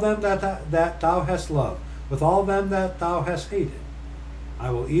 and all them that thou hast loved, with all them that thou hast hated. I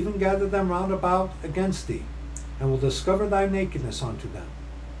will even gather them round about against thee, and will discover thy nakedness unto them,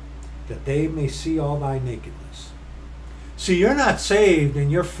 that they may see all thy nakedness. See, you're not saved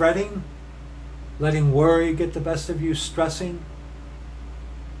and you're fretting, letting worry get the best of you, stressing.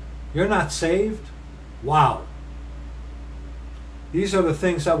 You're not saved? Wow. These are the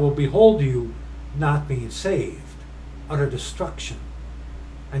things that will behold you not being saved. Utter destruction.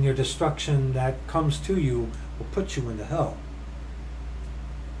 And your destruction that comes to you will put you into hell.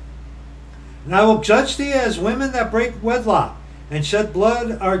 And I will judge thee as women that break wedlock, and shed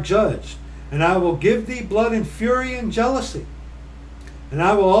blood are judged. And I will give thee blood and fury and jealousy. And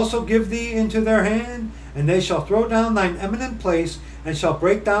I will also give thee into their hand, and they shall throw down thine eminent place, and shall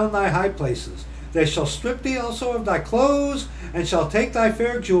break down thy high places. They shall strip thee also of thy clothes, and shall take thy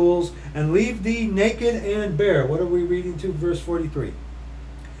fair jewels, and leave thee naked and bare. What are we reading to? Verse 43.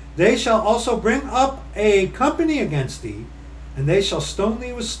 They shall also bring up a company against thee, and they shall stone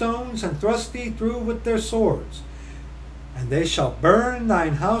thee with stones, and thrust thee through with their swords. And they shall burn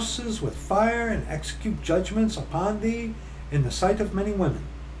thine houses with fire, and execute judgments upon thee in the sight of many women.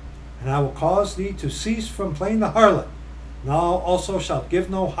 And I will cause thee to cease from playing the harlot. Thou also shalt give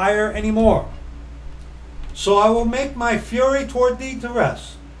no hire any more. So I will make my fury toward thee to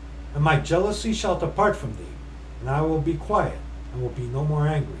rest, and my jealousy shall depart from thee, and I will be quiet, and will be no more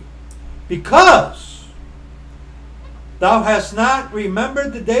angry. Because thou hast not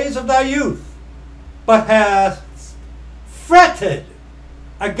remembered the days of thy youth, but hast fretted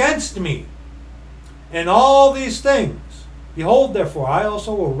against me in all these things. Behold, therefore, I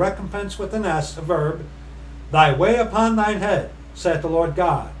also will recompense with an S, a verb, thy way upon thine head, saith the Lord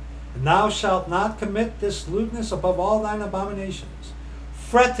God. And thou shalt not commit this lewdness above all thine abominations.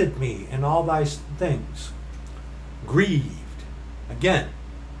 Fretted me in all thy things. Grieved. Again,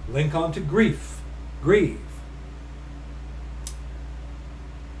 link on to grief. Grieve.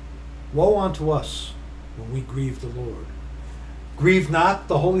 Woe unto us when we grieve the Lord. Grieve not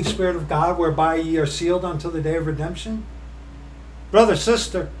the Holy Spirit of God, whereby ye are sealed until the day of redemption. Brother,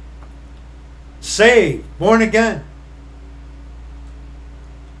 sister, saved, born again.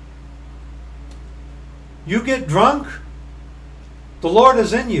 You get drunk, the Lord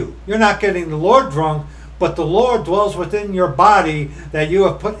is in you. You're not getting the Lord drunk, but the Lord dwells within your body that you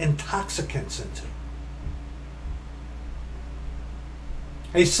have put intoxicants into.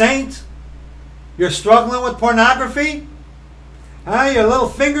 Hey, saint, you're struggling with pornography? Your little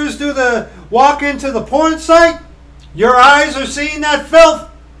fingers do the walk into the porn site? Your eyes are seeing that filth?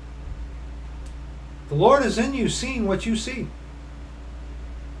 The Lord is in you, seeing what you see.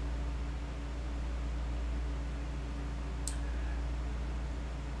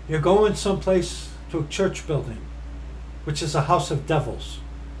 You're going someplace to a church building, which is a house of devils,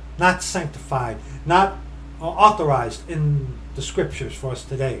 not sanctified, not authorized in the scriptures for us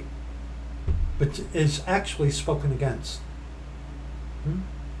today, but is actually spoken against.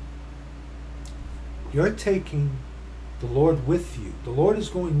 You're taking the Lord with you. The Lord is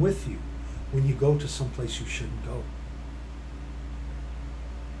going with you when you go to someplace you shouldn't go.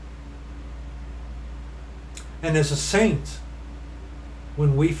 And as a saint,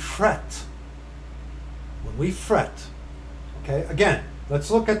 when we fret, okay, again,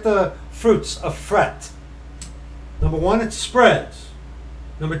 let's look at the fruits of fret. Number one, it spreads.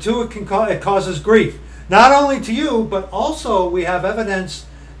 Number two, it causes grief. Not only to you, but also we have evidence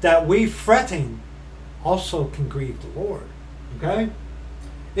that we fretting also can grieve the Lord. Okay?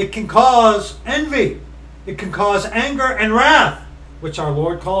 It can cause envy. It can cause anger and wrath, which our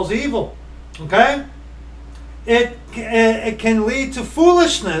Lord calls evil. Okay? It can lead to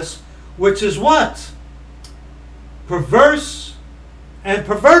foolishness, which is what? Perverse and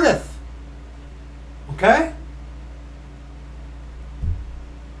perverteth. Okay?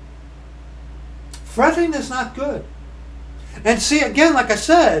 Fretting is not good. And see, again, like I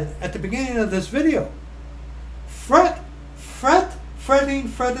said at the beginning of this video, fretting,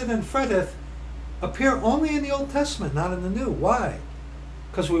 fretted, and fretteth appear only in the Old Testament, not in the New. Why?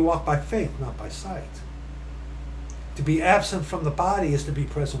 Because we walk by faith, not by sight. To be absent from the body is to be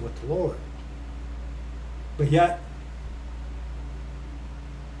present with the Lord. But yet,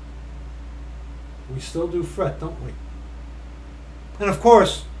 we still do fret, don't we? And of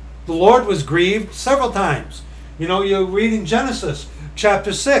course, the Lord was grieved several times. You know, you're reading Genesis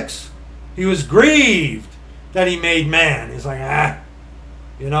chapter 6. He was grieved that he made man. He's like,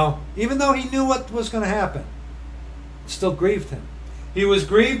 you know, even though he knew what was going to happen, it still grieved him. He was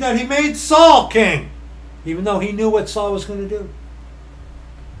grieved that he made Saul king, even though he knew what Saul was going to do.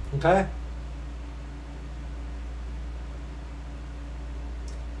 Okay?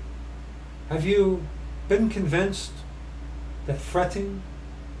 Have you been convinced that fretting,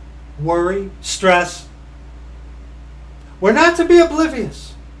 worry, stress, we're not to be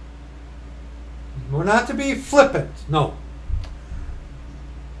oblivious. We're not to be flippant. No.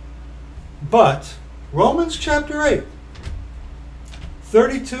 But Romans chapter 8,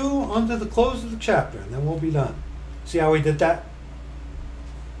 32 unto the close of the chapter, and then we'll be done. See how we did that?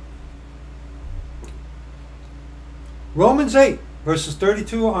 Romans 8, verses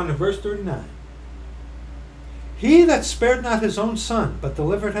 32 on to verse 39. He that spared not his own son, but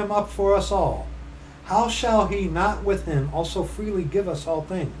delivered him up for us all, how shall he not with him also freely give us all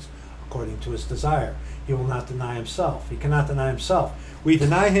things, according to his desire? He will not deny himself. He cannot deny himself. We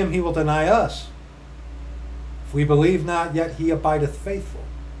deny him, he will deny us. If we believe not, yet he abideth faithful.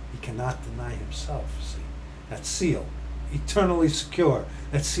 He cannot deny himself. See, that seal, eternally secure.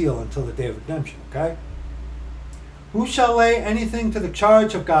 That seal until the day of redemption, okay? Who shall lay anything to the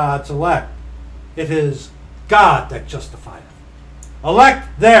charge of God's elect? It is God that justifieth.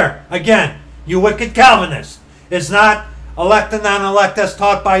 Elect there, again, you wicked Calvinist. It's not elect and non-elect as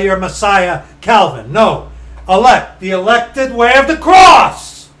taught by your Messiah, Calvin. No. Elect, the elected way of the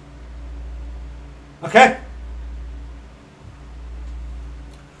cross. Okay?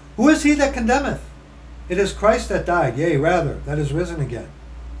 Who is he that condemneth? It is Christ that died, yea, rather, that is risen again,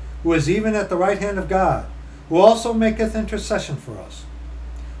 who is even at the right hand of God, who also maketh intercession for us.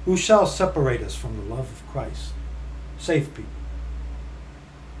 Who shall separate us from the love of Christ? Save people.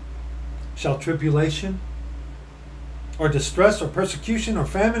 Shall tribulation, or distress, or persecution, or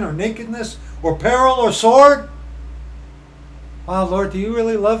famine, or nakedness, or peril, or sword? Wow, Lord, do you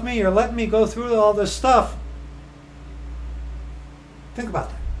really love me? You're letting me go through all this stuff. Think about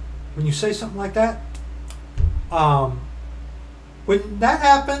that. When you say something like that, when that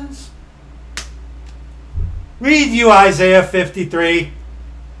happens, read you Isaiah 53.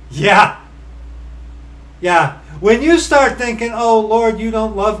 Yeah. When you start thinking, oh, Lord, you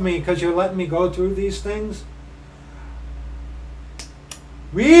don't love me because you're letting me go through these things,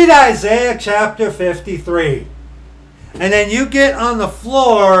 read Isaiah chapter 53. And then you get on the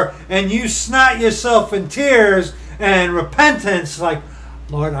floor and you snot yourself in tears and repentance like,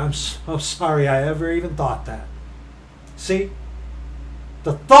 Lord, I'm so sorry I ever even thought that. See?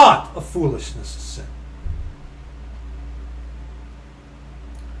 The thought of foolishness is sin.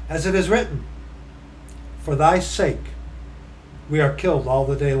 As it is written, for thy sake we are killed all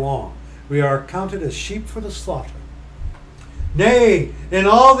the day long. We are counted as sheep for the slaughter. Nay, in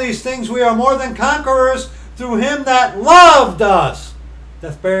all these things we are more than conquerors through him that loved us.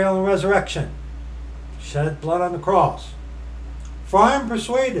 Death, burial, and resurrection. Shed blood on the cross. For I am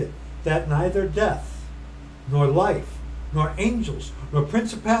persuaded that neither death, nor life, nor angels, nor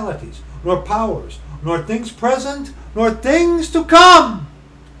principalities, nor powers, nor things present, nor things to come,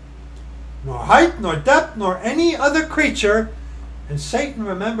 nor height, nor depth, nor any other creature, and Satan,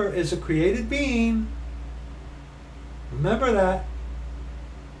 remember, is a created being, remember that,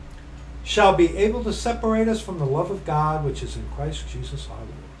 shall be able to separate us from the love of God which is in Christ Jesus our Lord.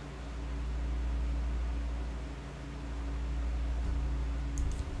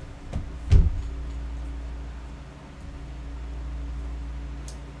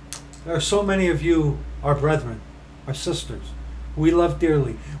 There are so many of you, our brethren, our sisters, we love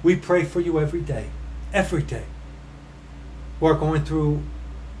dearly. We pray for you every day, who are going through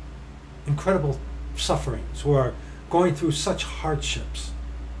incredible sufferings, who are going through such hardships.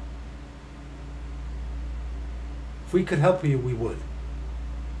 If we could help you, we would.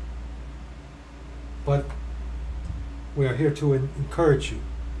 But we are here to encourage you,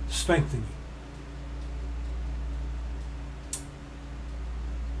 strengthen you.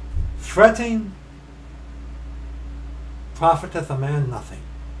 Fretting profiteth a man nothing.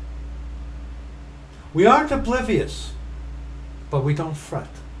 We aren't oblivious, but we don't fret.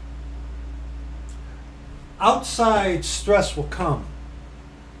 Outside stress will come,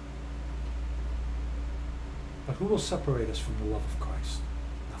 but who will separate us from the love of Christ?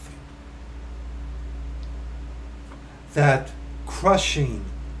 Nothing. That crushing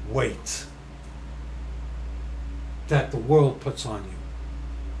weight that the world puts on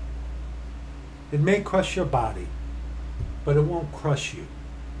you, It may crush your body, but it won't crush you,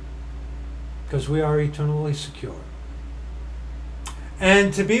 because we are eternally secure.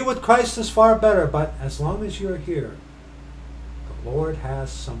 And to be with Christ is far better, but as long as you're here, the Lord has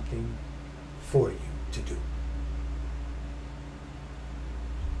something for you to do.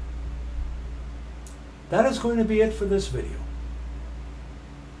 That is going to be it for this video.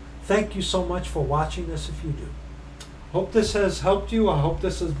 Thank you so much for watching this if you do. Hope this has helped you. I hope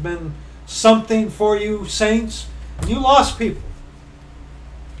this has been something for you, saints. You lost people.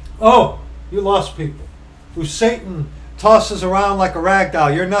 Oh, you lost people who Satan tosses around like a rag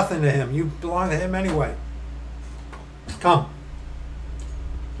doll. You're nothing to him. You belong to him anyway. Come.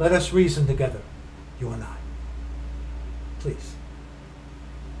 Let us reason together, you and I. Please.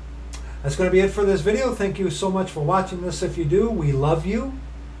 That's going to be it for this video. Thank you so much for watching this. If you do, we love you.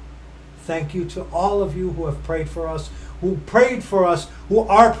 Thank you to all of you who have prayed for us, who prayed for us, who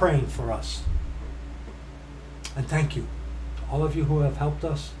are praying for us. And thank you to all of you who have helped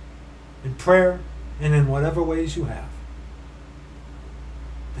us in prayer and in whatever ways you have.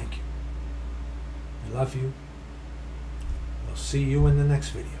 Thank you. We love you. We'll see you in the next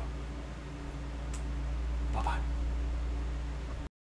video.